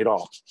impress me at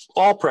all.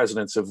 All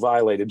presidents have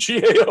violated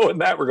GAO in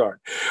that regard.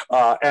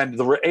 And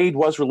the aid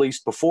was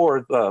released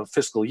before the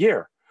fiscal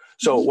year.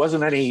 So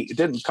it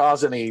didn't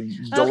cause any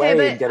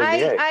delay in getting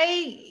the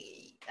aid.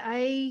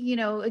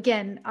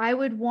 I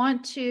would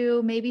want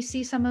to maybe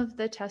see some of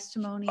the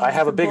testimony. I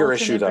have a bigger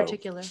issue, though.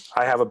 Particular.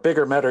 I have a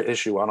bigger meta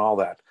issue on all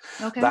that.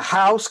 Okay. The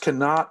House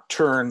cannot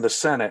turn the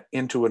Senate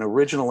into an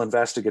original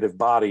investigative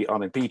body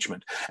on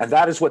impeachment. And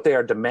that is what they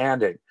are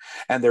demanding.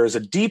 And there is a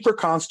deeper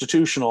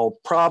constitutional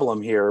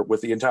problem here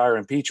with the entire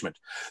impeachment.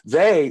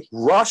 They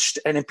rushed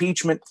an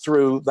impeachment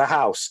through the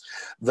House.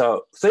 The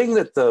thing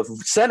that the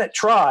Senate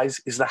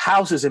tries is the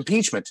House's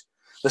impeachment.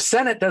 The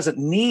Senate doesn't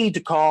need to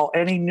call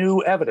any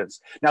new evidence.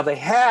 Now, they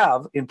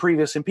have in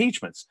previous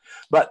impeachments,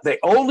 but they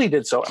only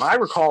did so. And I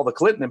recall the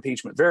Clinton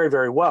impeachment very,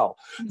 very well.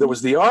 Mm-hmm. There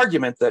was the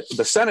argument that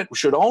the Senate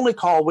should only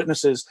call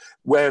witnesses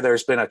where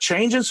there's been a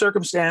change in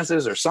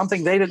circumstances or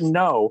something they didn't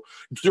know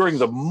during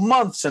the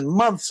months and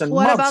months and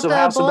months of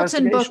House investigation. What about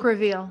the Bolton book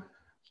reveal?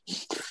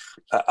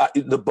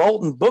 The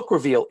Bolton book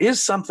reveal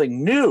is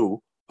something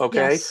new.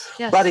 Okay.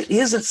 Yes. But it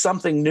isn't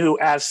something new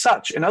as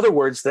such. In other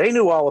words, they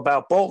knew all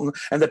about Bolton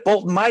and that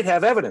Bolton might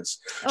have evidence.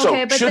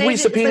 Okay, so should we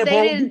subpoena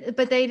Bolton?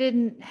 But they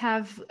didn't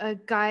have a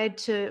guide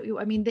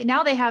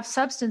now they have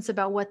substance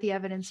about what the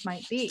evidence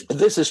might be.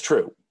 This is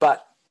true.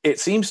 But it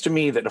seems to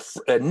me that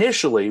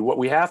initially what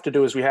we have to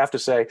do is we have to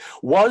say,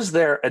 was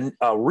there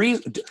a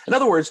reason? In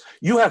other words,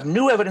 you have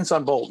new evidence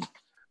on Bolton,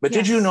 but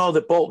did you know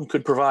that Bolton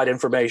could provide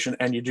information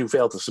and you do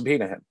fail to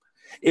subpoena him?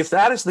 If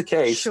that is the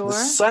case, the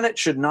Senate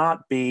should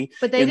not be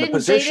in the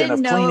position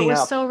of cleaning up. They didn't know it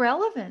was so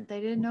relevant.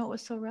 They didn't know it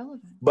was so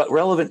relevant. But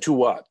relevant to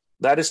what?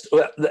 That is,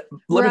 let me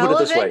put it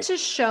this way. Relevant to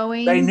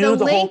showing the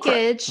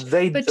linkage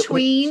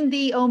between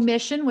the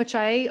omission, which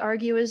I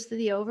argue is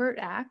the overt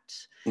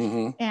act,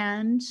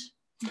 and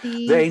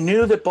the. They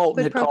knew that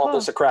Bolton had called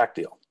this a crack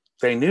deal.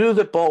 They knew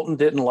that Bolton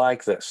didn't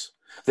like this.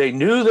 They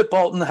knew that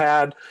Bolton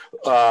had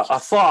a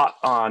thought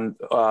on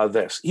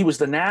this. He was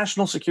the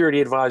national security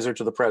advisor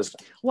to the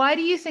president. Why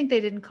do you think they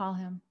didn't call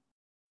him?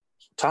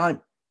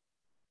 Time.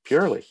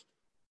 Purely.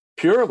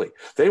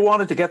 They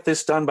wanted to get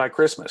this done by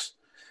Christmas.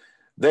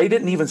 They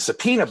didn't even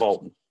subpoena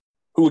Bolton,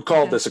 who had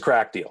called this a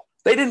crack deal.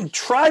 They didn't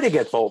try to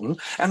get Bolton,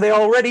 and they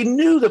already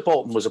knew that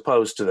Bolton was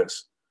opposed to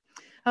this.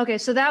 Okay,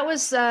 so that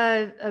was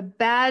a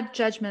bad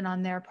judgment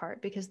on their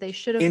part because they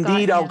should have.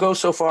 Indeed, I'll go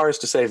so far as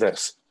to say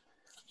this.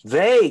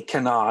 They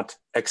cannot,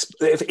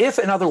 if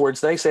in other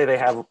words, they say they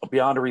have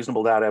beyond a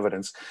reasonable doubt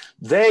evidence,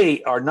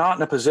 they are not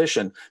in a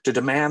position to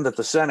demand that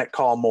the Senate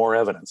call more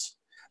evidence.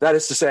 That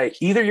is to say,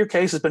 either your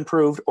case has been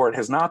proved or it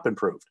has not been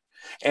proved.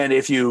 And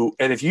if you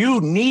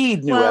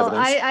need new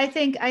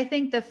evidence, I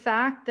think the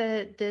fact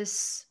that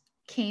this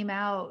came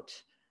out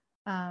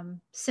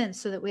since,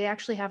 so that we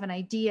actually have an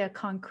idea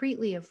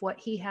concretely of what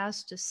he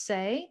has to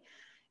say,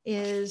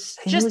 is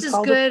just as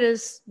good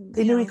as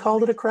they knew he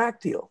called it a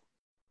crack deal.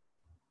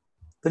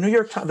 The New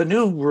York Times, the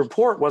new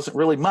report wasn't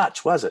really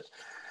much, was it?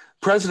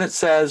 President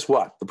says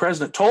what? The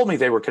president told me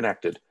they were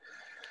connected.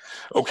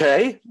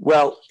 Okay,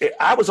 well,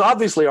 that was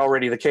obviously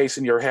already the case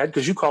in your head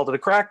because you called it a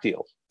crack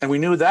deal. And we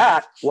knew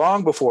that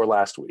long before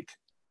last week.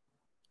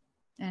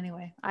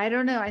 Anyway, I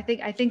don't know. I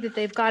think that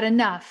they've got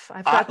enough.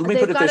 They've got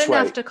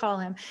enough to call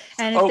him.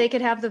 And if they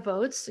could have the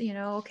votes,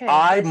 okay.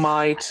 I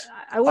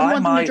wouldn't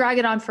want them to drag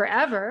it on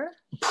forever.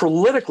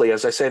 Politically,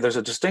 as I say, there's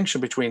a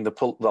distinction between the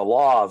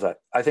law that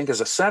I think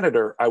as a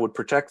senator, I would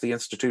protect the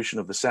institution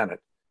of the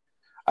Senate.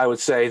 I would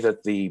say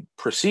that the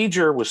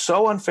procedure was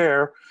so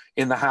unfair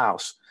in the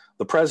House.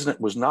 The president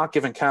was not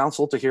given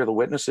counsel to hear the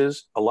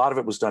witnesses. A lot of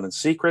it was done in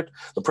secret.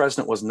 The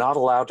president was not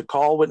allowed to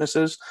call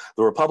witnesses.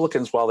 The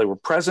Republicans, while they were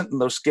present in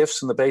those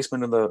skiffs in the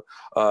basement,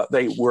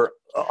 they were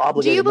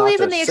obligated. Do you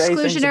believe in the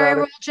exclusionary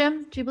rule,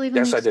 Jim? Do you believe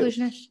in the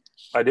exclusionary? Yes,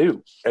 I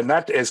do. And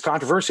that is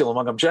controversial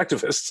among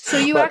objectivists. So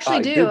you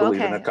actually do? I do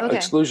believe in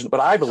exclusion,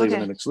 but I believe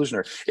in an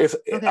exclusionary.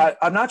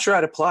 I'm not sure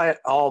I'd apply it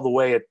all the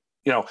way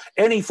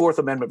any Fourth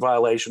Amendment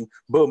violation,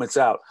 boom, it's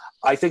out.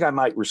 I think I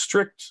might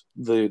restrict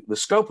the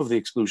scope of the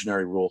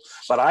exclusionary rule,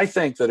 but I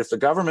think that if the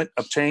government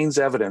obtains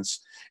evidence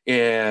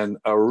in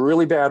a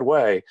really bad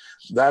way,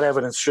 that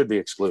evidence should be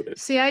excluded.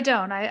 See, I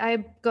don't.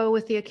 I go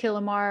with the Akhil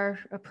Amar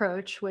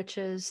approach, which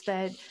is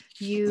that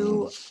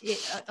you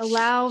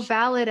allow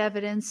valid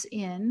evidence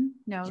in,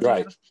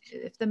 right.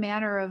 If the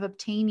manner of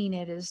obtaining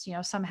it is,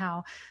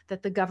 somehow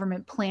that the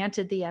government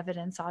planted the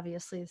evidence,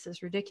 obviously this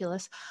is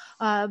ridiculous.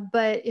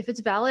 But if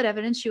it's valid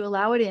evidence, you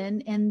allow it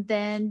in, and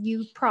then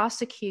you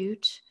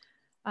prosecute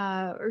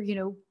or,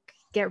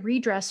 get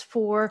redress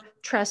for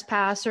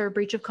trespass or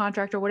breach of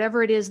contract or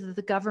whatever it is that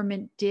the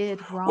government did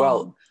wrong.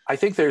 Well, I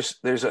think there's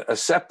a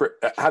separate,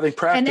 having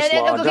practiced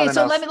law. Okay,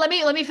 so let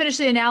me finish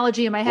the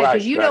analogy in my head,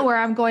 because know where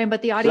I'm going,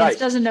 but the audience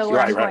doesn't know where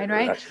I'm going,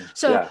 right?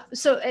 So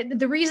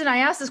the reason I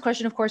asked this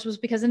question, of course, was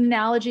because an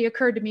analogy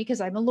occurred to me,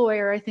 because I'm a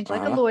lawyer. I think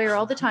like a lawyer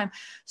all the time.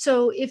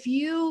 So if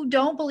you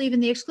don't believe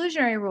in the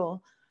exclusionary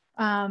rule,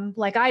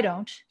 like I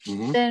don't,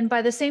 then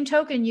by the same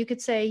token, you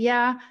could say,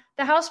 yeah,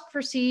 the House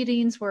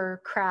proceedings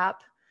were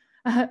crap.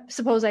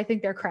 Suppose I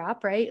think they're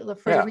crap, right?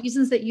 For the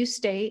reasons that you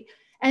state.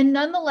 And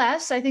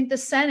nonetheless, I think the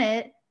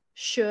Senate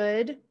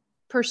should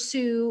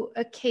pursue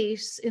a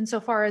case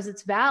insofar as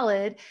it's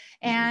valid.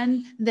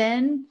 And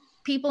then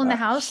people in the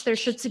House, there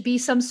should be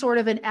some sort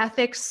of an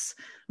ethics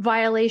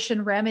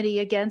violation remedy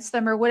against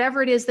them, or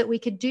whatever it is that we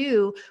could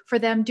do for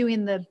them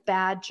doing the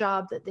bad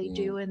job that they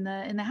do in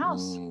the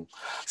House.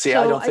 See,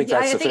 I don't think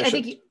that's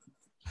sufficient.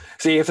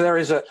 See,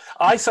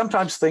 I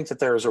sometimes think that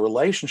there is a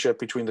relationship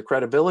between the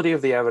credibility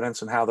of the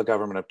evidence and how the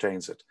government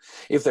obtains it.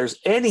 If there's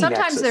any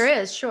sometimes there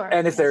is, sure.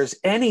 And if there's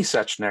any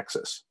such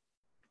nexus,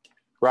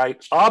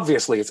 right?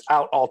 Obviously, it's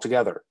out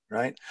altogether,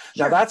 right?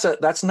 Sure. Now,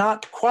 that's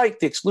not quite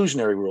the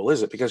exclusionary rule,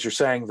 is it? Because you're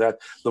saying that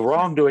the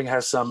wrongdoing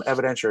has some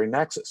evidentiary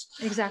nexus.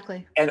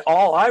 Exactly. And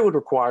all I would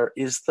require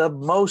is the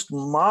most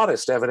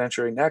modest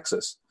evidentiary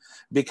nexus,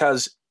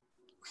 because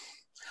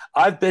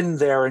I've been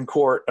there in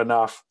court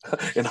enough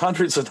in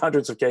hundreds and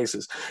hundreds of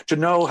cases to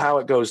know how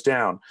it goes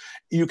down.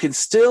 You can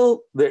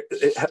still, let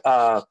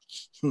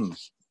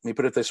me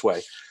put it this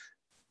way.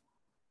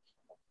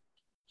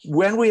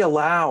 When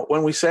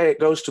we say it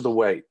goes to the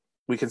weight,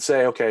 we can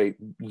say, okay,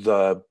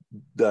 the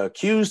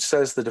accused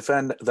says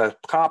the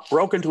cop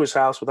broke into his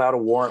house without a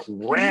warrant,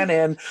 ran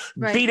in,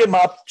 beat him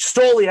up,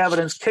 stole the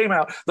evidence, came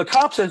out. The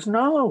cop says,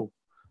 no,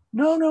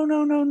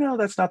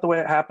 that's not the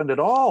way it happened at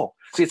all.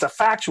 See, it's a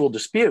factual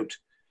dispute.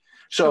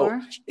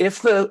 So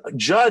if the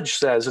judge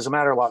says, as a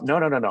matter of law,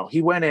 no,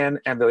 he went in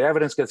and the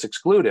evidence gets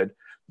excluded,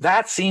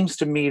 that seems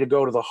to me to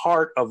go to the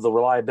heart of the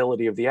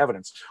reliability of the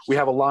evidence. We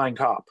have a lying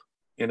cop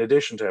in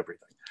addition to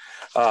everything.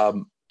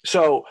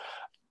 So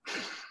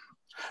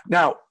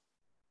now,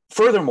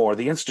 furthermore,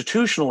 the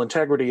institutional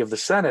integrity of the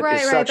Senate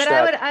is such but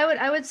that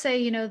I would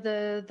say,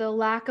 the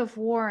lack of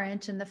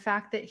warrant and the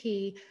fact that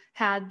he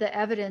had the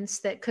evidence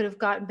that could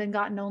have been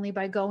gotten only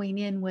by going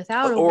in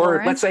without a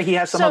warrant. Or let's say he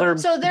has some other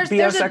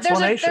BS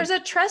explanation. There's a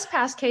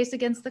trespass case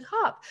against the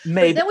cop.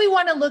 Maybe. But then we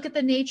want to look at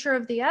the nature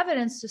of the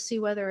evidence to see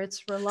whether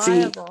it's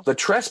reliable. See, the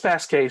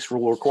trespass case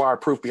will require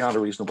proof beyond a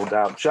reasonable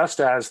doubt, just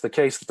as the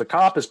case that the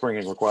cop is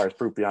bringing requires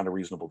proof beyond a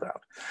reasonable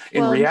doubt.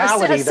 In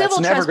reality, that's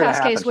never going to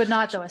happen. A civil trespass case would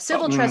not, though. A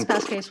civil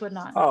trespass case would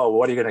not. Oh,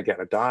 what are you going to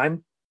get? A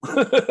dime?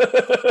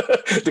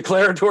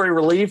 Declaratory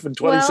relief and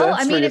 20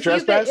 cents for your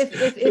trespass?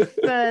 If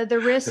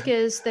the risk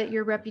is that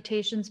your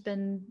reputation's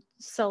been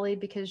sullied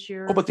because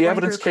you're but the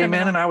evidence came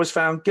in and I was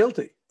found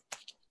guilty.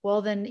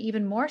 Well, then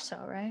even more so,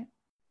 right?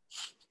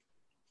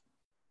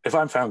 If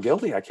I'm found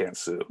guilty, I can't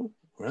sue,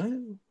 right?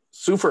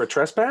 Sue for a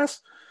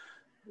trespass?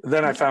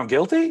 Then I found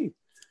guilty?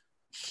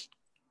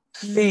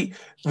 The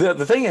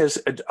thing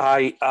is,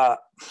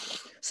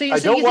 So you I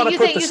don't want to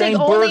put the same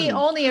burden.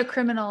 Only a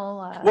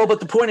criminal. Well, but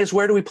the point is,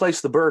 where do we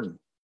place the burden,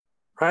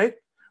 right?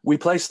 We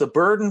place the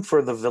burden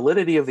for the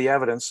validity of the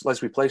evidence,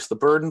 as we place the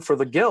burden for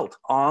the guilt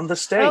on the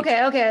state.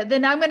 Okay.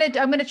 Then I'm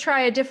gonna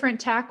try a different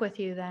tack with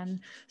you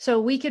then.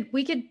 So we could.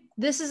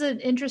 This is an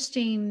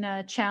interesting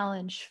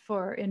challenge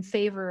in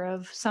favor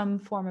of some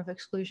form of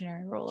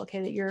exclusionary rule.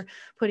 Okay, that you're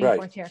putting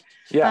forth here.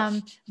 Yeah.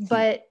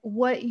 But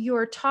what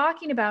you're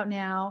talking about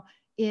now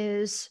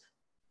is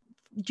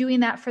doing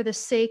that for the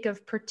sake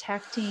of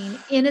protecting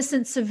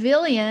innocent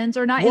civilians,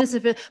 or not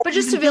innocent, but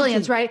just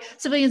civilians, right?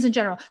 Civilians in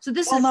general. So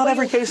this is not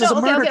every case is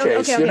a murder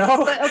case, you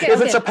know?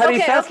 If it's a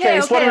petty theft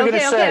case, what are we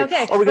going to say?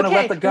 Are we going to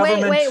let the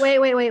government?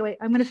 Wait.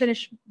 I'm going to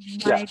finish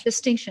my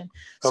distinction.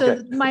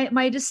 So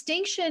my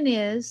distinction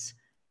is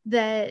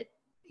that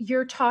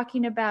you're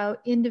talking about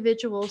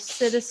individual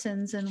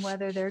citizens and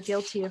whether they're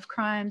guilty of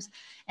crimes.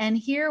 And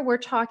here we're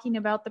talking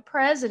about the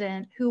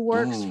president who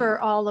works for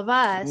all of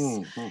us.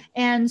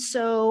 And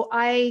so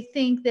I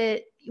think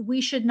that we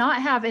should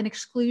not have an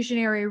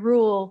exclusionary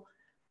rule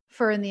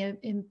for an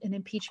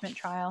impeachment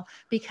trial,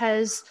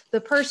 because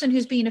the person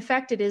who's being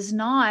affected is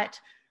not,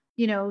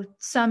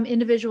 some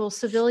individual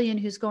civilian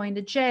who's going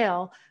to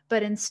jail,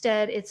 but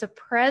instead it's a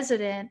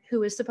president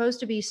who is supposed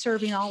to be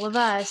serving all of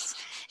us,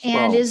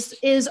 and is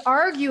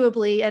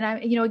arguably, and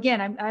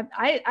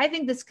I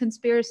think this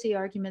conspiracy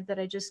argument that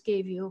I just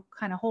gave you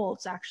kind of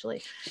holds,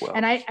 actually.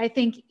 And I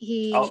think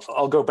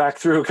I'll go back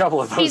through a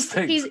couple of those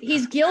things.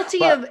 He's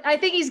guilty I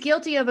think he's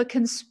guilty of a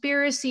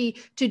conspiracy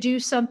to do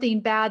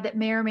something bad that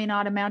may or may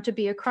not amount to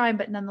be a crime,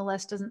 but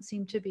nonetheless doesn't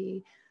seem to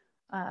be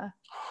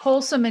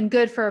wholesome and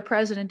good for a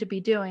president to be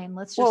doing.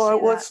 Let's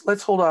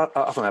hold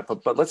off on that,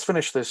 but let's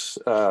finish this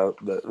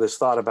this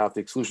thought about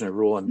the exclusionary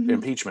rule and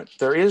impeachment.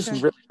 There is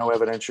really no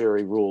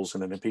evidentiary rules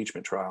in an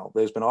impeachment trial.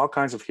 There's been all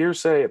kinds of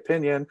hearsay,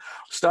 opinion,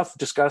 stuff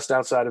discussed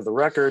outside of the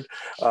record,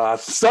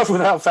 stuff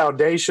without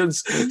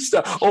foundations,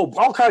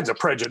 all kinds of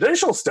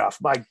prejudicial stuff.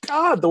 My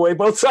God, the way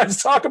both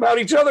sides talk about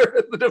each other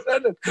and the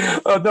defendant.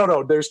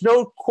 No, there's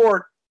no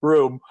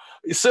courtroom,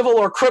 civil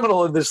or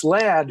criminal, in this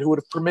land who would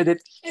have permitted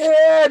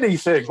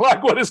anything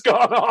like what has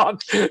gone on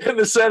in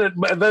the Senate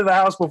and then the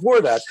House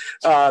before that.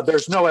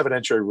 There's no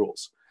evidentiary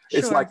rules.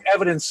 It's like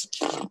evidence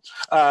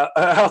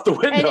out the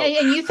window.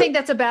 And you think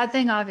that's a bad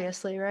thing,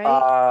 obviously,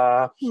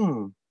 right?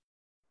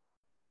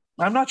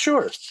 I'm not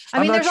sure.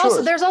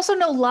 There's also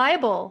no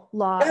libel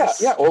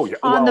laws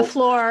on the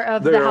floor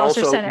of the House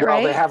or Senate,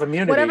 right? They have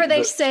immunity. Whatever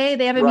they say,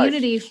 they have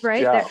immunity,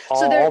 right? Yeah.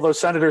 All those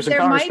senators and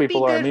Congress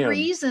people are immune. There might be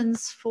good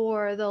reasons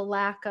for the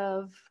lack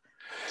of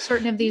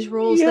certain of these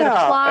rules that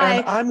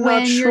apply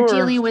when you're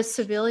dealing with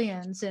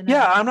civilians.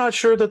 I'm not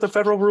sure that the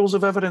federal rules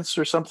of evidence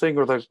or something,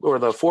 or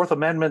the Fourth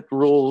Amendment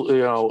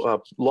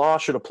rule, law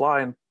should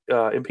apply in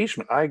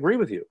impeachment. I agree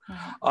with you.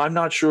 I'm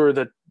not sure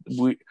that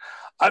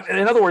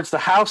in other words, the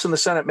House and the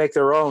Senate make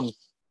their own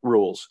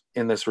rules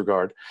in this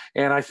regard,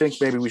 and I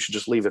think maybe we should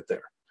just leave it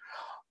there.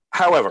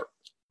 However,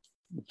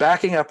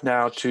 backing up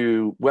now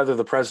to whether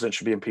the president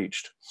should be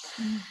impeached,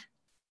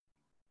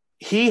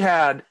 he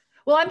had.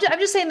 Well, I'm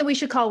just saying that we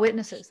should call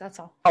witnesses. That's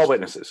all. Call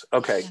witnesses,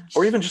 okay,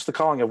 or even just the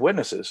calling of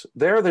witnesses.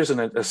 There's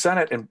a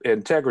Senate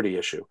integrity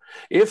issue.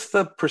 If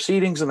the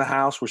proceedings in the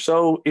House were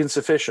so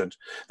insufficient,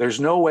 there's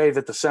no way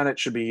that the Senate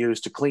should be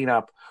used to clean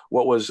up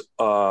what was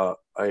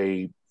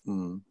a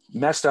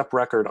messed up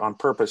record on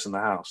purpose in the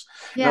House.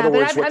 In other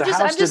words, what the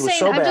House did was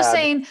so bad. I'm just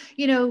saying,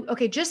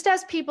 just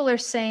as people are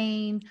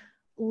saying,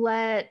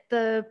 let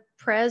the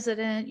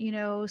president,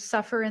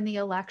 suffer in the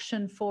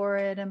election for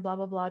it and blah,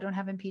 blah, blah, don't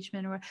have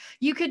impeachment. Or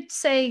you could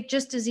say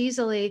just as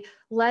easily,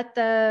 let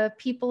the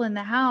people in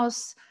the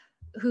House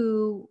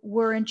who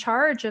were in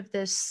charge of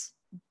this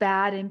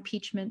bad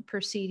impeachment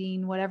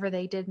proceeding, whatever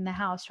they did in the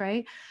House,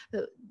 right?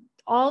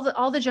 All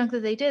the junk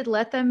that they did,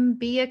 let them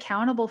be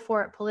accountable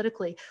for it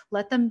politically.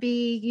 Let them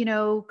be,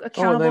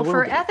 accountable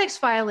for ethics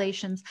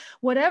violations,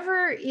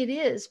 whatever it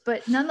is.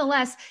 But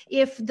nonetheless,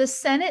 if the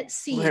Senate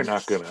sees, they're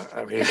not gonna.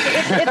 I mean,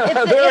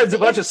 there's a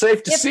bunch of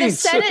safety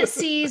seats.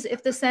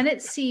 If the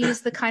Senate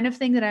sees the kind of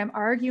thing that I'm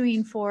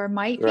arguing for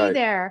might be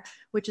there,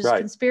 which is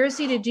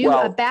conspiracy to do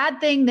a bad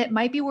thing that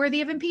might be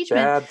worthy of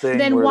impeachment,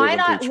 then why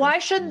not? Why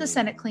shouldn't the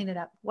Senate clean it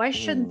up? Why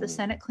shouldn't the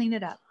Senate clean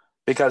it up?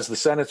 Because the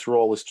Senate's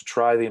role is to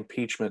try the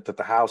impeachment that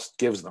the House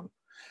gives them.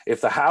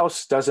 If the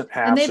House doesn't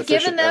have, and they've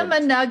given them a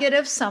nugget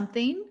of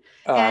something,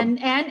 and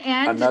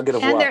a nugget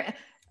of what?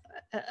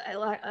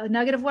 A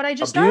nugget of what I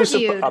just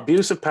argued.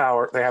 Abuse of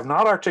power. They have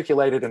not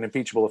articulated an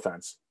impeachable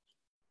offense.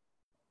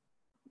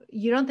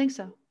 You don't think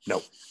so?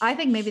 No. I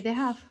think maybe they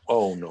have.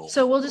 Oh no.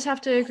 So we'll just have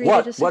to agree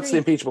to disagree. What's the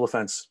impeachable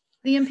offense?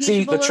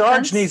 The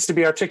charge needs to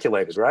be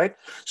articulated, right?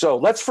 So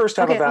let's first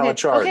have a valid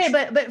charge. Okay,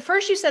 but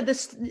first you said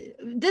this.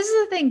 This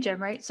is the thing, Jim,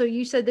 right? So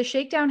you said the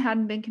shakedown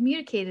hadn't been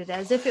communicated,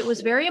 as if it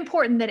was very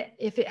important that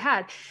if it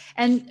had.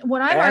 And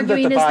what I'm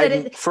arguing is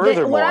that the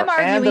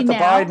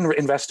Biden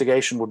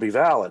investigation would be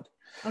valid.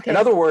 In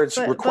other words,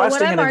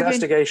 requesting an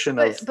investigation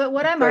of but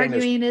what I'm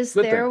arguing is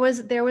there was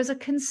a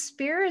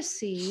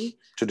conspiracy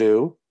to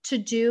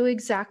do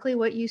exactly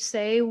what you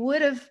say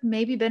would have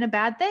maybe been a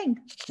bad thing.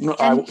 No,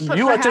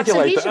 you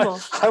articulate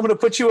that. I'm going to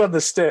put you on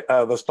the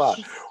spot.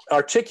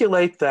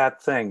 Articulate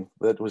that thing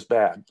that was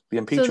bad, the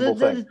impeachable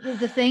thing.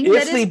 The thing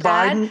that is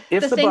bad.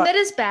 The thing that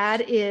is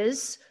bad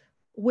is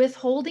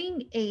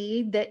withholding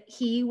aid that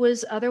he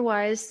was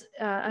otherwise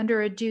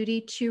under a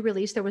duty to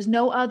release. There was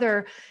no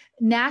other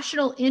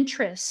national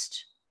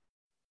interest,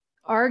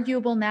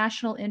 arguable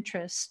national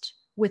interest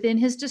within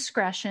his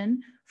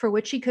discretion for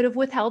which he could have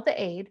withheld the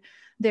aid.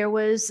 There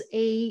was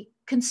a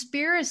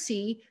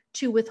conspiracy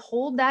to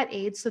withhold that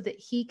aid so that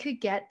he could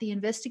get the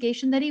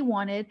investigation that he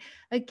wanted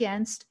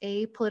against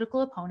a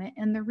political opponent.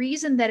 And the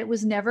reason that it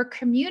was never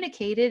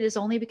communicated is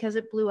only because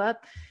it blew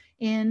up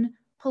in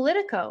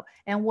Politico.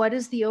 And what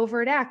is the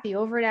overt act? The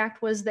overt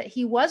act was that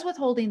he was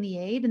withholding the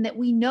aid, and that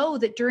we know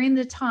that during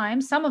the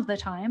time, some of the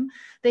time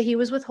that he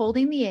was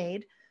withholding the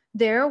aid,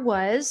 there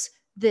was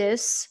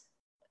this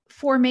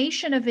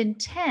formation of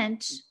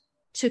intent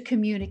to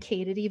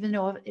communicate it, even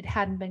though it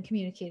hadn't been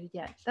communicated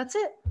yet. That's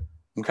it.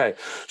 Okay.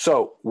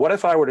 So what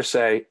if I were to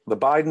say the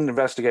Biden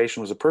investigation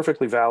was a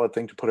perfectly valid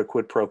thing to put a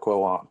quid pro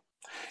quo on?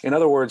 In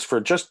other words, for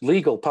just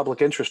legal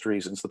public interest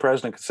reasons, the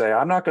president could say,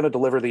 I'm not going to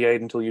deliver the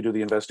aid until you do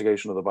the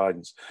investigation of the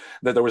Bidens.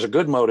 That there was a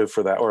good motive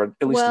for that, or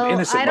at least an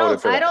innocent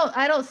motive for that.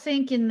 I don't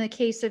think in the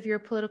case of your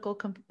political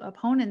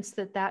opponents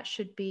that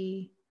should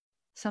be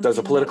something. Does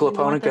a political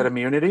opponent get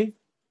immunity?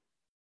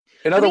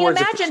 In other words,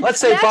 let's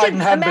say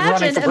Biden hadn't been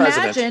running for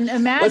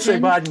president. Let's say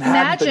Biden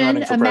hadn't been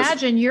running for president.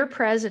 Imagine you're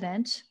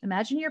president.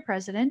 Imagine you're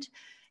president.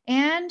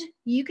 And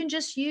you can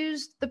just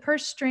use the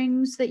purse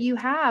strings that you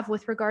have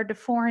with regard to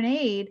foreign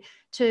aid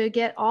to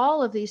get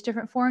all of these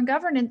different foreign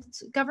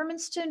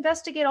governments to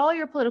investigate all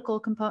your political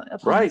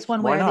opponents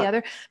one way or the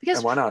other.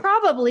 Because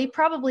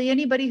probably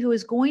anybody who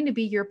is going to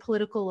be your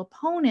political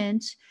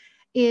opponent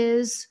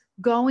is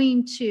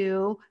going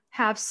to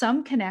have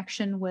some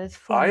connection with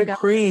foreign governments.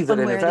 I agree that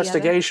an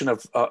investigation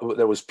of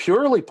that was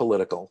purely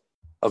political,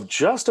 of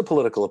just a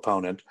political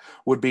opponent,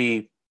 would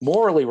be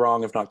morally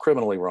wrong, if not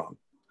criminally wrong.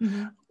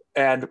 Mm-hmm.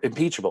 And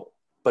impeachable.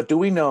 But do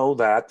we know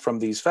that from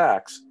these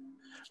facts,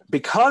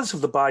 because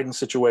of the Biden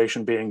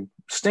situation being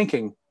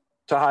stinking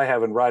to high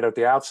heaven right at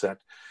the outset,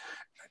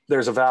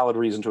 there's a valid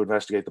reason to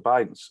investigate the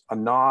Bidens, a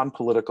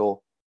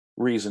non-political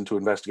reason to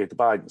investigate the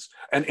Bidens,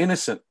 an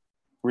innocent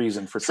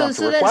reason for Trump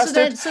to request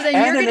it,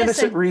 and an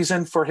innocent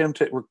reason for him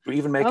to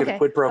even make it a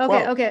quid pro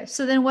quo. Okay.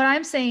 So then what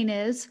I'm saying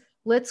is,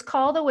 let's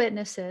call the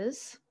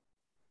witnesses.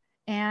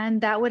 And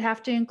that would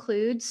have to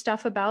include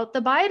stuff about the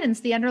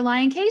Bidens, the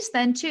underlying case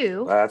then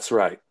too. That's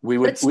right.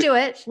 Let's do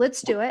it.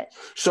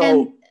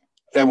 So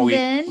and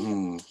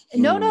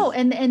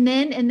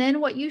then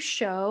what you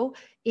show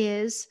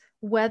is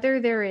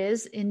whether there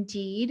is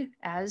indeed,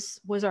 as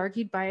was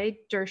argued by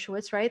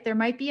Dershowitz, right? There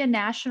might be a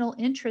national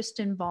interest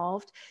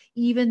involved,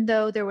 even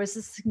though there was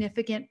a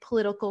significant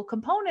political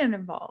component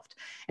involved.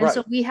 And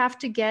so we have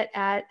to get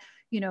at,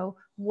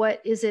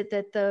 what is it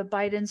that the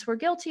Bidens were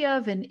guilty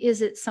of? And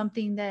is it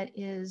something that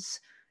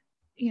is,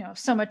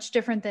 so much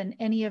different than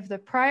any of the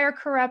prior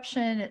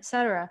corruption, et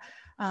cetera?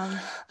 The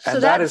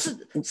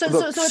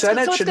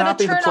Senate should not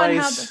be the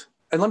place.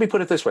 And let me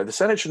put it this way. The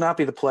Senate should not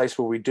be the place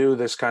where we do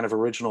this kind of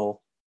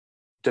original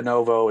de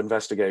novo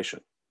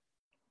investigation.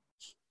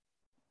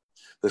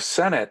 The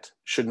Senate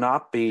should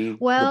not be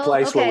the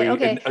place where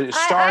we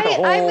start a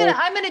whole...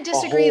 I'm going to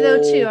disagree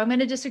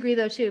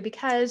though too,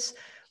 because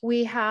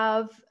we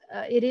have...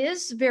 it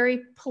is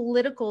very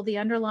political, the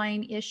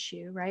underlying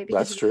issue, right?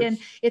 Because that's true. Again,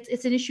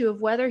 it's an issue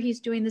of whether he's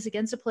doing this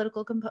against a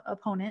political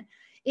opponent.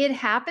 It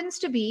happens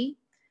to be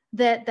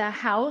that the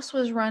House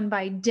was run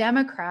by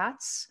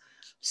Democrats,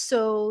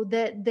 so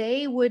that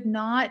they would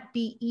not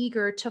be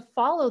eager to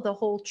follow the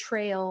whole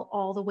trail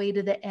all the way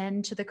to the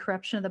end, to the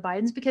corruption of the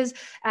Bidens. Because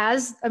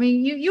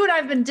you and I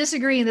have been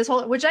disagreeing this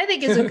whole, which I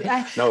think is a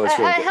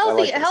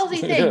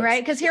healthy thing,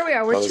 right? Because here we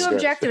are, we're two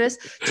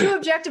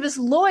objectivist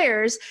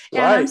lawyers,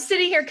 and I'm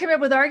sitting here coming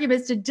up with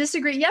arguments to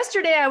disagree.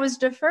 Yesterday I was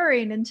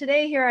deferring, and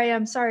today here I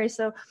am. Sorry.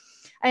 So,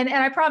 and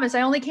I promise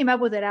I only came up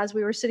with it as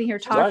we were sitting here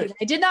talking. Right.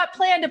 I did not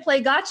plan to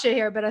play gotcha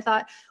here, but I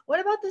thought, what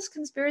about this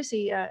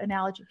conspiracy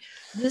analogy?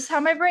 This is how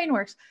my brain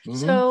works. Mm-hmm.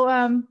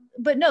 So,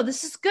 but no,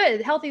 this is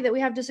good, healthy that we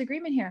have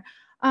disagreement here.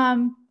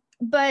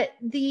 But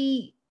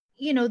the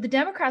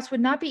Democrats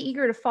would not be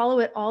eager to follow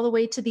it all the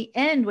way to the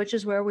end, which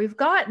is where we've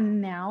gotten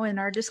now in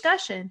our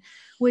discussion,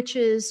 which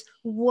is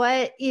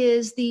what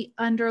is the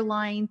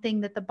underlying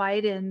thing that the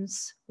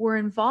Bidens were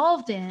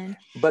involved in.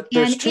 But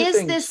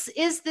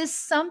is this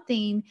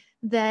something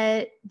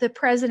that the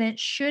president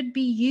should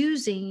be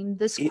using,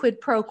 this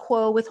quid pro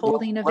quo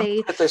withholding of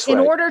aid in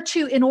order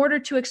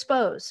to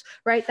expose,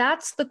 right?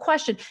 That's the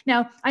question.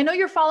 Now, I know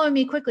you're following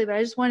me quickly, but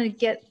I just wanted to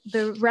get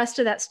the rest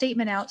of that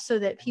statement out so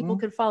that people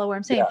could follow what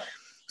I'm saying. Yeah.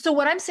 So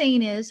what I'm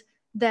saying is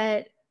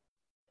that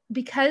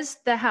because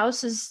the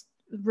House is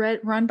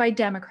run by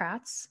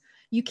Democrats,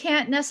 you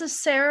can't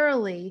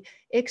necessarily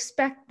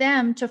expect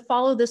them to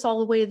follow this all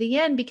the way to the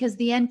end, because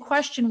the end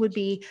question would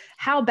be,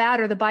 how bad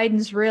are the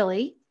Bidens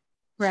really?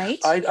 Right?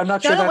 I'm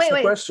not sure that's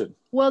the question.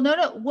 Well,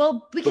 no.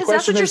 Well, because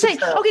that's what you're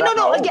saying. Okay,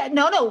 no. Again,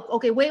 no.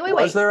 Okay, wait.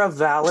 Was there a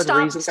valid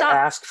reason to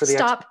ask for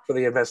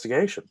the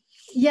investigation?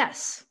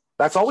 Yes.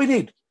 That's all we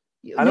need.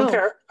 I don't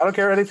care. I don't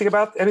care anything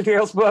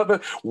else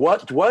about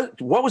what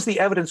was the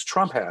evidence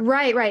Trump had.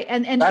 Right.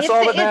 And that's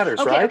all that matters,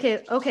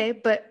 right? Okay.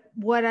 But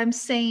what I'm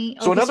saying.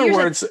 So in other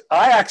words,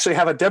 I actually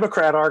have a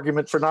Democrat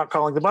argument for not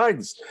calling the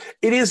Bidens.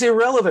 It is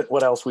irrelevant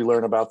what else we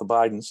learn about the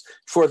Bidens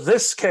for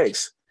this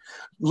case.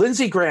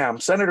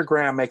 Senator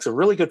Graham makes a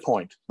really good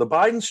point. The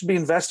Bidens should be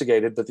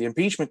investigated, but the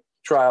impeachment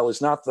trial is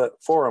not the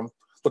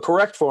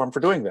correct forum for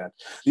doing that.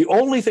 The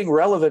only thing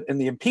relevant in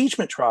the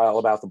impeachment trial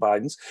about the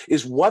Bidens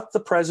is what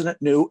the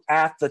president knew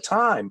at the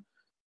time.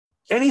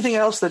 Anything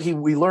else that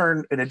we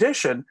learn in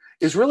addition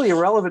is really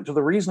irrelevant to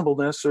the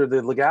reasonableness or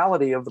the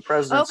legality of the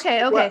president's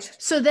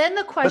request. So then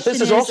the question is, but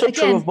this is also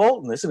true of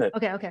Bolton, isn't it?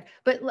 Okay.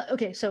 But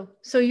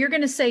so you're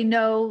going to say,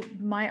 no,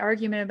 my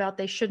argument about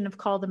they shouldn't have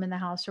called them in the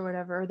House or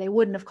whatever, or they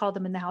wouldn't have called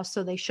them in the House,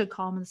 so they should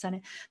call them in the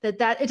Senate,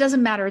 that it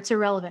doesn't matter. It's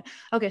irrelevant.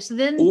 Okay. So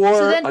then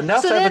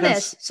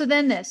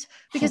this,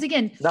 because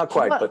again, not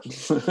quite, but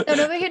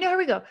here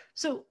we go.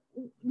 So,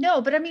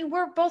 no, but I mean,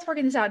 we're both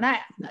working this out, and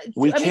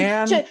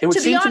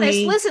to be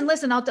honest,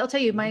 listen. I'll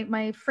tell you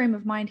my frame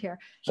of mind here.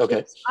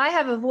 Okay, I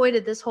have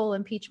avoided this whole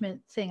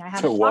impeachment thing. I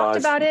haven't talked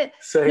about it.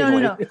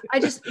 No. I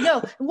just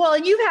no. Well,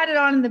 and you've had it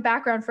on in the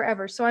background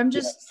forever, so I'm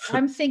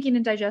thinking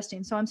and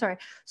digesting. So I'm sorry.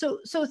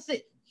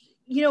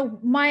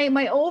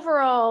 My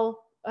overall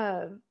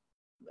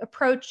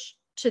approach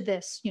to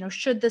this,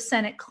 should the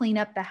Senate clean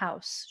up the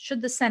House?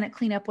 Should the Senate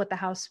clean up what the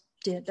House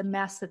did, the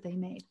mess that they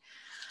made?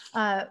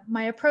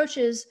 My approach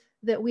is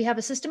that we have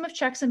a system of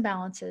checks and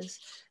balances,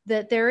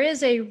 that there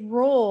is a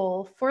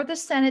role for the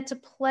Senate to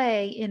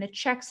play in a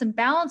checks and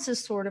balances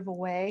sort of a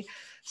way.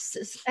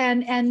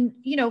 And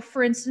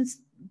for instance,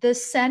 the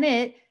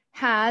Senate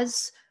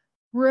has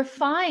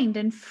refined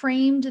and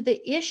framed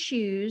the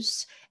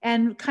issues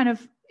and kind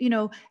of,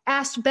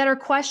 asked better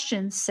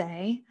questions,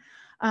 say,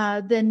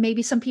 than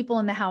maybe some people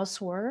in the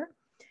House were.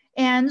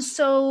 And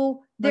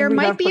so there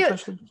might be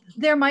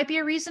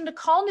a reason to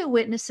call new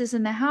witnesses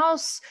in the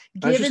House,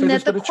 given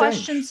that the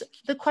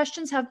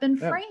questions have been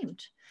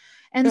framed.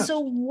 And so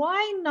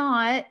why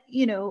not,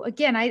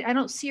 again, I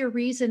don't see a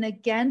reason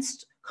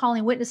against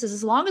calling witnesses,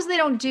 as long as they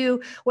don't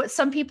do what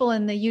some people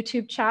in the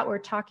YouTube chat were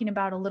talking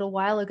about a little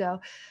while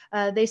ago.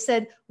 They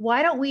said,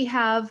 why don't we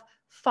have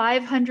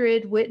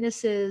 500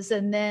 witnesses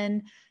and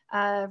then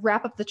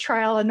wrap up the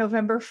trial on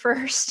November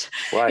 1st.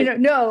 Right.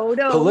 No,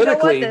 politically, we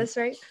don't want this,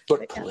 right?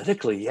 But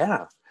politically,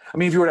 yeah. I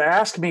mean, if you were to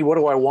ask me, what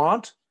do I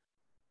want?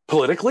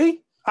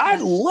 Politically, I'd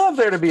love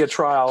there to be a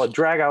trial and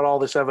drag out all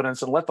this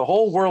evidence and let the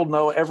whole world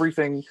know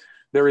everything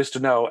there is to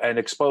know and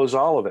expose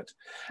all of it.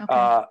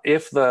 Okay.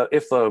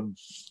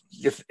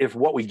 If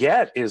what we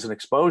get is an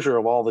exposure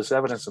of all this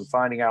evidence and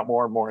finding out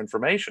more and more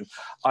information,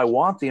 I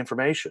want the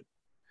information.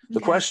 The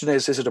question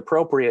is it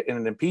appropriate in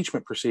an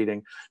impeachment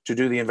proceeding to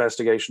do the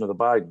investigation of the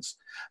Bidens?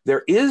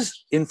 There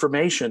is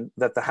information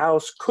that the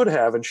House could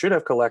have and should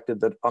have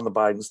collected on the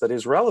Bidens that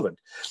is relevant.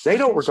 They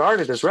don't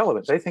regard it as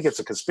relevant. They think it's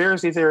a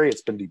conspiracy theory.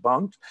 It's been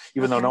debunked,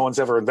 even though no one's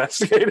ever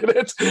investigated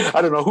it.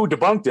 I don't know who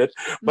debunked it,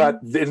 but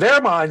in their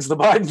minds, the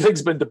Biden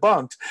thing's been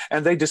debunked,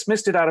 and they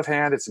dismissed it out of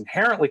hand. It's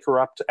inherently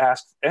corrupt to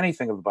ask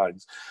anything of the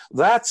Bidens.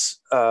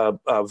 That's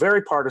a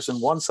very partisan,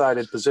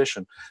 one-sided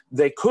position.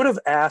 They could have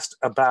asked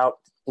about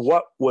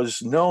what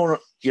was known,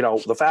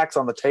 the facts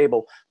on the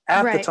table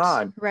at the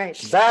time. Right.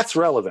 That's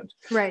relevant.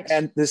 Right.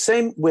 And the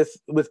same with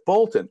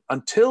Bolton.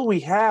 Until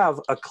we have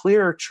a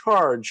clear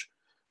charge,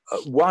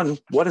 one,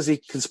 what is he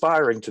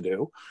conspiring to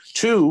do?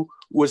 Two,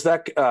 was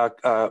that...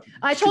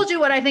 I told you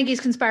what I think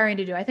he's conspiring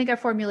to do. I think I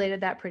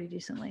formulated that pretty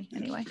decently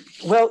anyway.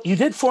 Well, you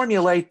did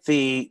formulate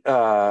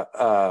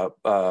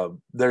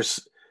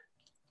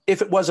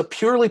if it was a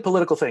purely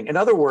political thing. In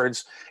other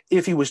words,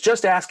 if he was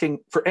just asking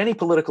for any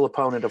political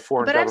opponent of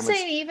foreign governments, I'm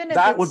saying even if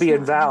that would be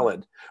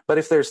invalid. But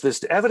if there's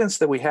this evidence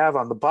that we have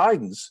on the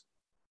Bidens,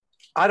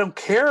 I don't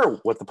care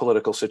what the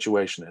political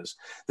situation is.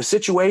 The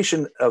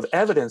situation of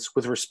evidence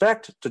with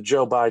respect to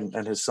Joe Biden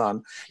and his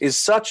son is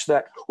such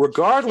that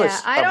regardless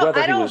of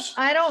whether he was...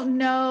 I don't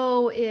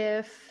know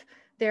if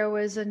there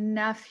was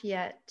enough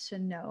yet to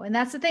know. And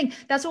that's the thing.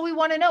 That's what we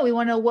want to know. We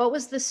want to know what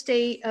was the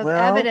state of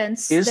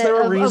evidence of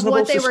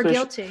what they were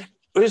guilty.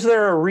 Is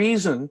there a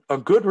reason, a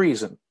good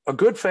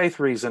faith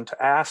reason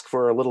to ask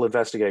for a little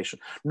investigation?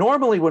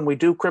 Normally, when we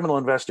do criminal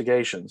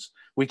investigations,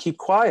 we keep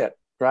quiet,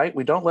 right?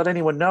 We don't let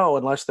anyone know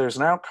unless there's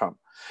an outcome.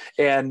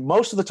 And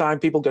most of the time,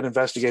 people get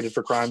investigated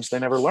for crimes they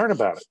never learn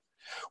about it.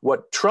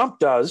 What Trump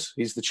does,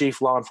 he's the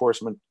chief law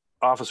enforcement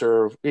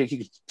officer, he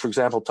could, for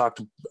example, talk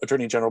to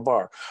Attorney General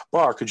Barr.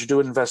 Barr, could you do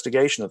an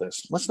investigation of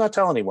this? Let's not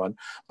tell anyone,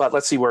 but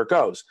let's see where it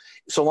goes.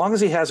 So long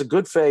as he has a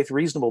good faith,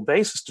 reasonable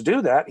basis to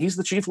do that, he's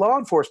the chief law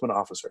enforcement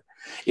officer.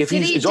 If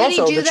he's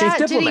also the chief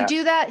diplomat. Did he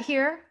do that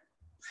here?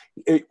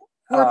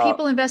 Were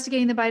people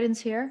investigating the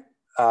Bidens here?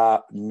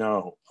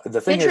 No. The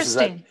thing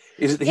Interesting.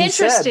 is that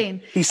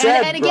Interesting. he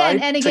said, and again,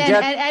 right, and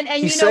again,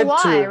 and you know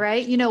why,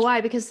 right? You know why?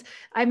 Because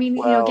I mean,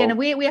 you know, again,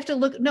 we have to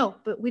look, no,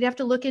 but we'd have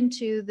to look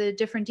into the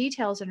different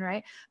details, and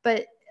right.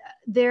 But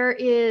there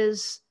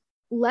is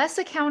less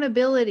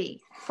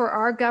accountability for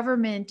our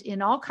government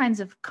in all kinds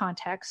of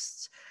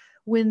contexts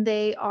when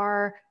they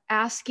are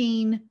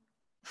asking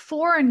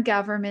foreign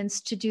governments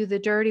to do the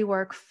dirty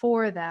work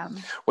for them.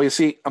 Well, you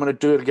see, I'm going to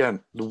do it again.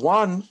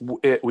 One,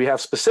 we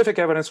have specific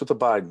evidence with the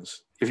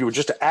Bidens. If you were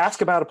just to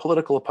ask about a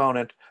political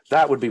opponent,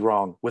 that would be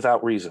wrong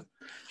without reason.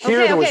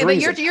 Here there was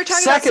reason. But you're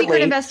talking about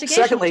secret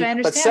investigation, which I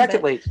understand.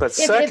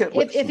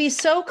 If he's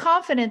so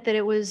confident that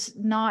it was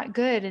not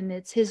good and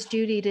it's his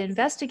duty to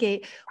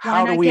investigate,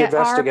 why not get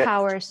our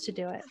powers to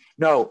do it?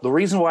 No, the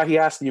reason why he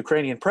asked the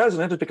Ukrainian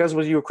president is because it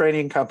was a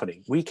Ukrainian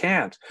company. We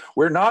can't.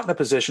 We're not in a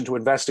position to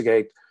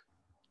investigate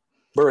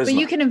Burisma. But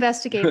you can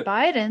investigate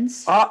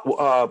Biden's.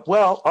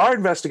 Well, our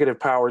investigative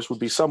powers would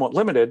be somewhat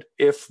limited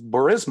if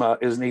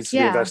Burisma needs to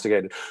be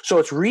investigated. So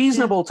it's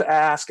reasonable to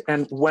ask.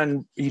 And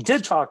when he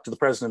did talk to the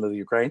president of the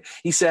Ukraine,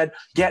 he said,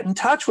 get in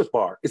touch with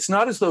Barr. It's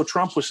not as though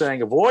Trump was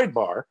saying avoid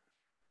Barr.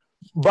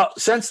 But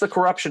since the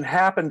corruption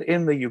happened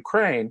in the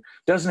Ukraine,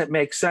 doesn't it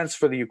make sense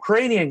for the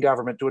Ukrainian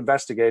government to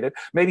investigate it?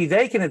 Maybe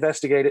they can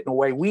investigate it in a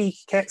way we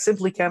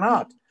simply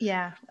cannot.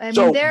 Yeah. I mean,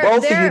 so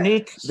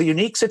the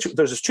unique situation,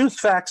 there's two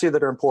facts here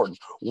that are important.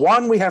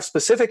 One, we have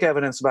specific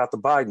evidence about the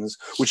Bidens,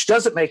 which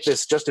doesn't make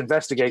this just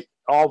investigate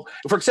all.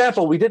 For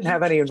example, we didn't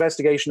have any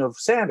investigation of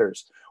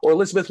Sanders or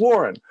Elizabeth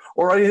Warren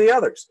or any of the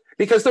others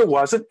because there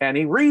wasn't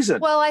any reason.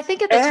 Well, I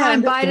think at the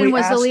time Biden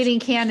was the leading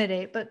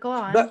candidate, but go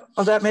on.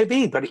 That may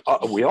be, but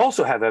we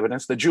also have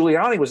evidence that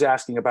Giuliani was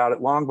asking about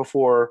it long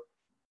before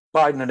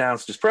Biden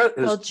announced his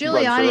president. Well,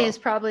 Giuliani is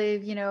probably,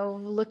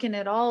 looking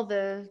at all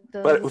the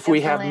but if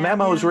we have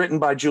memos written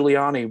by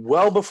Giuliani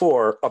well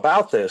before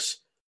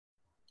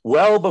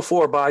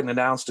Biden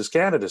announced his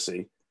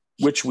candidacy,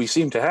 which we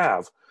seem to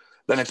have,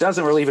 then it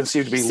doesn't really even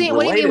seem to be related.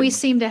 What do you mean we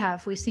seem to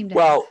have?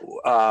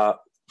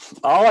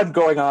 All I'm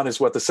going on is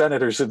what the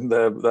senators and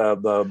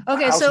the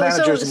House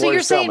managers and so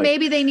you're saying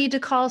maybe they need to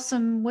call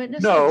some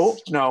witnesses?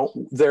 No.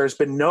 There's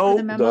been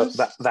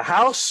the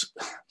House,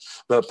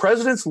 the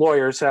president's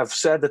lawyers have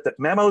said that the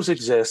memos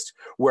exist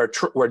where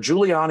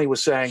Giuliani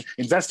was saying,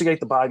 investigate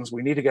the Bidens.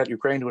 We need to get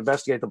Ukraine to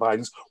investigate the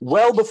Bidens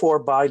well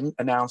before Biden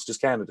announced his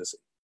candidacy.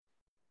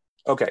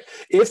 Okay,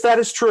 if that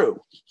is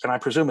true, and I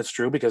presume it's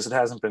true because it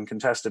hasn't been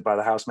contested by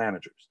the House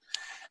managers,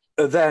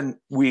 then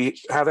we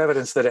have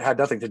evidence that it had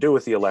nothing to do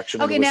with the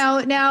election. Okay,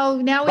 now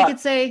we could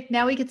say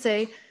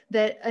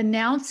that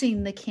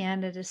announcing the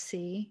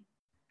candidacy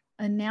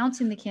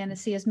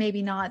is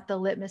maybe not the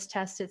litmus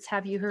test. It's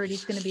have you heard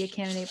he's going to be a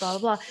candidate, blah,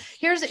 blah, blah.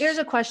 Here's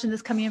a question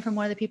that's coming in from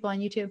one of the people on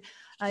YouTube.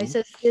 He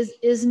says,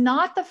 is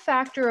not the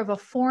factor of a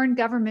foreign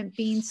government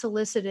being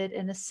solicited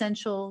an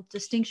essential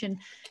distinction?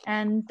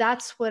 And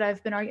that's what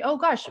I've been arguing. Oh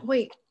gosh,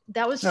 wait.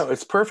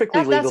 It's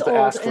perfectly legal to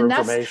ask for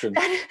information.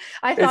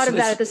 I thought of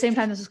that at the same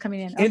time this was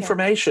coming in. Okay.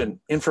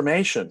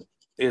 Information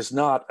is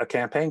not a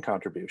campaign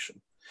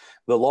contribution.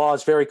 The law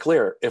is very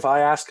clear. If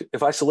I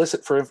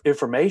solicit for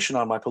information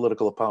on my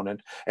political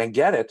opponent and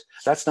get it,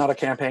 that's not a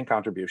campaign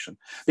contribution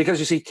because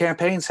you see,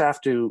 campaigns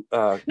have to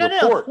report. No.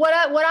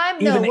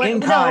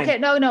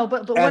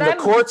 But the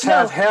courts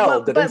have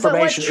held that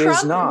information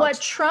is not. What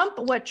Trump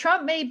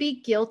may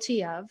be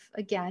guilty of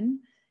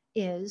again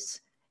is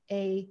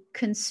a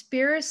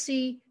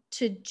conspiracy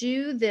to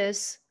do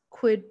this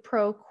quid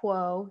pro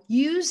quo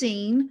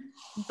using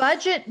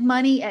budget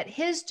money at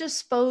his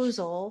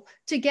disposal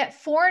to get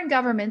foreign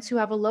governments who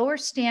have a lower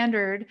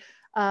standard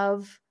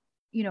of,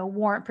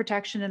 warrant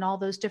protection and all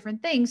those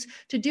different things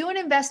to do an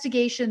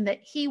investigation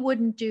that he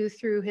wouldn't do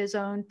through his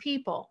own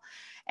people.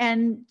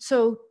 And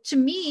so to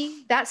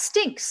me, that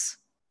stinks.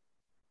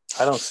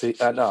 I don't see,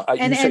 no,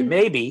 you say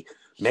maybe,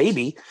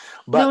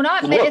 but no,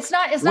 it's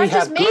not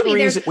just maybe.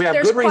 There's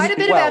quite a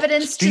bit of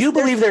evidence. Do you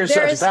believe there's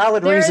a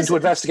valid reason to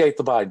investigate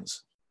the Bidens?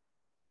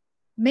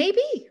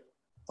 Maybe.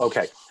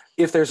 Okay.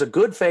 If there's a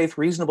good faith,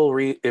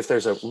 if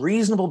there's a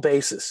reasonable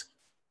basis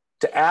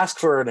to ask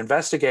for an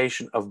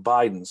investigation of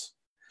Biden's,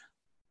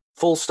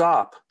 full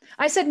stop.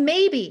 I said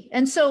maybe,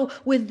 and so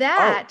with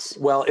that,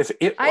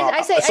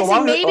 I say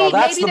maybe.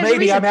 That's the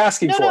maybe I'm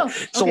asking for. No.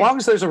 Okay. So long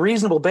as there's a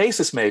reasonable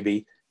basis,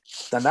 maybe,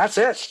 then that's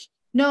it.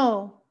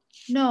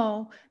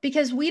 No,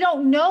 because we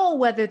don't know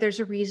whether there's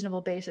a reasonable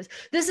basis.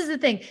 This is the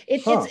thing.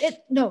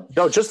 No,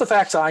 just the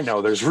facts I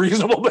know. There's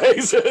reasonable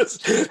basis.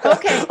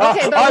 Okay,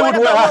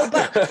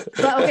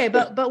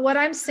 but what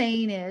I'm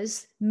saying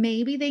is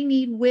maybe they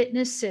need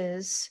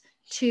witnesses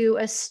to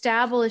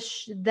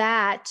establish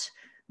that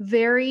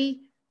very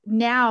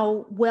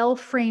now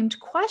well-framed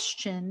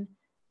question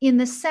in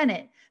the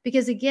Senate.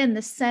 Because again,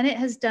 the Senate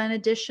has done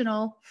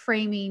additional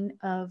framing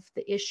of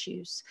the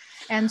issues.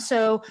 And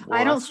so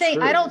I don't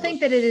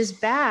think that it is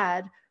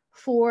bad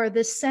for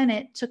the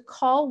Senate to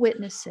call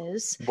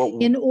witnesses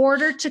in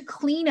order to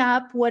clean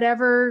up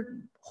whatever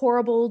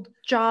horrible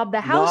job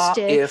the House Not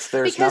did. if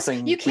there's because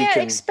nothing you can't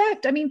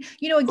expect. I mean,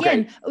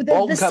 again,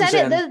 okay.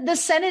 the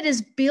Senate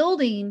is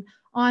building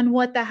on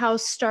what the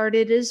House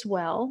started as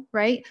well,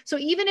 right? So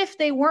even if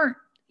they weren't,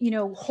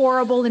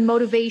 horrible in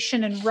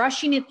motivation and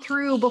rushing it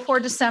through before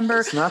December,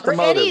 it's not the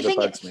motive that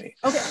bugs me.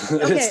 Okay,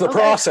 it's the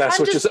process,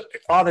 which is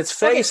on its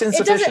face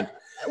insufficient.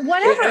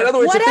 Whatever. In other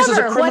words, if this is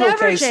a criminal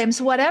case,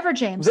 James. Whatever,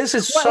 James. This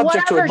is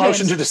subject to a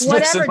motion to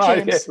dismiss, in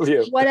my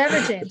view.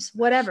 Whatever, James.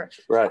 Whatever.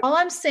 Right. All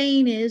I'm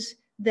saying is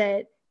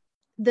that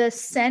the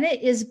Senate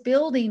is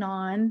building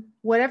on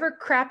whatever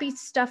crappy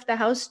stuff the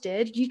House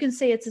did. You can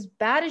say it's as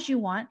bad as you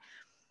want,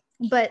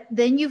 but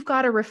then you've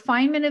got a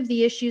refinement of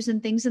the issues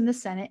and things in the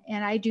Senate.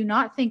 And I do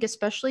not think,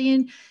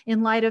 especially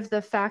in light of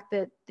the fact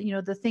that,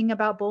 the thing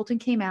about Bolton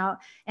came out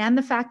and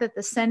the fact that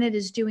the Senate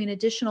is doing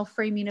additional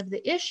framing of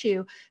the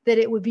issue, that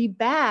it would be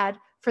bad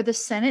for the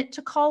Senate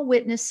to call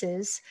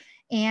witnesses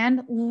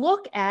and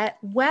look at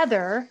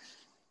whether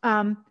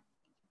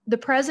the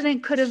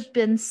president could have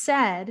been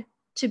said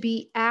to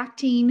be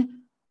acting,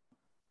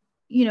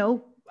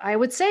 I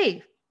would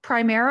say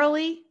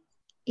primarily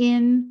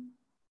in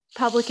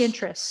public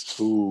interest.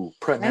 Ooh,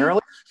 primarily?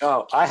 Right?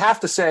 No, I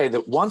have to say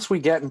that once we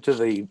get into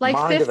the like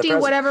mind 50 of the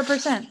president, whatever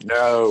percent.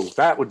 No,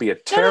 that would be a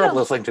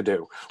terrible thing to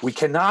do. We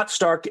cannot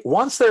start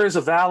once there is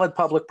a valid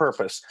public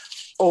purpose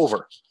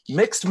over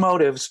mixed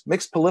motives,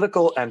 mixed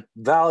political and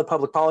valid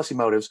public policy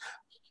motives.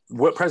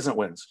 What president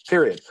wins,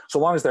 period. So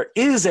long as there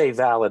is a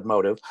valid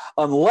motive,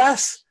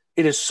 unless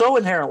it is so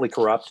inherently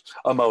corrupt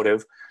a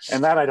motive,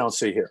 and that I don't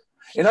see here.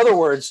 In other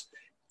words,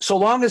 so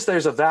long as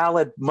there's a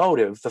valid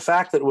motive, the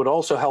fact that it would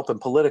also help him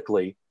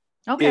politically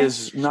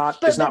is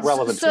not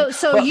relevant.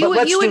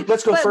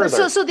 Let's go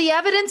further. So the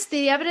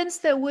evidence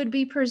that would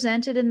be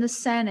presented in the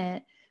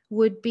Senate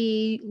would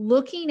be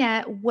looking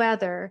at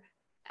whether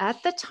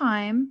at the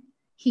time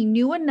he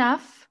knew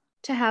enough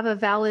to have a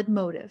valid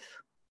motive.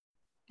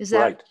 Is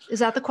that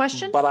the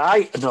question? But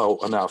I know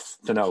enough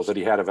to know that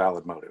he had a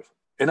valid motive.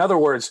 In other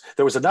words,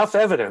 there was enough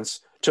evidence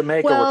to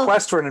make a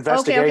request for an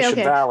investigation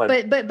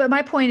valid. But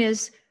my point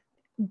is,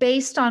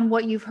 based on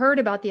what you've heard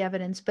about the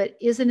evidence, but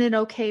isn't it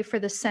okay for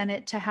the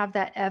Senate to have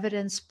that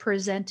evidence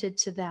presented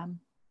to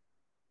them?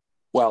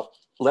 Well,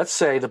 let's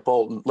say that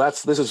Bolton,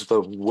 this is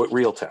the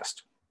real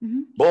test.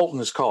 Mm-hmm. Bolton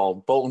is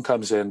called. Bolton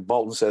comes in.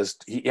 Bolton says,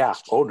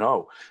 oh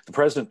no, the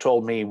president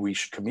told me we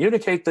should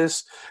communicate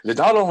this. That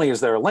not only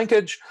is there a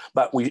linkage,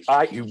 but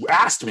you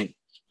asked me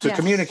to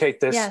communicate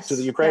this to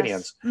the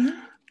Ukrainians. Yes. Mm-hmm.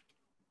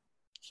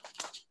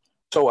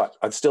 So what?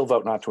 I'd still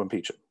vote not to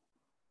impeach him.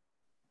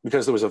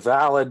 Because there was a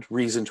valid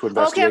reason to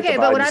investigate the Bidens.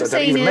 But what I'm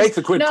saying is, make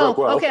the quid pro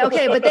quo.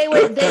 But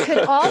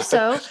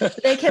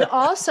they could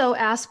also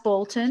ask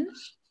Bolton,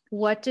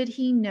 what did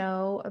he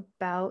know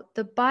about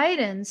the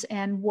Bidens,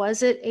 and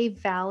was it a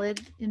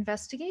valid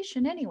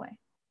investigation anyway?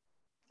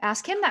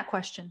 Ask him that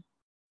question.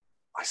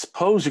 I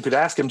suppose you could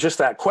ask him just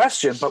that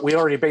question, but we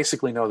already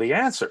basically know the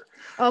answer.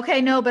 Okay,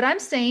 no, but I'm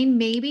saying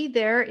maybe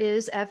there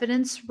is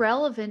evidence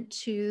relevant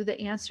to the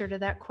answer to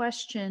that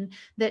question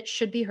that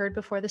should be heard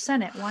before the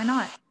Senate. Why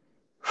not?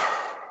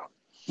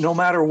 No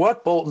matter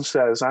what Bolton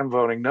says, I'm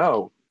voting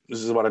no.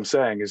 This is what I'm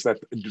saying, is that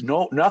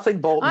nothing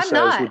Bolton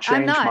says would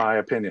change my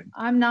opinion.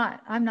 I'm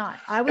not.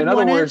 I would. In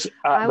other words,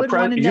 I would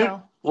want to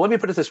know. Let me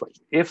put it this way: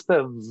 if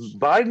the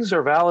Bidens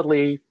are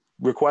validly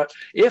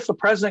if the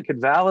president could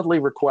validly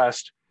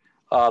request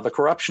the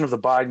corruption of the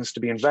Bidens to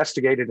be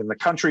investigated in the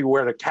country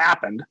where it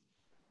happened,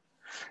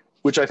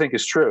 which I think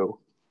is true,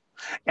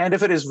 and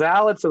if it is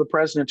valid for the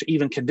president to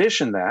even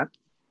condition that.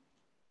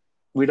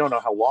 We don't know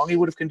how long he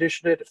would have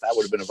conditioned it, if that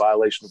would have been a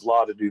violation of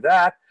law to do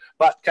that.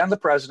 But can the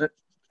president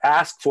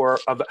ask for,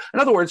 in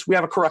other words, we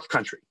have a corrupt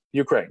country,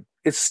 Ukraine.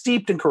 It's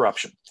steeped in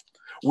corruption.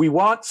 We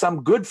want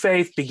some good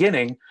faith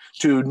beginning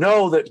to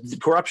know that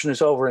corruption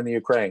is over in the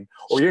Ukraine,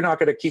 or you're not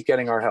going to keep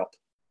getting our help.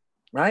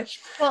 Right?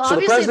 Well, so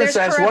the president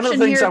says one of the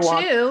things I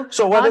want.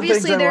 So one obviously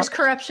of the things there's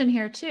corruption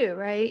here too,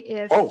 right?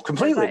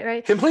 Completely,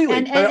 right? Completely.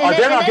 And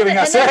they're not giving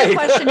us aid.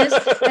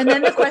 And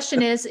then the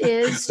question is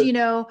is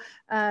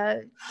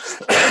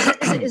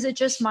it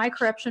just my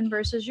corruption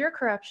versus your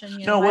corruption?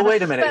 No, well,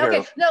 wait a minute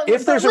here.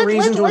 If there's a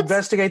reason to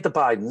investigate the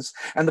Bidens,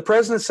 and the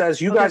president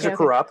says you guys are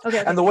corrupt,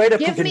 and the way to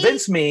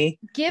convince me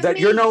that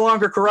you're no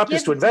longer corrupt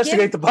is to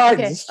investigate the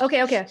Bidens.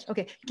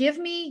 Okay. Give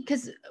me,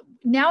 because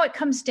now it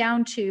comes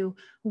down to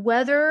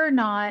whether or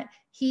not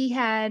he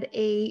had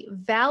a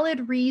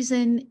valid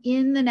reason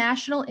in the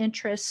national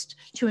interest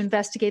to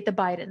investigate the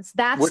Bidens.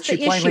 That's which the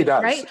he plainly issue,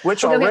 does. right?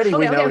 Which already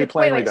we know he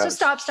plainly does.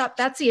 So stop.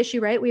 That's the issue,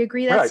 right? We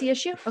agree that's the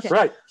issue? Okay.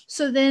 Right.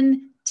 So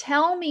then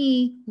tell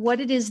me what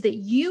it is that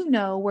you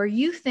know where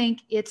you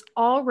think it's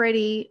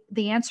already,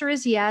 the answer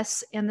is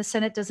yes, and the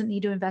Senate doesn't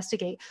need to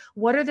investigate.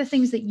 What are the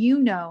things that you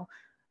know,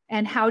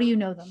 and how do you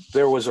know them?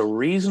 There was a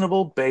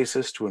reasonable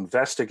basis to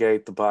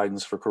investigate the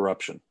Bidens for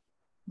corruption.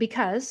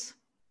 Because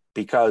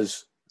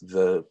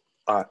the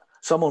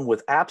someone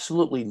with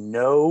absolutely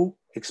no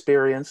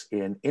experience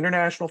in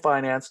international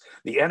finance,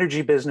 the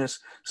energy business,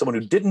 someone who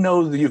didn't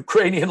know the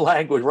Ukrainian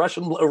language,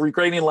 Russian or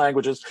Ukrainian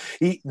languages,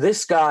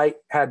 this guy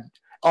had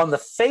On the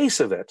face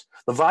of it,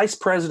 the vice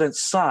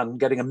president's son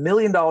getting $1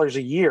 million a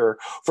year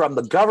from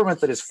the government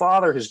that his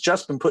father has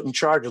just been put in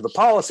charge of the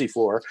policy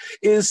for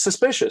is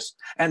suspicious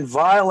and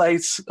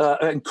violates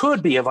and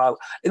could be a violation.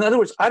 In other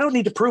words, I don't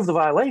need to prove the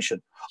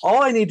violation.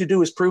 All I need to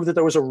do is prove that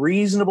there was a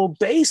reasonable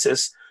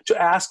basis to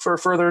ask for a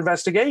further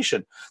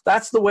investigation.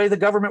 That's the way the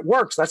government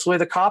works. That's the way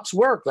the cops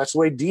work. That's the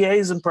way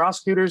DAs and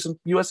prosecutors and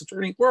U.S.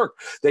 attorneys work.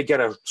 They get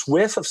a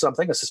whiff of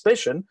something, a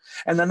suspicion,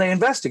 and then they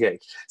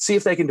investigate, see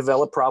if they can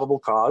develop probable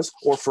cause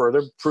or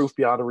further proof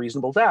beyond a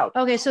reasonable doubt.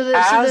 Okay,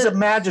 as a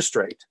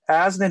magistrate,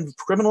 as a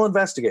criminal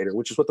investigator,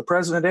 which is what the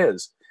president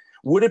is,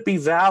 would it be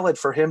valid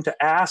for him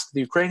to ask the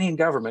Ukrainian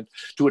government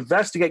to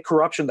investigate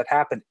corruption that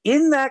happened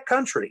in that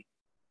country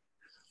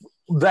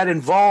that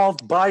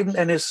involved Biden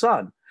and his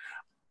son?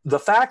 The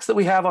facts that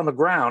we have on the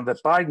ground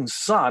that Biden's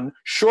son,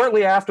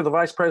 shortly after the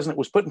vice president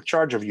was put in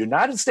charge of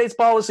United States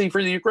policy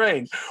for the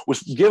Ukraine,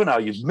 was given a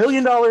 $1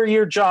 million a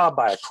year job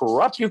by a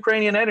corrupt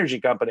Ukrainian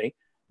energy company,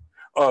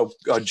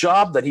 a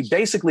job that he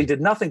basically did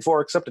nothing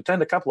for except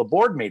attend a couple of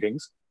board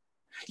meetings.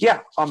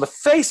 Yeah, on the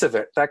face of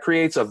it, that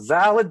creates a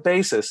valid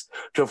basis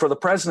for the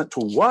president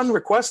to, one,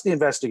 request the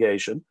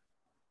investigation,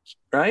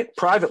 right,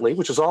 privately,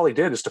 which is all he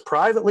did, is to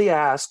privately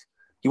ask.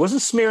 He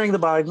wasn't smearing the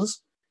Bidens.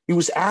 He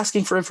was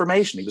asking for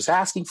information. He was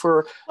asking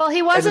for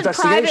he wasn't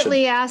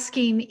privately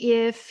asking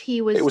if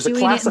he was. It was a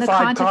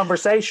classified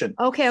conversation.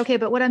 Okay,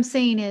 but what I'm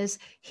saying is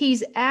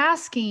he's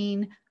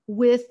asking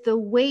with the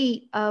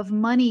weight of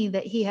money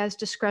that he has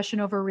discretion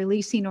over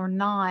releasing or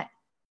not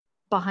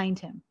behind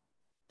him.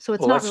 So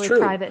it's not really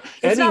private.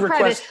 It's not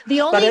private.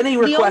 Any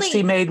request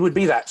he made would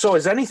be that. So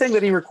is anything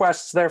that he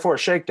requests therefore a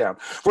shakedown?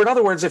 For in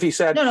other words, if he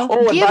said, and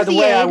by the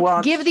way, I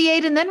want give the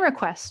aid and then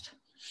request.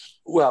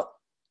 Well,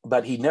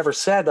 but he never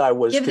said I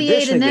was give the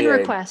aid and then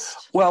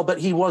request. Well, but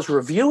he was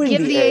reviewing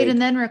give the aid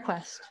and then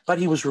request. But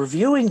he was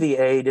reviewing the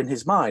aid in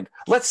his mind.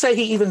 Let's say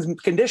he even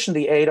conditioned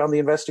the aid on the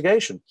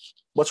investigation.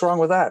 What's wrong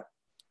with that?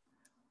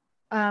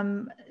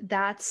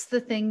 That's the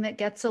thing that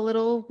gets a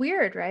little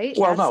weird, right?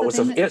 Well, no,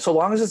 so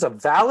long as it's a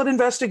valid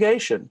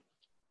investigation.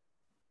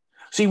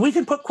 See, we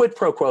can put quid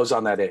pro quos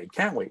on that aid,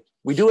 can't we?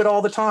 We do it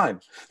all the time.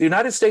 The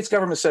United States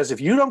government says,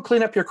 if you don't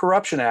clean up your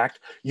corruption act,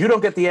 you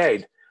don't get the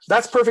aid.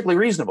 That's perfectly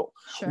reasonable.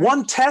 Sure.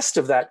 One test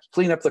of that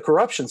clean up the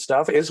corruption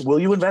stuff is, will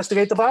you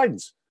investigate the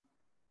Bidens?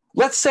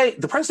 Let's say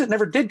the president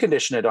never did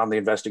condition it on the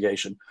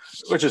investigation,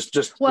 which is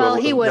just... Well,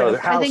 he would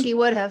have. I think he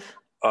would have.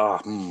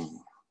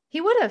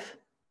 He would have.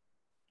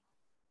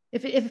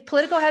 If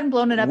Politico hadn't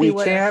blown it up, he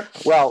would have.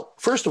 Well,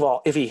 first of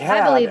all, if he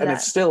had, and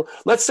it's still...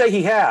 Let's say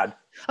he had.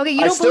 Okay, you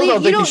don't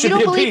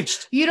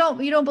believe... You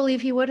don't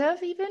believe he would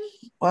have even?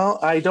 Well,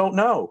 I don't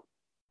know.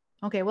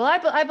 Okay, well,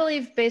 I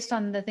believe based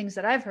on the things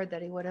that I've heard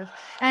that he would have,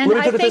 and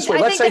I think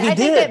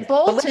that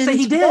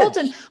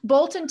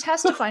Bolton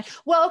testifying.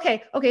 Well,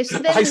 okay, so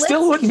then I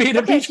still wouldn't be an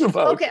impeachment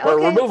vote or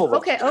removal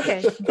vote.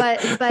 Okay,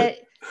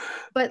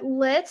 but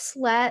let's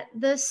let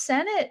the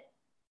Senate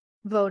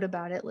vote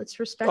about it. Let's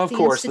respect. Of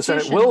course, the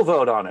Senate will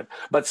vote on it,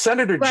 but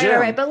Senator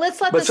Jim. Right, but let's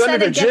let the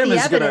Senate get the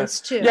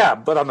evidence too. Yeah,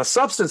 but on the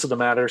substance of the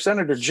matter,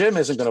 Senator Jim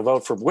isn't going to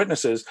vote for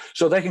witnesses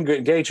so they can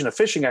engage in a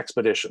fishing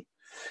expedition.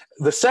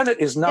 The Senate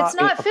is not. It's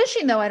not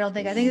fishing, though. I don't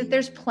think. I think that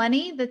there's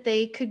plenty that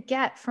they could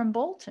get from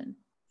Bolton.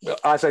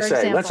 As I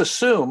say, let's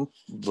assume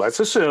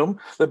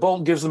that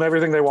Bolton gives them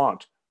everything they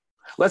want.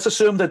 Let's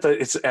assume that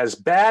it's as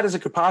bad as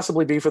it could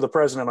possibly be for the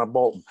president on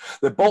Bolton.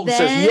 That Bolton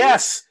says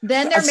yes.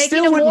 Then they're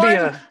making a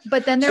war.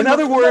 But then they're. In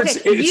other words,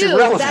 it's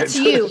irrelevant. That's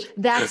you.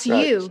 That's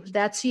right. you.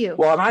 That's you.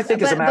 Well, and I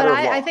think it's a matter of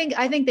law.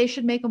 I think they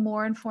should make a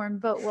more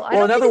informed vote.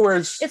 Well, in other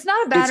words, it's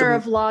not a matter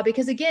of law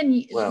because again,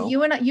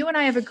 you and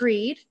I have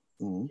agreed.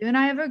 You and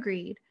I have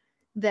agreed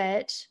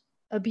that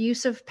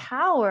abuse of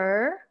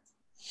power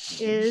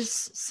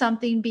is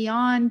something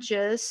beyond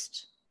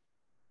just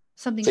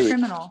something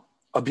criminal.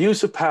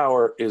 Abuse of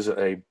power is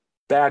a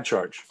bad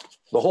charge.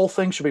 The whole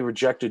thing should be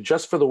rejected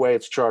just for the way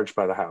it's charged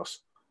by the House.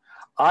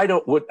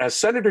 As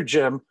Senator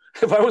Jim,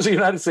 if I was a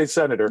United States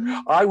Senator,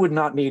 I would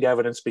not need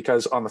evidence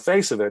because on the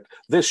face of it,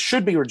 this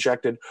should be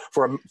rejected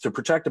to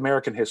protect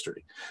American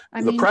history.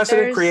 The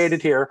precedent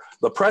created here,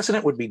 the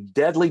precedent would be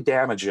deadly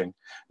damaging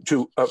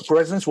to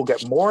presidents will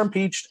get more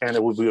impeached and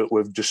it would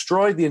have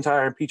destroyed the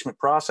entire impeachment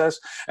process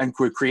and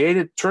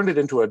turned it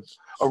into a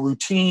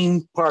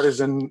routine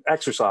partisan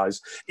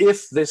exercise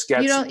if this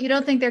gets... You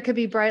don't think there could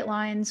be bright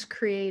lines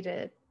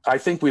created? I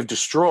think we've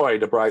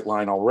destroyed a bright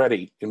line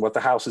already in what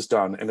the House has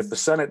done. And if the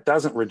Senate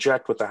doesn't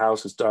reject what the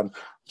House has done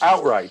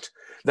outright,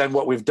 then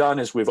what we've done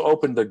is we've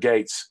opened the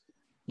gates.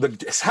 The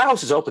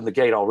House has opened the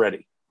gate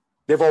already.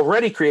 They've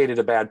already created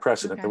a bad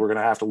precedent that we're going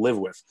to have to live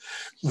with.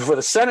 For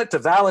the Senate to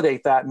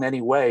validate that in any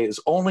way is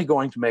only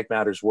going to make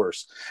matters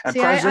worse. And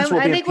presidents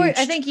will be impeached.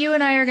 I think you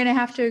and I are going to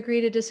have to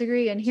agree to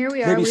disagree. And here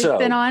we are. We've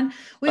been on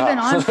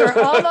for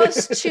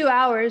almost 2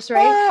 hours,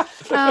 right?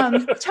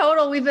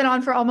 Total, we've been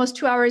on for almost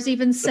 2 hours,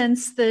 even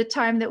since the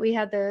time that we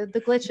had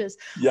the glitches.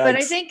 Yikes. But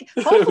I think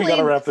hopefully, we got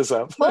to wrap this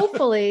up.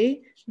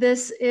 Hopefully,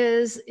 this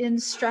is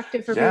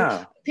instructive for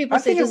people. People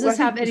say, does this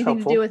have anything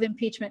to do with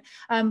impeachment?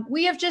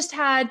 We have just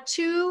had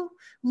two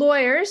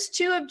lawyers,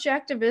 two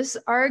objectivists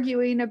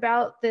arguing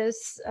about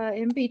this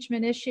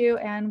impeachment issue,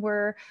 and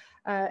we're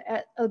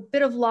at a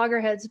bit of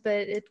loggerheads,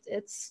 but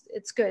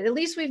it's good. At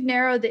least we've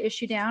narrowed the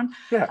issue down.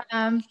 Yeah.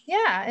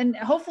 And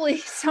hopefully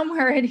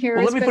somewhere in here.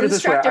 Well, let me put it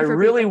this way: I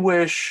really people.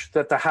 wish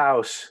that the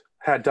House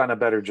had done a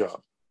better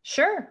job.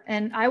 Sure.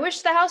 And I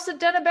wish the House had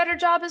done a better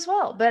job as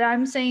well. But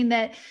I'm saying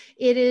that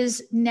it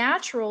is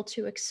natural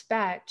to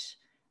expect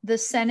the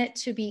Senate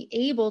to be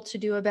able to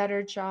do a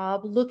better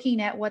job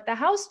looking at what the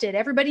House did.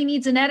 Everybody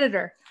needs an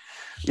editor,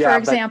 for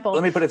example.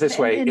 Let me put it this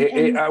way.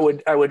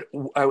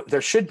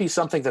 There should be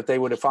something that they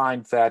would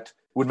find that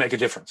would make a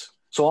difference.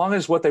 So long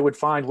as what they would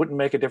find wouldn't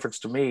make a difference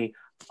to me,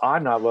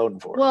 I'm not voting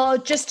for it. Well,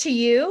 just to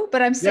you,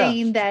 but I'm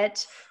saying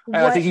that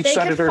what they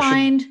could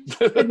find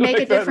would make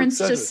a difference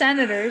to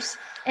senators.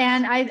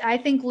 And I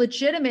think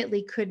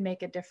legitimately could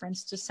make a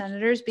difference to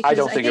senators. Because I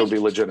don't think it would be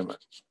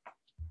legitimate.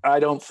 I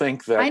don't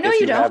think that. I know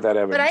you don't have that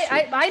evidence.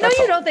 But I know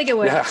you don't think it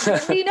would. Yeah.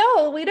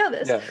 we know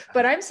this. Yeah.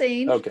 But I'm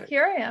saying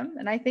here I am,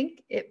 and I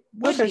think it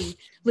would be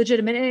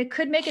legitimate, and it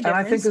could make a difference.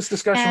 And I think this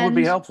discussion would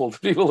be helpful to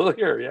people to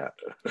hear. Yeah.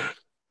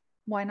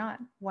 Why not?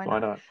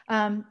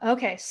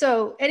 Okay.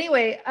 So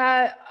anyway,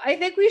 I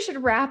think we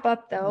should wrap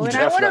up though. And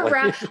definitely. I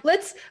want to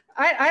wrap.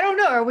 I don't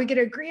know. Are we going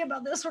to agree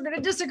about this? We're going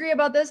to disagree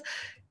about this.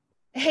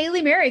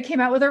 Haley Mary came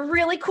out with a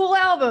really cool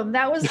album.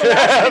 That was the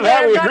last thing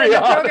that I've got in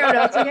the program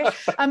notes.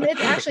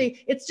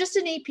 Okay. It's just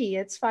an EP.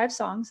 It's 5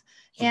 songs.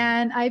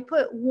 And I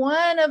put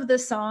one of the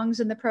songs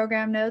in the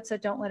program notes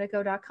at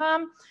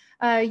don'tletitgo.com.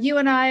 You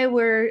and I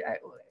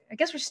I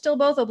guess we're still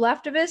both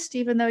oblectivist,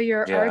 even though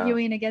you're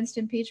arguing against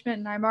impeachment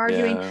and I'm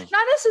arguing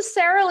not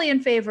necessarily in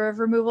favor of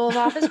removal of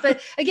office.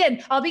 But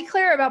again, I'll be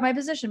clear about my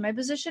position. My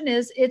position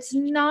is it's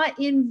not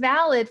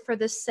invalid for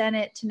the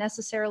Senate to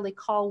necessarily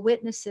call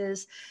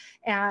witnesses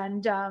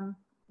and,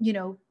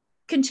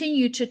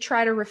 continue to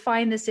try to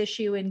refine this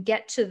issue and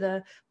get to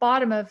the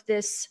bottom of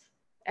this,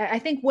 I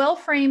think,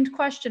 well-framed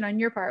question on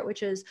your part,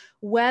 which is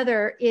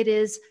whether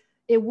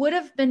it would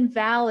have been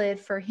valid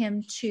for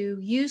him to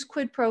use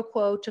quid pro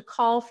quo to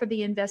call for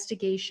the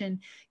investigation,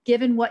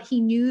 given what he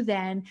knew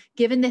then,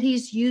 given that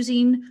he's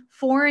using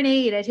foreign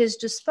aid at his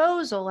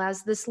disposal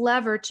as this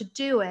lever to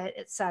do it,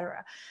 et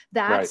cetera.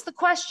 That's the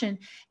question.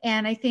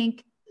 And I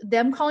think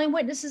them calling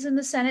witnesses in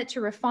the Senate to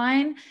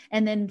refine,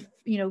 and then,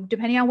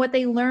 depending on what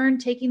they learn,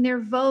 taking their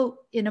vote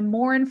in a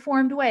more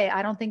informed way,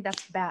 I don't think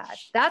that's bad.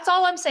 That's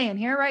all I'm saying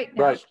here right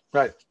now.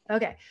 Right.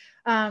 Okay.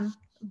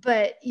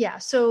 But yeah,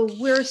 so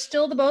we're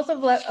still the both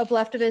of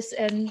leftivists.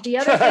 And the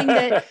other thing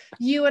that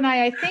you and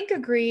I think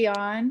agree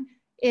on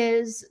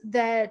is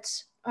that,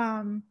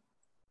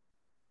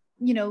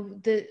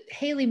 the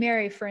Haley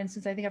Mary, for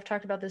instance, I think I've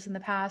talked about this in the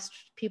past,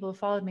 people have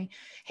followed me.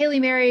 Haley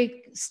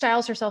Mary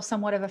styles herself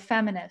somewhat of a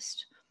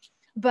feminist,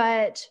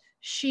 but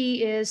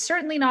she is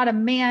certainly not a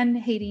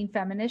man-hating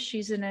feminist.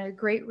 She's in a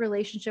great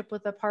relationship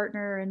with a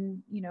partner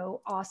and,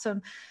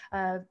 awesome.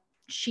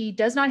 She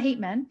does not hate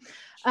men.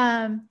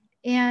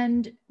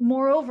 And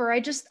moreover,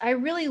 I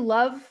really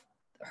love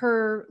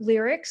her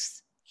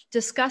lyrics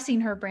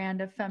discussing her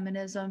brand of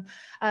feminism.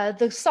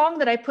 The song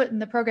that I put in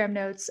the program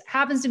notes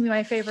happens to be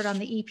my favorite on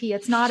the EP.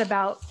 It's not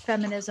about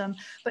feminism,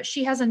 but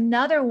she has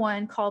another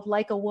one called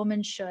Like a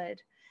Woman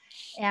Should.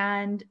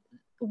 And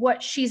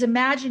what she's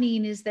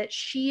imagining is that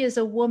she is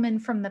a woman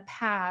from the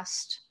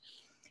past,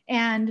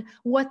 and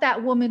what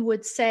that woman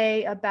would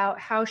say about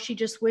how she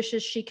just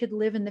wishes she could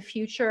live in the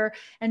future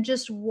and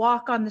just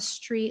walk on the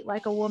street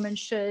like a woman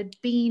should,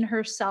 being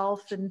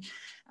herself and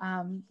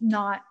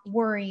not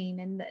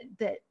worrying. And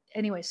that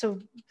anyway, so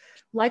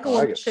Like a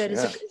Woman Should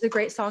is a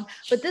great song.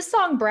 But this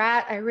song,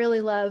 Brat, I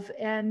really love.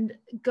 And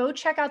go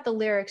check out the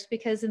lyrics,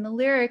 because in the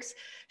lyrics,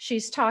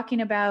 she's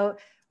talking about,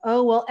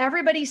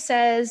 everybody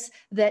says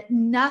that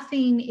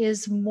nothing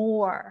is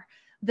more,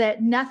 that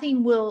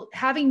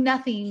having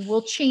nothing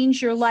will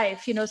change your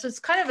life. So it's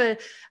kind of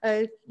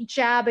a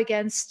jab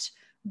against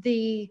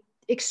the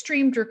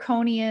extreme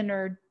draconian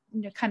or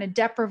kind of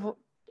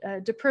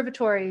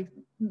deprivatory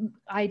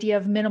idea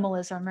of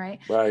minimalism, right?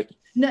 Right.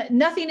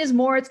 Nothing is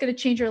more, it's going to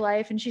change your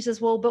life. And she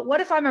says, well, but what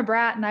if I'm a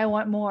brat and I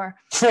want more?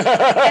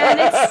 And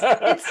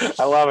it's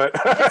I love it.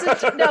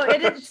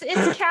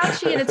 It's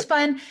catchy and it's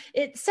fun.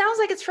 It sounds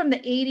like it's from the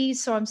 80s.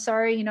 So I'm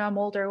sorry, I'm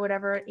older or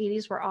whatever.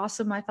 80s were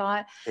awesome, I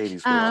thought.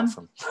 80s were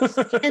awesome.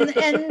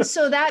 and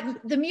so that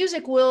the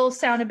music will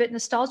sound a bit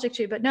nostalgic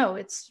to you, but no,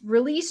 it's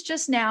released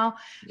just now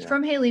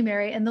from Haley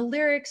Mary, and the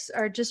lyrics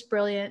are just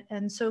brilliant.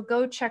 And so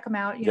go check them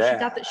out.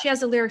 She has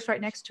the lyrics right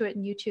next to it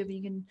in YouTube.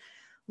 You can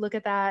look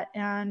at that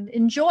and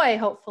enjoy,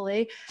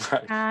 hopefully.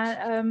 Right.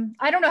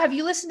 I don't know. Have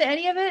you listened to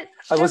any of it?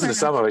 I listened to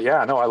some of it.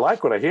 Yeah, no, I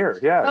like what I hear.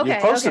 Yeah, you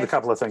posted a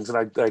couple of things, and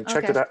I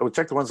checked it out. I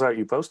checked the ones out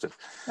you posted.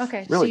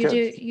 Okay, really so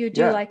you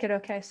do like it.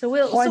 Okay, so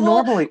we'll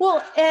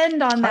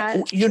end on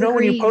that.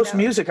 When you post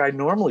music, I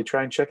normally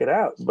try and check it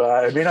out,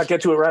 but I may not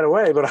get to it right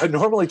away. But I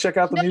normally check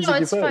out the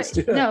music you post.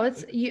 Yeah. No,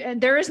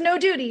 there is no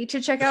duty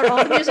to check out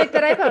all the music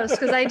that I post,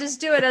 because I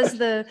just do it as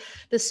the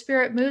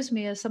spirit moves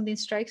me, as something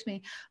strikes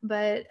me.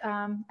 But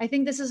I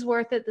think this is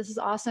worth it. This is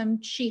awesome.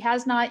 She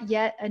has not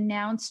yet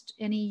announced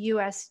any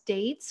US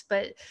dates,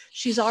 but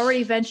she's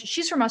already ventured.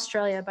 She's from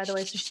Australia, by the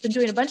way. So she's been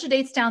doing a bunch of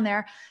dates down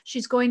there.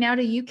 She's going now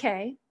to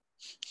UK.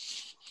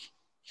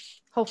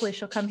 Hopefully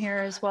she'll come here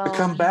as well. To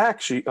come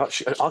back,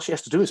 all she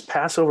has to do is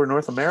pass over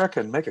North America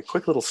and make a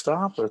quick little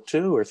stop, or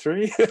 2 or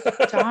 3.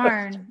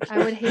 Darn, I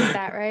would hate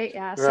that, right?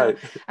 Yeah. Right.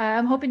 So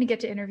I'm hoping to get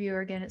to interview her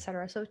again, et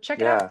cetera. So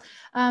check it out.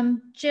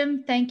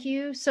 Jim, thank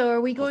you. So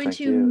are we going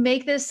to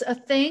make this a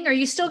thing? Are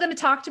you still going to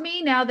talk to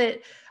me now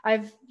that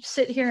I've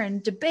sit here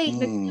and debate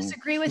and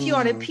disagree with you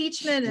on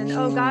impeachment and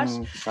oh gosh?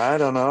 I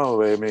don't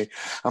know, Amy.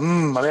 I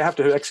may have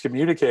to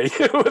excommunicate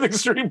you with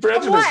extreme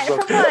prejudice. From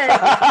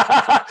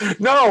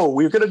what? No,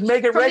 we're going to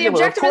make it From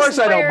regular. Of course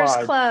I don't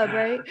mind. Club,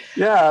 right?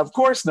 Yeah, of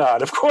course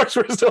not. Of course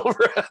we're still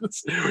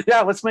friends.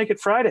 Yeah, let's make it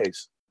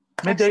Fridays.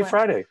 Midday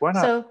Friday. Why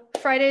not? So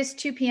Fridays,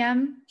 2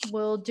 p.m.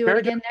 We'll do it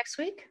again next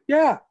week.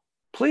 Yeah,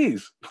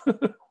 please.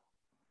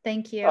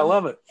 Thank you. I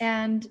love it.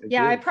 And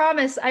I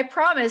promise, I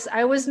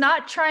was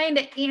not trying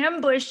to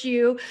ambush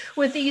you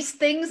with these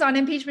things on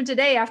impeachment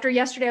today. After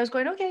yesterday, I was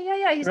going, okay,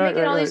 he's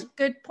making all these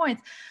good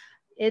points.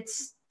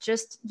 It's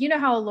just, you know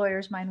how a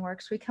lawyer's mind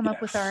works. We come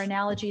up with our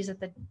analogies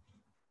at the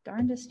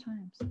darndest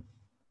times.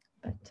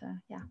 But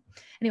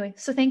anyway,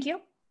 so thank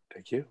you.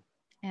 Thank you.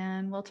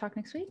 And we'll talk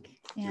next week.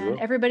 And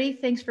everybody,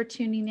 thanks for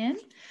tuning in.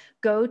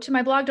 Go to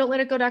my blog,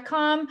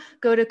 don'tletitgo.com.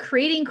 Go to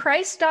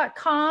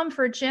creatingchrist.com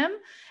for Jim.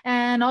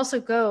 And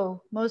also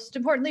go, most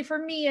importantly for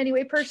me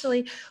anyway,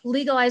 personally,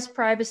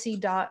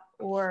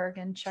 legalizeprivacy.org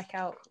and check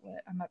out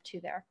what I'm up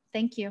to there.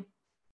 Thank you.